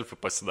tiesiog selfie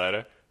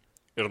pasidarė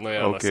ir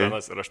nuėjo nuo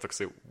senas ir aš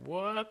toksai,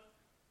 what?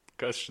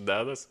 Kas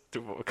šdedas?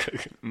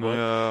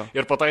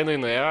 Ir po to jinai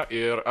nuėjo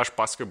ir aš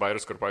paskui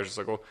bairius, kur, pavyzdžiui,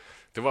 sakau,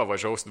 tai va,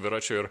 važiaus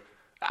dviračiu ir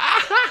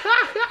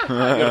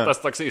ir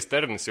tas toksai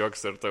isterinis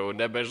joks ir tai jau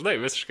nebežinai,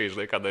 visiškai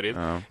žinai, ką daryti.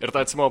 Ir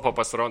tą atsimau po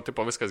pasirodymo,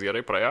 tipo viskas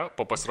gerai praėjo,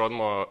 po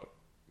pasirodymo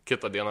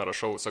kitą dieną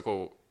rašau,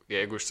 sakau,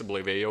 jeigu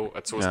išsiblaivėjau,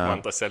 atsiųsk man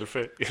tą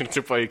selfie ir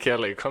tipo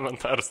įkėlė į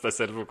komentarus tą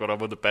selfie, kur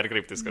abudu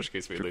perkreiptis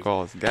kažkokiais veidais.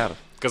 Prikolas, geras.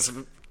 Kas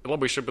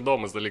labai šiaip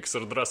įdomus dalykas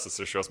ir drąsus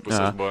iš jos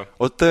pusės buvo.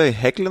 O tai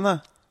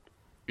heklina?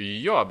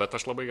 Jo, bet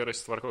aš labai gerai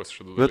sutvarkausi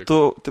šitų dalykų. Bet tu,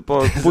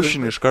 tipo,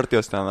 pušini iš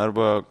kartijos ten,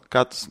 arba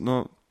kad,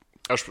 nu...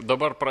 Aš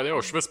dabar pradėjau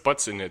švis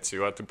pats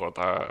inicijuoti po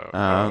tą...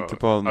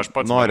 tipo, aš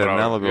pats nori, ar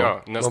ne labiau? Jo,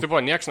 nes, tipo,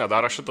 nieks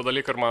nedaro šitą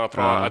dalyką ir man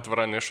atrodo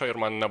atvira niša ir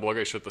man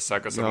neblogai šitas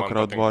sekasi. Jo,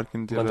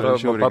 crowdworkinti. Man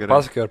atrodo,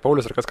 pasakoju, ar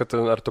Paulius, ar kas, kad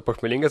ar tu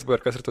pachmelingas buvai,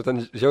 ar kas, ir tu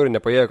ten žiauriai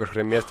nepajėjo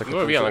kažkuria mieste.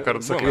 Nu, vieną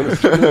kartą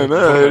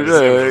būna.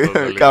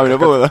 Kam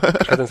nebūna?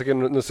 Kažką ten sakai,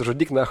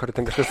 nusižudyk, na, ar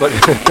ten kažkas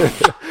tokio.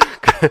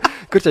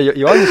 Kur čia,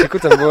 Jonis,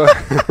 kur ten buvo?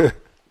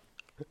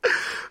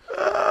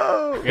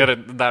 Ir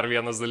dar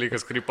vienas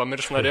dalykas, kurį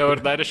pamirš norėjau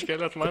ir dar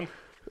iškėlėt man.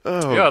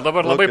 Jo,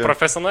 dabar labai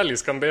profesionaliai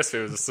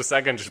skambėsiu su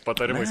sekančiais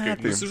patarimais,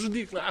 kaip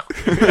nusižudyk, na.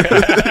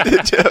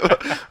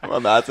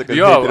 Man atsakas.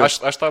 Jo,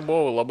 aš tą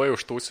buvau labai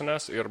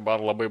užtūsinęs ir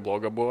man labai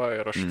bloga buvo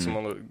ir aš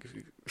atsimenu,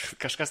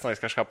 kažkas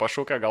nais kažką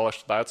pašūkė, gal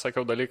aš tą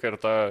atsakiau dalyką ir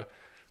tą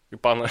į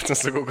paną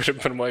atsisakau, kuri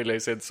pirmoji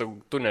leisėt, sakau,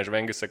 tu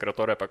nežvengi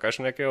sekretorė, apie ką aš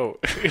nekėjau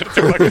ir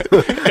taip,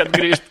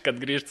 kad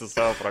grįžti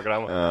savo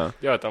programą.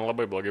 Jo, ten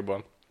labai blogai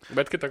buvo.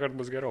 Bet kitą kartą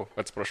bus geriau.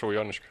 Atsiprašau,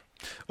 Joniškį.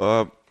 O,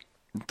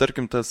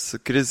 tarkim, tas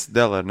Chris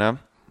Dell, ar ne?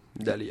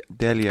 Delija.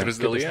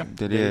 Chris Delija?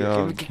 Delija, jo.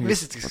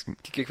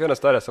 Kiekvieną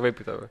istoriją savai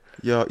pitavo.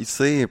 Jo,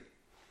 jisai,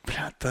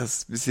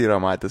 tas visi yra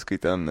matęs,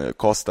 kai ten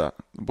Kosta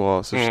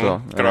buvo su šito.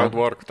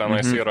 Crowdwork,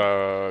 tenais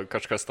yra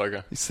kažkas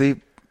tokio. Jisai,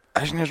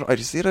 aš nežinau, ar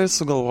jis yra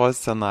sugalvojęs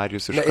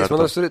scenarius iš karto? Jis,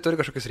 manau, turi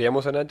kažkokius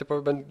rėmus, ne, tipo,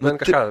 bent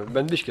kažką,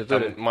 bent biškį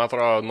turi. Man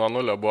atrodo, nuo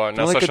nulio buvo,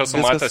 nes aš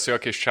esu matęs jo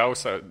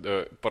keiščiausią,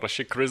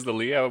 parašyk Chris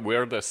D'Elia,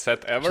 weirdest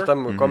set ever.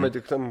 Šitam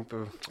komedijų, tam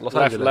Los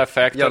Angeles. Laugh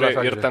Factory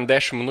ir ten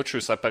 10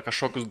 minučių jis apie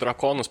kažkokius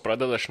drakonus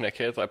pradeda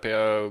šnekėti, apie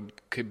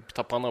kaip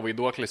ta pana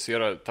vaiduoklis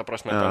yra, ta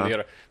prasme ten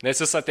yra.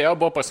 Nes jis atėjo,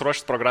 buvo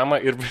pasiruošęs programą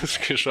ir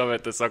visiškai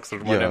šovė tiesiog su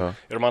žmonėm.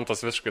 Ir man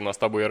tas visiškai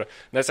nuostabu yra.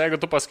 Nes jeigu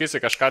tu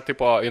pasakysi kažką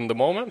tipo in the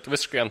moment,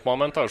 visiškai ant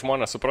momento,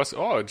 žmonės supras,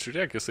 o,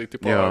 žiūrėk, jisai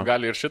tipo,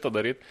 gali ir šitą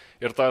daryti.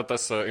 Ir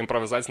tas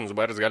improvizacinis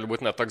bairis gali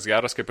būti net toks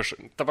geras, kaip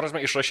ta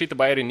prasme, išrašyti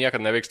bairį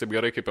niekada neveiks taip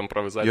gerai kaip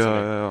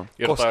improvizacinį.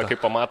 Ir ta,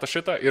 kaip pamato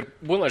šitą. Ir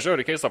būna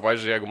žiauriai keista,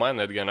 pavyzdžiui, jeigu man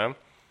netgi ne,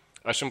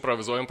 aš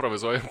improvizuoju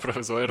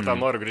ir tą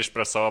noriu grįžti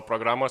prie savo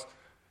programos.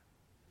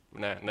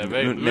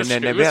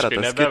 Nebėra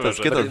tas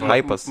kitas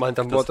hypas. Man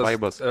ten buvo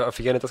tas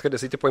aфиgenė tas, kad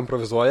jisai tipo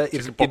improvizuoja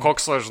ir... Po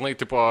koks, žinai,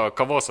 tipo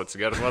kavos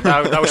atsigers,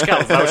 da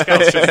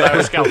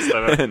užkels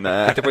tave.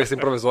 Tipo jis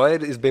improvizuoja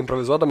ir jis be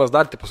improvizuodamas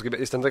dar, tipo,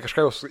 jis ten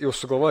kažką jau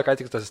sugalvoja, ką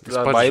tik tas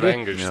bairį.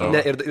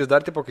 Ir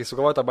dar, tipo, kai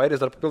sugalvoja tą bairį,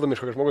 jis dar papildomai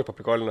iš kokio žmogus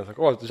papikolina.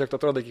 Sako, o, tu žiūrėk,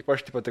 tu atrodo, kaip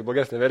aš, tipo, tik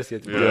blogesnė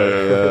versija.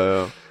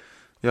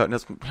 Jo,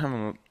 nes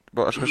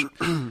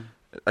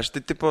aš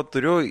tai tipo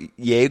turiu,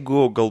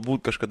 jeigu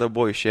galbūt kažkada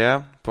buvo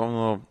išėję,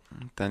 pamenu,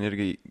 ten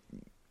irgi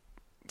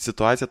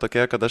situacija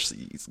tokia, kad aš,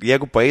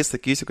 jeigu paeis,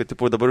 sakysiu, kad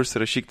tipo dabar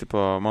užsirašyk tipo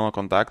mano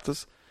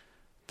kontaktus,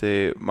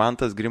 tai man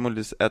tas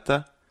Grimulis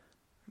eta,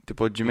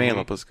 tipo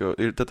Gmail'o paskui,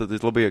 ir tada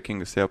labai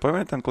jokingas,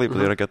 pamenu, ten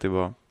Klaipėdai raketai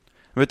buvo.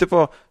 Bet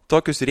tipo,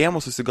 tokius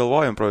rėmus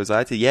susigalvoju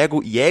improvizaciją,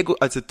 jeigu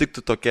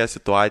atsitiktų tokia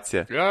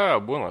situacija. Ja,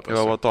 būna tas.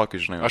 Jo,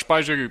 tokį, žinai. Aš,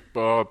 pavyzdžiui,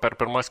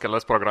 per pirmas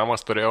kelias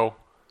programas turėjau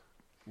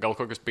gal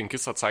kokius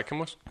 5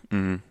 atsakymus.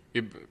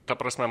 Ta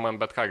prasme, man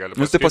bet ką galiu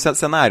Nu, tipo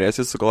scenarijos,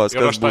 jis sugalvos,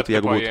 ir kas aš tą būtų,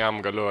 jeigu tipo būtų. jam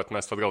galiu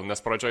atmesti atgal,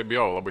 nes pradžioj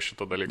bijau labai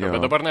šito dalyko, Jo.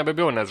 bet dabar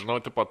nebebijau, nes žinau,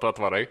 tipo, tu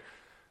atvarai.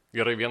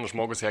 Gerai, vienas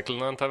žmogus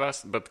heklina ant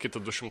tavęs, bet kiti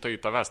 200 į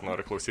tavęs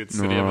nori klausytis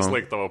ir jie vis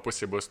laik tavo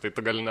pusė bus, tai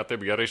tu gali ne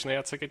taip gerai, žinai,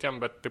 atsakyti jam,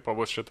 bet tipo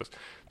bus šitas.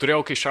 Turėjau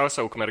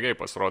keiščiausią Ukmergėj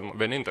pasirodymą,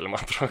 vienintelį, man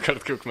atrodo,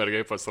 kartą, kai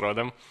Ukmergėj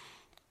pasirodėm.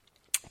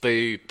 Tai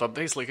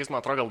tada laikais, man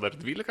atrodo, gal dar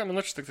 12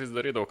 minučių tik tais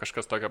darydavau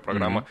kažkas tokią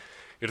programą.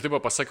 Ir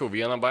tipo pasakiau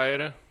vieną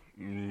bairį,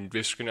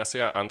 visiškai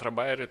nesėja antrą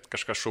bairį,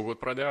 kažkas šūgut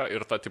pradėjo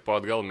ir tą tipo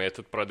atgal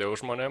mėtyt pradėjau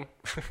žmonėm.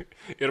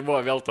 Ir buvo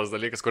vėl tas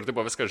dalykas, kur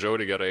tipo viskas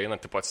žiauriai gerai eina,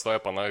 tipo atstoja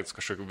panagis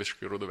kažkokiu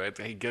visiškai rūdų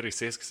veidą, gerai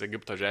sėskis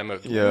Egipto žemė.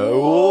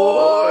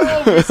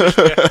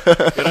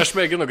 Ir aš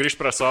mėginu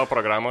grįžti prie savo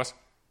programos,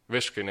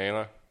 visiškai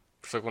neina.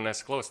 Sakau,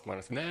 nesiklausit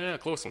manęs. Ne,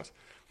 klausimės.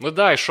 Nu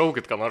dai,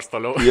 šaukit, ką nors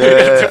toliau.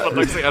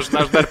 Toksai, aš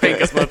dar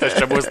 5 minutės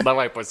čia bus,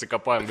 davai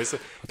pasikapojam visi.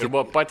 Ir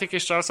buvo pati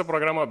keiščiausia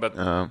programa, bet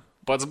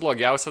pats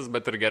blogiausias,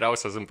 bet ir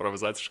geriausias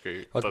improvizaciškai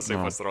tasai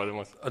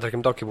pasirodymas. O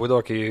tarkim, tokį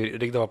būdavo, kai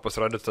reikdavo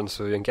pasirodyti ten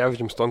su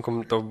Jankevičium,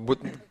 Stonkum,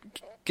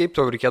 kaip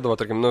tau reikėdavo,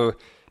 tarkim, nu,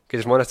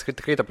 kai žmonės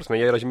tikrai, ta prasme,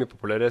 jie yra žymiai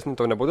populiaresni,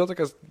 tau nebūdavo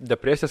tokias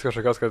depresijas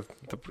kažkokios, kad,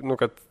 nu,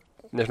 kad,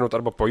 nežinau,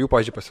 arba po jų,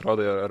 pažiūrėjau,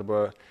 pasirodo,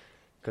 arba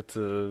kad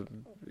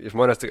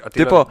žmonės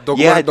ateina,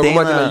 daugumą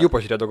ateina jų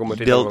pažiūrėti, daugumą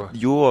ateina. Dėl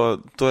jų,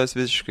 tu esi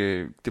visiškai,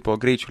 tipo,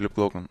 greičių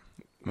lipplaukam.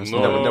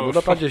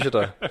 Nebūda pradžiai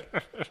šito.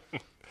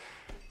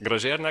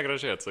 Gražiai ar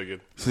negražiai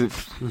atsakyti?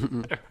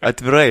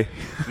 Atvirai.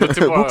 Nu,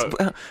 tipo,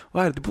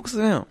 tai būk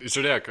savim.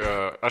 Žiūrėk,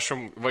 aš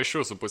jums va iš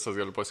jūsų pusės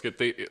galiu pasakyti,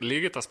 tai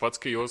lygiai tas pats,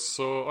 kai jūs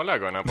su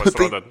Olego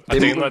nepasirodat.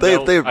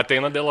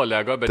 Ateina dėl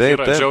Olego, bet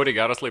yra žiauriai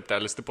geras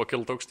laiptelis, tipo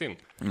kilt aukštyn.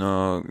 Nu,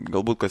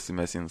 galbūt kas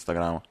įmės į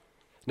Instagramą.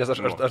 Nes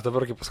aš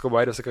dabar, kaip pasakau,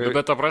 bairį, sakai...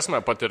 Bet ta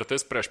prasme,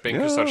 patirtis prieš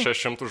 500 ar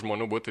 600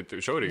 žmonių būtų tai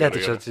žiauriai gerai.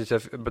 Ne, čia,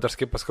 bet aš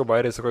kaip pasakau,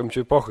 bairį, sakau,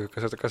 imčiau į pohui,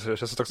 kas aš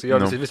esu toks, jo,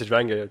 visi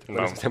žvengia.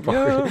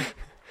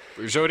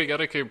 Žiauriai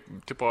gerai, kaip,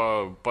 tipo,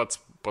 pats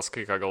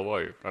paskai, ką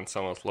galvoji, ant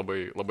scenos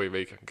labai, labai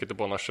veikia, kai,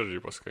 tipo,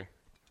 nuoširdžiai paskai.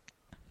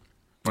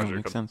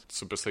 Pavyzdžiui, kad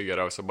supisai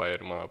geriausią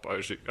bairį, man,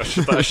 pavyzdžiui,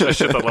 aš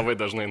šitą labai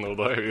dažnai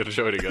naudoju ir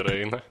žiauriai gerai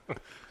eina.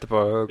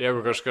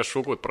 Jeigu kažkas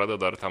šūkut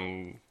pradeda ar tam...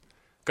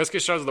 Kas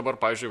keiščiausia dabar,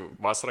 pavyzdžiui,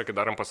 vasarą, kai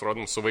darom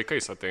pasirodym, su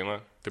vaikais ateina,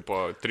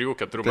 tipo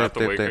 3-4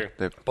 metų vaikai.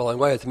 Taip.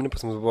 Palangoje atsimini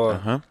pas mus buvo.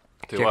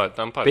 Tai va,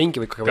 tam pat.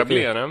 5 vaikai.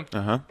 Kablyje, ne?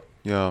 Aha,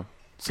 jo.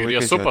 Ir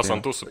jie supas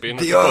ant tų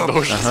supinų,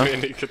 daužas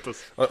vieni kitus.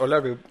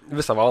 Olegui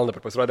visą valandą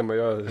per pasirodymą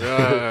jo.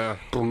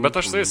 Bet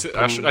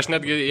aš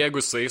netgi,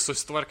 jeigu su jais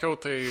susitvarkiau,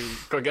 tai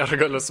ko gero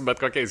galiu su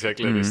bet kokiais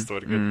hekleriais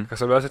susitvarkyti.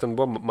 Kas svarbiausia, ten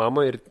buvo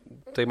mama ir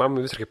tai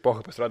mamai visiškai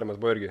poha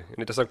pasirodymas buvo irgi.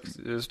 Jis tiesiog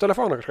su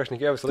telefonu kažką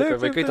šnekėjo visą laiką,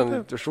 vaikai ten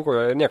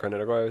šūkojo ir nieko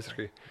nereagojo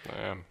visiškai.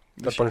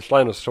 Bet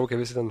punchline'us šaukė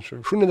visi ten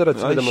šunį dar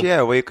atsivedė.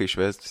 Išėjo vaikai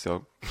išvesti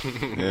tiesiog.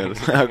 Ir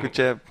sako,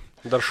 čia...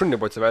 Dar šunį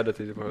buvo atsivedę,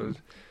 tai...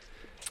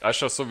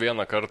 Aš esu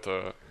vieną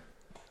kartą...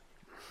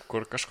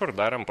 kur kažkur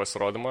darėm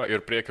pasirodymą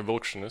ir prieki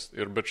vilkšinis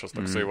ir bičias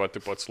toksai, va,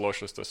 tipo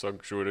atsilošęs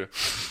tiesiog žiūri.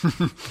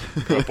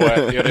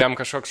 Ir jam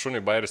kažkoks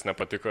šuniai bairis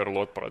nepatiko ir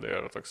lot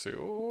pradėjo ir toksai,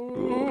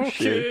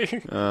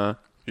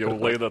 jau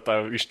laidą tą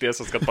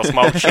ištiesęs, kad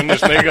pasmauk šunį,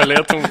 žinai,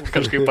 galėtum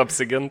kažkaip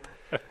apsiginti.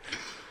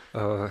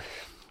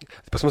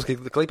 Pas mus, kai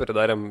Klaipėdą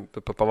darėm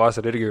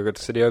pavasarį irgi, kad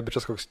sėdėjo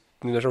bičias koks,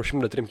 nežinau,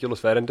 103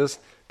 kilus sveriantis,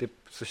 taip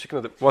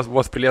sušikina,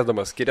 vos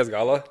priliesdamas skirės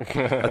galą,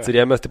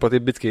 atsirėmęs, taip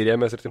taip bitkiai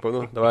rėmęs ir taip,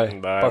 nu, davai,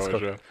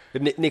 paskok.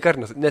 Ir nei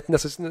kartas, net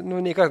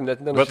nenusišypsojo.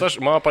 Bet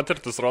mano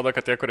patirtis rodo,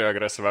 kad tie, kurie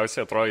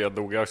agresyviausiai atrodo, jie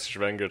daugiausiai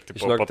žvengia ir taip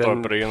po to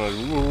prieina,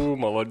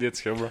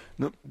 malodėts, hebra.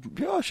 Nu,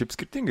 jo, šiaip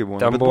skirtingai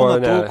būna. Ten bet buvo,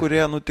 būna tų,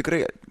 kurie, nu,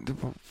 tikrai,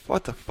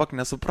 what the fuck,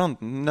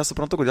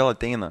 nesuprantu, kodėl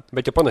ateina.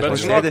 Bet jau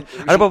panašiai.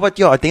 Arba, va,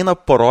 jo, ateina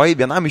poroj,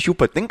 vienam iš jų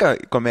patinka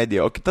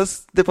komedija, o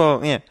kitas, tipo,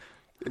 ne.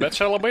 Bet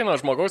čia labai nuo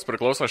žmogaus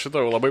priklauso,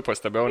 šitą jau labai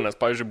pastebėjau, nes,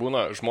 pavyzdžiui,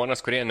 būna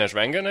žmonės, kurie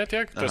nežvengia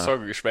netiek,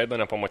 tiesiog iš veido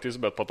nepamatys,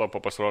 bet po to po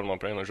pasirodymo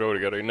prieina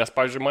žiauriai gerai. Nes,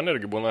 pavyzdžiui, man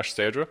irgi būna, aš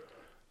sėdžiu,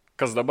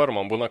 kas dabar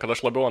man būna, kad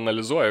aš labiau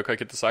analizuoju, ką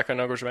kiti sako,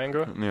 negu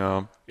žvengiu. Jo.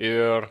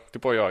 Ir,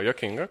 tipo, jo,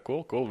 jokinga,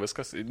 cool,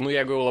 viskas. Nu,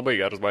 jeigu jau labai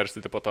geras bairis,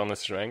 tai po to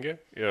nesižvengia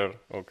ir,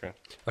 okei.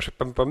 Aš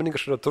paminėjau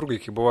kažkada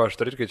turgui, kai buvo,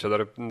 aš dar irgi čia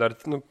dar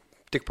nu,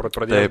 tik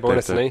pradėjau, buvau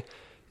nesenai.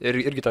 Ir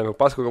irgi tam jau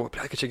pasakojau,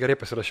 kad čia gerai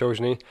pasirašiau,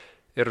 žinai,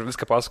 ir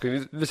viską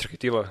pasakojau, visiškai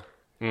tyla.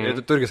 Ir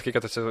tu irgi sakai,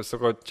 kad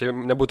sako, čia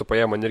nebūtų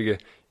paėję man irgi.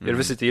 Ir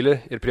visi tyli,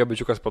 ir prie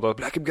bičiukas po to,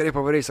 kaip gerai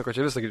pavariai, sako,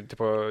 čia visą,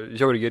 tipo,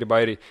 žiauriai geri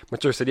bairiai.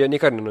 Mačiau, sėdėjo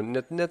nei karnį,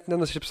 net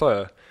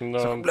nenusišypsojo.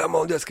 Sako,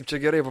 maldės, kaip čia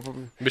gerai.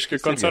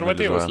 Biškai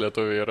konservatyvus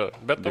lietuviai yra,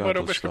 bet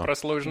dabar jau biškai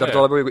prasilaužinai. Dar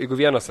to labiau,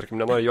 jeigu vienas,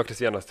 tarkim, nenori juoktis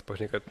vienas, tipo,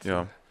 žinai, kad...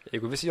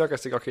 Jeigu visi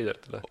juokas, tai okei dar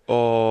tada.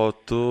 O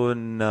tu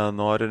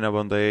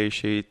nebandai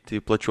išeiti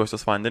į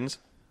plačiuosius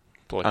vandenis?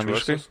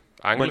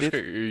 Angliškai,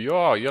 jo,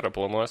 yra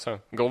planuose.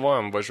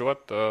 Galvojam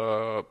važiuoti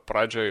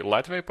pradžiai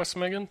Latvijai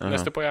pasimėginti,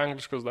 nes tipo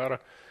angliškus daro.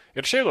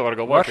 Ir šiaip dabar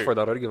galvoju... Varšuvai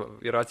dar irgi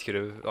yra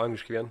atskiri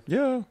angliškai vien.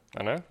 Jo.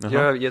 Ne?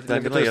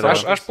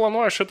 Aš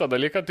planuoju šitą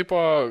dalyką,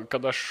 tipo,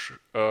 kad aš,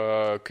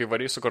 kai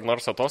varysiu kur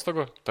nors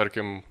atostogų,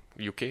 tarkim,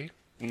 UK,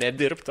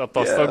 nedirbti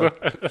atostogų.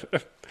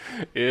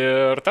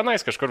 Ir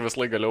tenais kažkur vis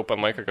laik galėjau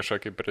pamaiką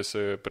kažkokį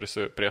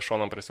prie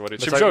šoną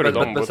prisivaryti. Šiaip žiauriai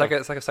įdomu. Bet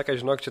sakė,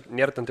 žinok, čia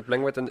nėra ten taip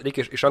lengva, ten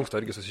reikia iš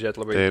anksto irgi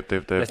susižiūrėti labai.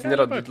 Taip. Nes ten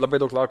yra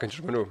labai daug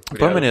laukiančių žmonių.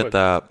 Pamenė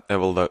tą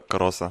Evaldą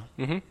Karosą.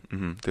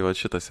 Tai va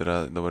šitas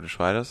yra dabar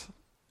išvaręs.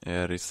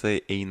 Ir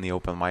jisai eina į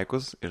open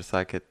mic'us ir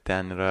sakė,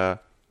 ten yra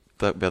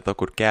ta vieta,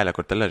 kur kelia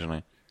kortelę, žinai.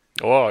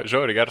 O,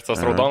 žiauriai, geras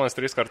tas raudonas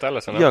 3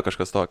 kortelės, ne? Jo,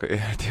 kažkas tokio.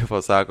 Ir tipo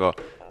sako,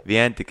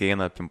 vien tik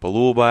eina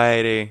pimpalų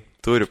bairiai,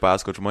 turi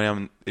pasakoti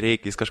žmonėm,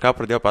 reikia. Jis kažką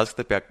pradėjo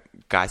pasakoti apie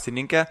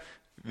kasininkę,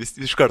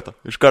 iš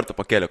karto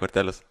pakėlė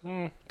kortelės.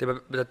 Taip,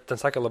 bet ten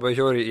sakė labai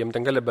žiauriai, jiems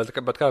ten gali bet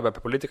ką apie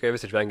politiką, jie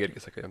visi žvengia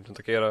irgi, sakė, jiems ten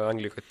tokia yra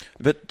Anglija. Kad...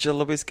 Bet čia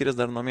labai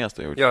skiriasi dar nuo miesto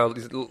jau. Jo,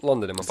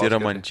 Londone man pasakė. Yra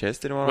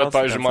Manchesterį, man bet,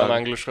 pavyzdžiui, man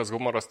angliškas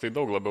humoras tai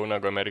daug labiau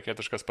negu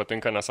amerikietiškas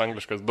patinka, nes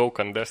angliškas daug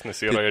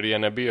kandesnis yra ir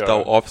jie nebijo.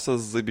 Tau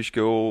ofisas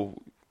biškiau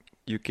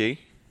UK?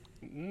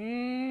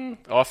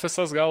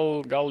 Ofisas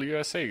gal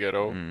USA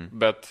geriau,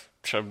 bet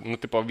čia,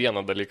 tipo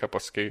vieną dalyką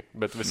pasakai,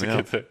 bet visi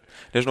kiti.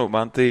 Nežinau,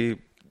 man tai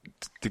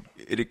tik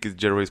Rikis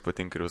Gervais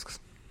patinka ir viskas.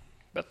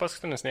 Bet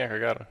paskutinis nieko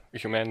gero.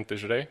 Humanity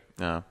žiūrėjai?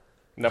 Ja.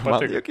 Nepatiko.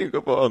 Man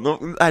jokinga buvo.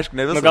 Aišku,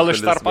 ne visas. Gal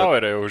iš Star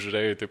Power jau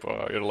žiūrėjai, tipo,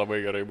 ir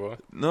labai gerai buvo.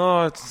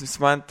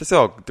 Man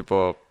tiesiog,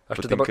 tipo,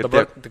 aš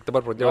tik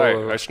dabar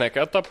pradėjau... Aš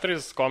nekėjau top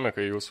 3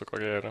 komikai jūsų,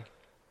 kokie yra.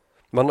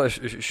 Mano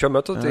šiuo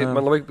metu tai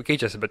man labai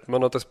keičiasi, bet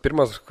mano tas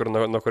pirmas,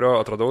 nuo kurio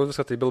atradau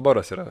viską, tai Bill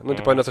Burras yra.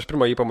 Tipo, nes aš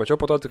pirmą jį pamačiau,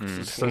 po to tik...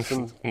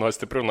 Nuo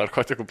stiprių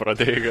narkotikų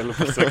pradėjai, galiu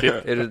pasakyti.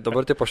 Ir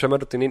dabar, tipo, šiuo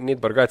metu tai Nate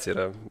Bargatze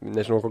yra,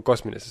 nežinau,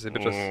 kosminis, jisai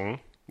bičias.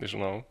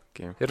 Žinau.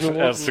 Okay. Ir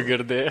esu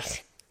girdėjęs.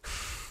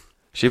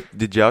 Šiaip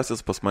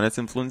didžiausias pas manęs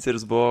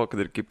influenceris buvo,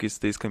 kad ir kaip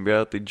keistai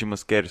skambėjo, tai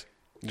Jimas Carrey's.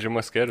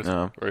 Jimas Carrey's,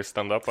 o į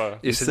stand-upą.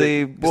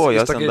 Jisai buvo,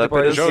 jo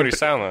stand-uperis. Žiauriai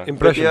seną.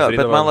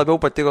 Bet man labiau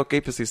patiko,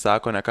 kaip jisai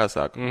sako, ne ką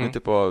sako.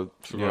 Tipo,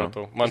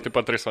 man taip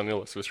pat 3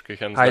 vanilas, visiškai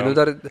hands down.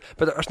 Dar,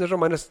 bet aš nežinau,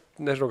 manęs,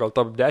 gal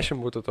top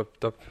 10 būtų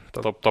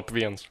top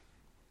 1.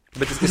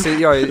 Bet jisai,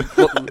 jo,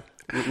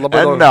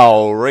 labai... And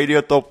now,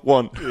 Radio Top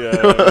 1.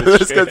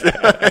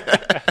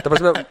 Ta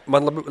prasme,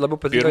 man labiau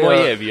patinka...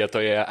 Pirmoje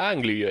vietoje,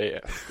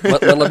 Anglijoje.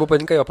 Man labiau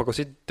patinka jo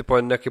paklausyti,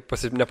 tipo,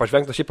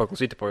 nepažvengti šiaip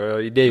paklausyti, tipo,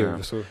 idėjų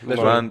visų.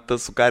 Man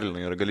tas su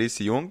Karlinu yra, gali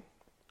įsijungti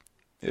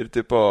ir,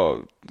 tipo,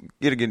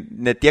 irgi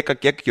ne tiek,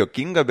 kiek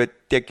jokinga, bet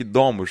tiek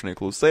įdomu, žinai,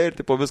 klausai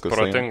ir, tipo, viskas.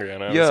 Protingai,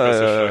 ne? Viskas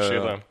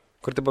išrašyta.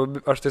 Kur, tipo,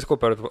 aš tai sakau,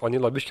 per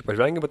Onilą biškį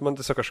pažvengiu, bet man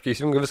tiesiog kažkaip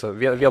įsijungiu visą,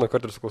 vieną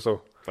kartą ir suklausau.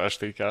 Aš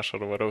tai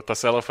kešarų varau.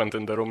 Tas Elephant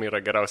in the Room yra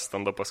geriausias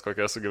stand-upas,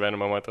 kokią esu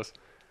gyvenimą matęs.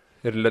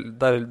 Ir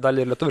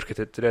dalį ir lietuviškai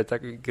tai turėjo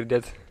teko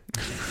girdėti.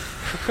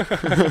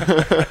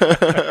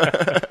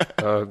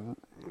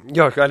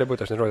 Jo, gali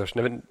būti, aš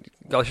nežinau,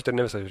 gal šitą ir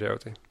ne visą žiūrėjau.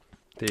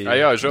 Tai...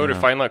 Jo, žiauriai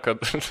faina, kad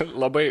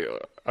labai,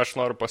 aš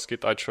noriu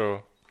pasakyti ačiū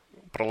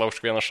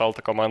pralaužk vieną šaltą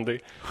komandai,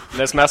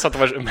 nes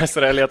mes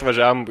realiai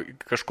atvažiavam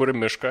kažkur į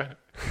mišką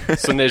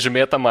su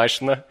nežymėta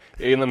mašina,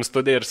 einam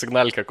studiją ir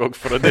signalkę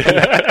koks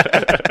pradėjo.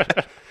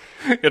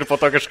 Ir po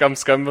to kažkam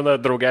skambina,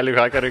 draugeliai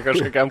hakeriai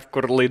kažkokiam,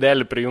 kur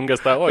laidelį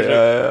prijungęs tą,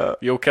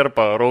 jau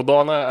kerpa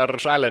raudoną ar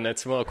žalę,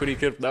 neatsimenu, kurį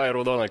davai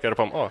raudoną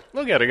kerpam.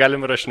 Gerai,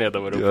 galim rašinėti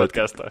dabar jau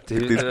podcastą.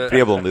 Tai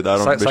prieblandai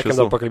darom. Sakėm,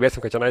 dar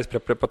pakalbėsim, kad tenais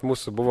prie pat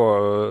mūsų buvo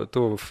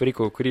tų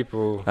frikų,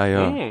 krypų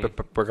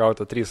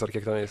pagauta 3 ar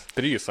kiek tenais.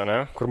 3, ne?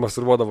 Kur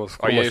masturbuodavos.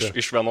 O jie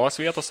iš vienos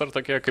vietos ar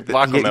tokie kaip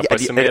vakume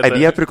pasimėtė? Ar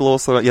jie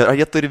priklauso, ar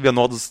jie turi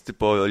vienodus,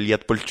 tipo,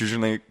 lietpalčių,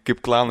 žinai, kaip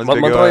klanas?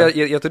 Man atrodo,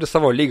 jie turi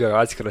savo lygą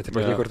atskirą,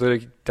 tipo, kur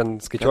turi ten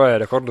skaičiuoja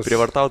rekordus.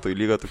 Prievartautojų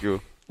lyga tokių.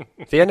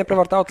 Tai jie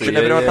neprievartautojai. Čia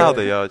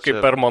neprievartautojai, jo. Kaip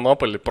per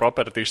Monopoly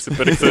property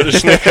išsipirkti ir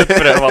žinai, kad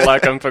prie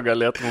Valakampio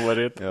galėtum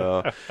varyti.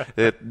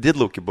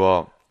 Didlaukį buvo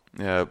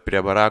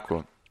prie barakų.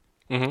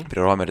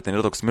 Prie Romerį, ten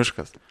yra toks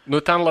miškas.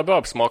 Ten labiau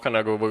apsimoka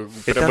negu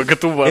prie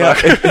bagatų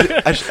barakų.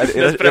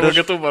 Nes prie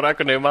bagatų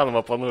barakų neįmanoma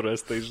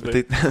panurasti, tai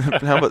žinai.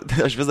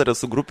 Aš vis dar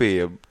esu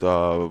grupėje to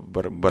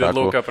barakų.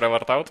 Didlauką prie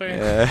vartautojai?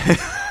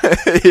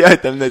 Jo,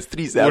 ten mes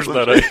 3 esame.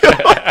 Uždarai.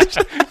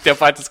 Tie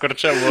patys, kur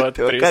čia buvo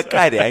 3.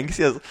 Ką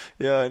rengsies?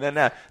 Jo,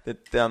 ne.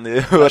 Ten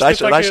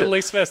rašė. Aš tai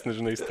laisvesnį,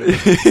 žinai.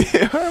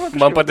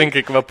 Man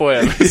patinka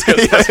kvepuoja.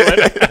 Viskas pas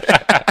mane.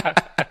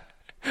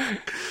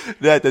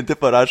 Ne, ten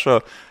tipo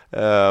rašo,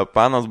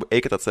 panas,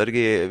 eikit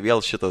atsargiai,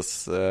 vėl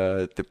šitas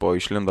tipo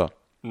išlindo.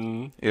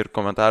 Ir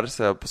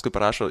komentaruose paskui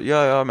parašo, jo,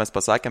 mes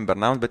pasakėm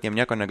bernams, bet jiem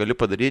nieko negali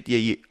padaryti, jie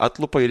jį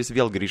atlupa ir jis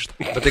vėl grįžta.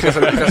 Bet tai kas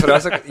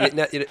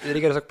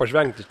reikia tiesiog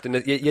pažvengti,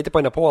 jie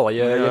tipo nepuola,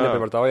 jie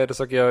neprivartauja ir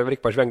tiesiog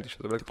reikia pažvengti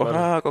šitą.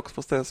 Koks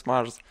pastas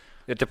mažas.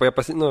 Ir tipo jie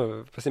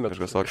pasimeta.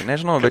 Kažkas tokio,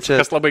 nežinau, bet čia...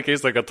 Kas labai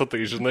keista, kad tu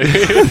tai žinai.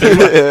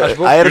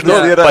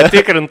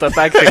 Patikrinta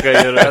taktika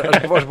ir...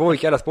 Aš buvau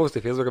įkelęs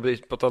paustai Facebook'ą,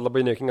 bet po to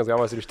labai nejuokingas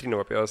gavas ir ištryniau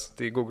apie jas,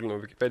 tai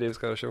googlinau, Wikipedia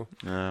viską rašiau.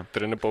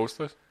 Trini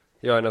paustas?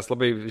 Jo, nes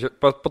labai...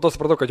 Po to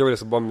supratau, kad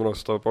jauriai subombinau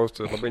su to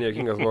paustu, labai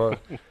nejuokingas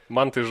buvo.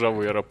 Man tai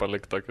žavu yra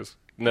palikti tokius.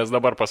 Nes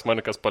dabar pas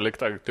mane kas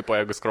palikta, tipo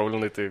jeigu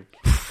scrollinai, tai...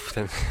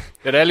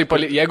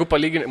 Realiai, jeigu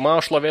palyginai,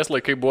 mano šlovės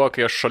laikai buvo,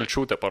 kai aš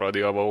Šalčiūtę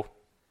parodijavau.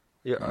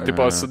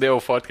 Tipo, sudėjau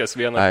fotkės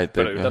vieną.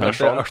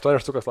 8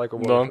 štukas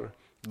laiko buvo.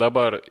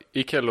 dabar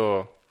įkeliu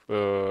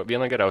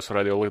vieną geriausių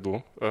radio laidų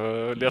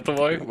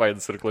Lietuvoje,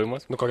 Vaidas ir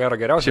Klimas. Nu, ko gero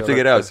geriausia. Šiaip tai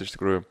geriausia, iš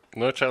tikrųjų.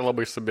 Nu, čia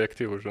labai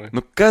subjektyvų, žinai.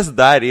 Nu, kas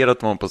dar yra,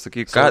 tu man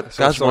pasakyk,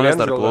 ką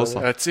žmonės dar klauso?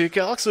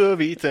 Atsikelk su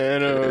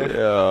Vyteniu.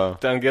 Yeah.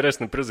 Ten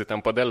geresni prizai,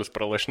 ten padelis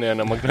pralašinėja,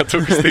 ne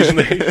magnetukas, tai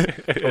žinai.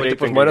 O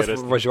taip žmonės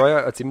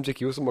važiuoja atsimti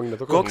iki jūsų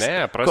magnetuką?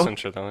 Ne,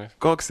 prasančia tenai.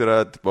 Koks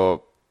yra,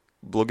 tipo,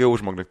 blogiau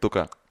už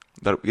magnetuką?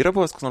 Dar yra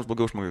buvęs kas nors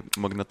blogiau už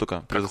magnetuką?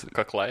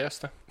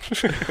 Kaklajasta?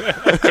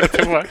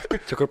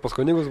 Čia kur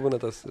paskonigus būna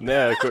tas?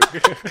 Ne,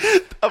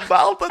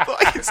 Baltą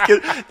tokį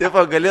skirtuką.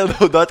 Tipo, gali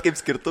naudoti kaip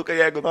skirtuką,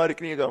 jeigu nori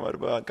knygom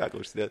arba ką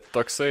užsidėti.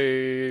 Toksai,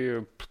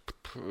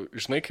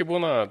 žinai, kai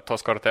būna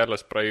tos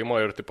kortelės praėjimo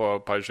ir, tipo,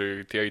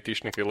 pavyzdžiui, tie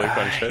įtišnikai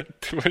laikančiai,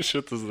 tai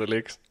šitas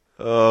dalykas.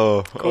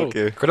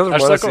 Okay. Kodėl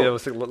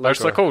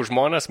aš sakau,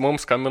 žmonės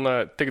mums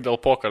skambina tik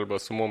dėl pokalbio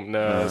su mum,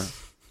 nes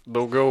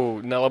daugiau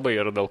nelabai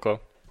yra dėl ko.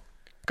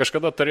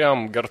 Kažkada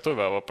turėjom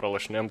gertuvę,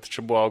 pralašinėm, tai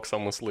čia buvo aukso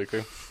mūsų laikai.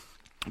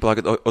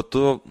 Palaukit, o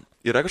tu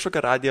yra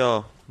kažkokia radio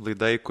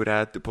laida, kurią,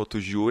 tipo, tu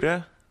žiūri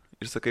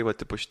ir sakai, va,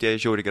 tipo, šitie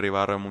žiauriai gerai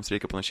varo, mums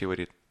reikia panašiai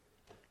varyti?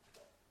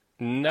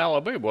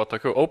 Nelabai buvo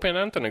tokių. Open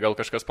Anthony gal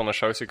kažkas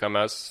panašiausiai, ką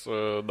mes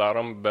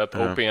darom, bet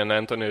Open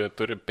Anthony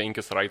turi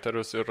 5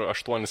 writerius ir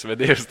 8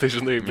 vedėjus, tai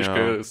žinai,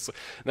 biškai.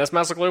 Nes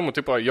mes su Klimu,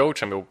 tipo,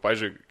 jaučiam jau,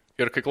 pažiūrėjau,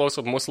 ir kai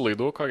klausot mūsų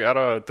laidų, ko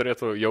gero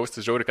turėtų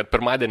jaustis žiauriai, kad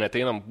pirmadienį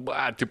ateinam,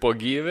 tipo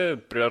gyvi,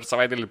 per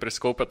savaitgalį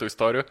prisikaupę tų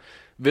istorijų,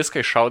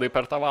 viską iššaudai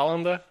per tą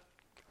valandą,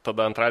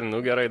 tada antradienį,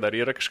 nu gerai, dar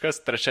yra kažkas,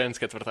 trečiadienis,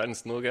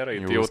 ketvirtadienis, nu gerai,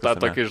 tai jau tą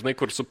tokį, žinai,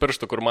 kur su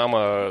pirštu, kur mama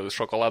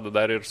šokoladą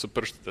dar ir su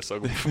pirštu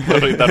tiesiog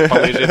dar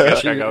palaižyti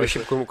kažką gauti.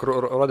 Šiaip, kur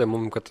rodė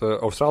mums, kad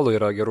Australų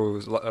yra gerų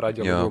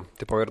radio laidų,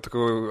 tipo, ir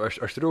tokių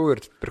aštrių,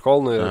 ir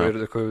prikolnų, ir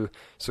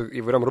su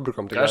įvairiam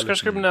rubrikom. Aš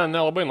kažkaip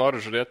nelabai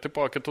noriu žiūrėti,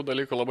 tipo, kitų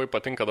dalykų labai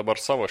patinka dabar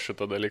savo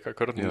šitą dalyką,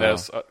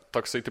 nes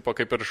toksai, tipo,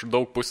 kaip ir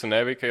daug pusių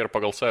neveikia ir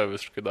pagal save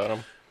visiškai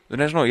darom.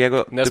 Nežinau,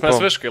 jeigu... Nes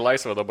mes visiškai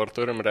laisvę dabar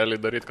turim realiai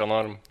daryti, ką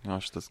norim. O,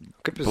 šitas...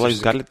 Kaip jūs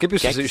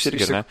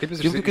išsikovoja?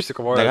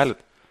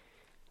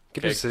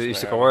 Kaip jūs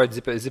išsikovoja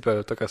zipę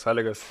tokias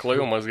sąlygas?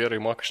 Klajumas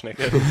gerai moka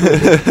šnekėti.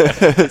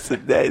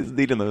 Sėdėjus,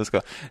 dailina viską.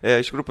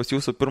 Iš tikrųjų, pas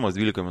jūsų pirmos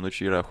 12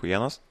 minučių yra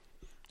hujienos.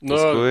 Nu,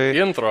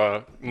 intro,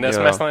 nes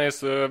mes tenais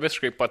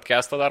visiškai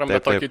podcastą darom,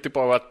 bet tokį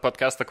tipo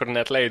podcastą, kur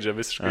net leidžia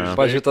visiškai.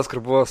 Pavyzdžiui, tas,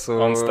 kur buvo su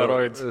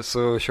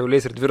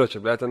šiauliais ir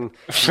dviračiu, bet ten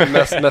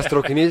mes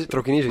traukinį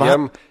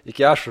žiūrėjom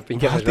iki ašų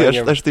 5.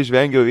 Aš tai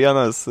žvengiau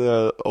vienas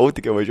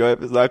autikė važiuoja,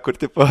 kur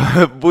tipo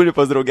būni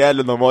pas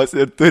draugelį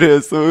namuose ir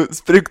turi su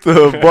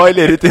spriktų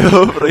boilerį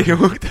tipo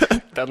prajungti.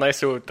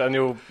 Ten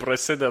jau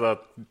prasideda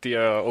tie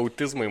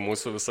autizmai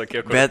mūsų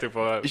visokie, kur bet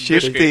tipo...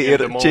 Šiaip tai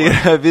ir čia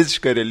yra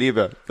visiška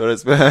realybė.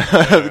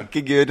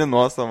 Kai gyveni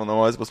nuosavą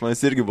namuose, pas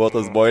manęs irgi buvo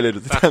tas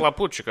boileris. Ta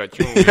klapučiką,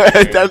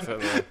 ten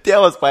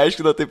tėvas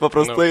paaiškino tai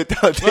paprastai.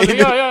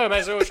 Jo,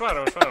 mes jau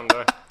išvarom.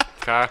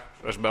 Ką?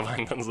 Aš be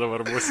vandens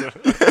dabar būsiu.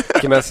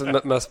 Kai mes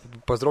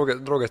pas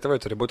draugės tėvai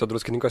turi būti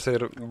druskininkose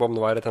ir buvom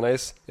nuvarę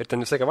tenais ir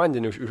ten visai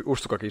vandenį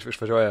užsuko, kai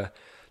išvažiuoja.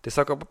 Tai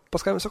sako,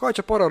 paskambin, sako,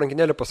 čia porą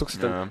rankinėlių pasuksi,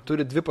 ten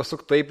turi 2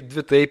 pasuk taip, 2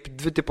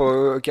 tipo,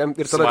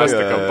 ir tada...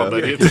 Svastiką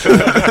padaryti.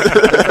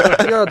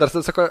 Jo, dar,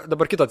 sako,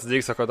 dabar kitą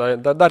atsidaryk, sako,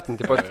 dar ten,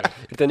 tipo,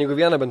 ir ten jeigu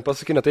vieną bent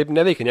pasukinę, taip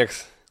neveikia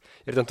nieks.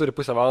 Ir ten turi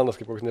pusę valandos,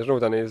 kaip koks,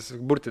 nežinau, ten jis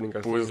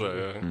burtininkas. Pusę,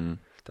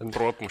 ten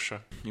protmušę.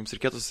 Jums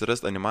reikėtų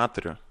susirasti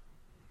animatorių,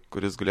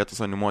 kuris galėtų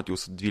animuoti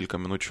jūsų 12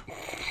 minučių.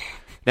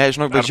 Ne,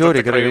 žinok, bet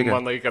žiauriai gerai veikia.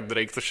 Manai, kad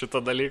reiktų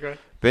šitą dalyką?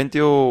 Bent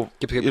jau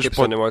iš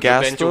podcastų.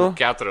 Bent jau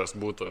 4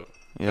 būtų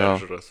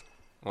peržiūros.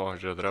 O,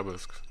 žiūrėdreba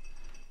viskas.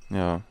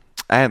 Jo.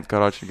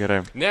 Karočiui, gerai.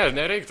 Ne,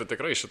 nereiktų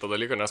tikrai šitą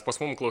dalyką, nes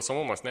pas mums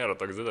klausomumas nėra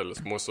toks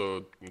didelis.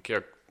 Mūsų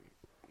kiek...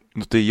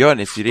 Nu tai jo,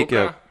 nes jį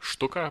reikia...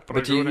 Štuką Bet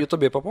pražiūrė. į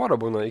YouTube po porą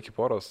būna, iki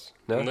poros,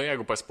 ne? Nu,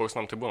 jeigu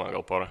pasipausnam, tai būna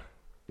gal porą.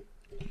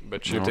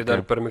 Bet šiaip tai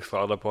dar per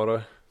Mixcloudą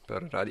porą,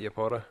 per radiją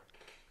porą.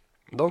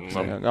 Daug?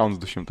 Gaunas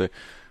 200.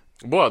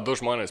 Buvo 2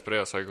 žmonės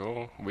prie,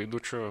 sakau,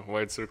 Vaidučių,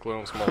 Vaidas ir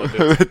Klimas,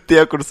 maladės.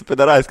 Tie, kur su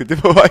pedarais, kad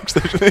tipo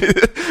vaikšto, žinai,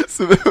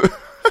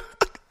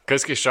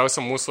 Kas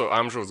keiščiausia, mūsų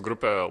amžiaus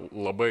grupė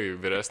labai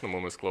vyresnė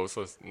mumis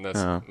klausos, nes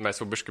mes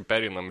jau biškai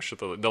pereinam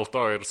šitą. Dėl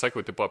to ir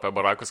sakiau, tipo, apie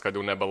barakus, kad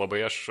jau nebelabai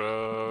aš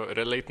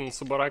relatin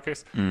su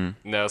barakais,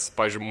 nes,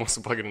 pažiūrėjau,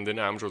 mūsų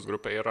pagrindinė amžiaus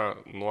grupė yra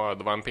nuo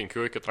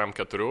 25 iki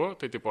 34,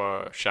 tai tipo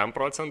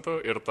 100%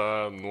 ir ta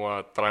nuo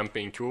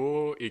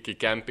 35 iki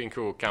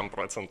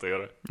 5%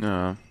 yra.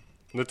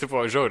 Nu, tipo,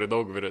 žiauriai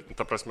daug,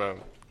 ta prasme,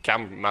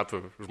 kiam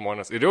metų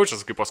žmonės. Ir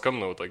jaučiasi, kaip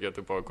paskambinau tokie,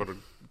 tipo, kur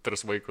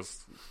 3 vaikus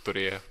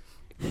turėjo.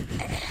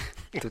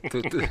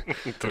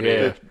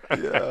 Turėjo.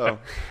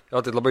 O,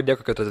 tai labai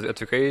dėkui, kad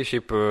atvykai.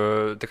 Šiaip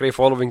tikrai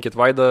followinkit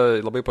Vaidą,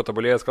 labai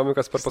patobulėjęs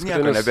komikas per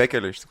paskutinius. Nieko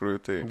nebekeliu, iš tikrųjų.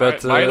 Tai.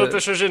 Bet Vaido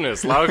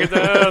Tašažinis, laukite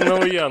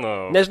naujienų.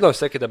 Nežinau,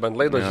 sekite bent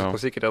laidą,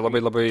 klausykite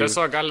labai...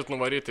 Tiesiog galit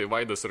nuvaryti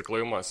Vaidas ir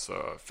Klajumas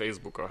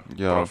Facebook'o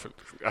profilį.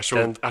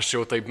 Aš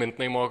jau taip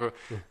mintinai moku.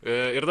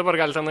 Ir dabar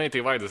galite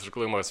nueiti į Vaidas ir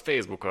Klajumas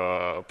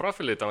Facebook'o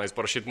profilį, tenais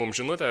parašyti mums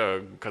žinutę,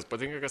 kas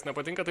patinka, kas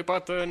nepatinka. Taip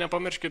pat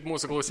nepamirškit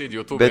mūsų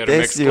klausyti YouTube ir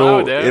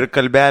Mixcloud. Ir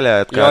kalbelę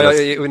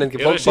Jo, netgi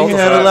balsas.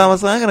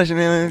 Labas vakaras,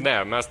 šiandien. Ne,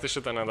 mes tai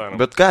šitą nedarom.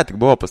 Bet ką, tik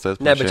buvo pas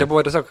tavęs. Ne, bet čia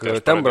buvo tiesiog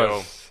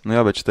tembras. Nu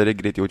jo, bet šitą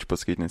reikia greit jaučiu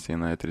pasakyti, nes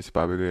eina eteris į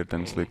pabaigą ir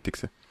ten vis laik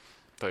tiksi.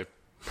 Taip.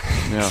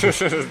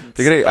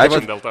 Tikrai,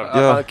 ačiū. Dėl to.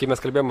 Kai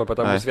mes kalbėjome apie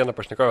tą mūsų vieną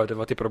pašnekovą, tai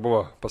va taip ir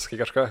buvo, pasakai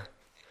kažką.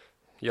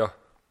 Jo.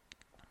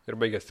 Ir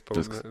baigėsi.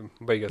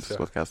 Baigėsi.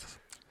 Podcastas.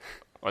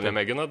 O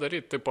nemėgina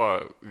daryti, tipo,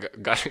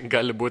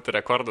 gali būti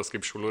rekordas,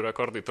 kaip Šiaulių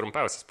rekordai,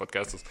 trumpiausias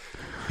podcastas.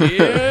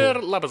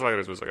 Ir labas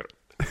vakaras visą kartą.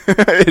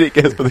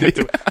 Reikės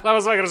padaryti.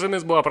 Labas vakaras,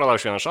 jumis buvo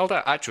Pralauš vieną šaltą.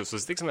 Ačiū,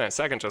 susitiksime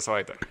sekančią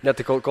savaitę. Ne,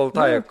 tai kol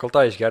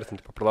tą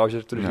išgertinti,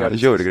 Pralaužį ir turi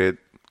išgertinti. Žiauri greit.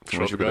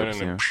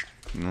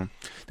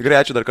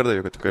 Tikrai ačiū dar kartą,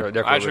 kad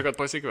Ačiū, kad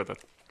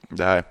pasikvietėt.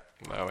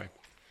 Davai.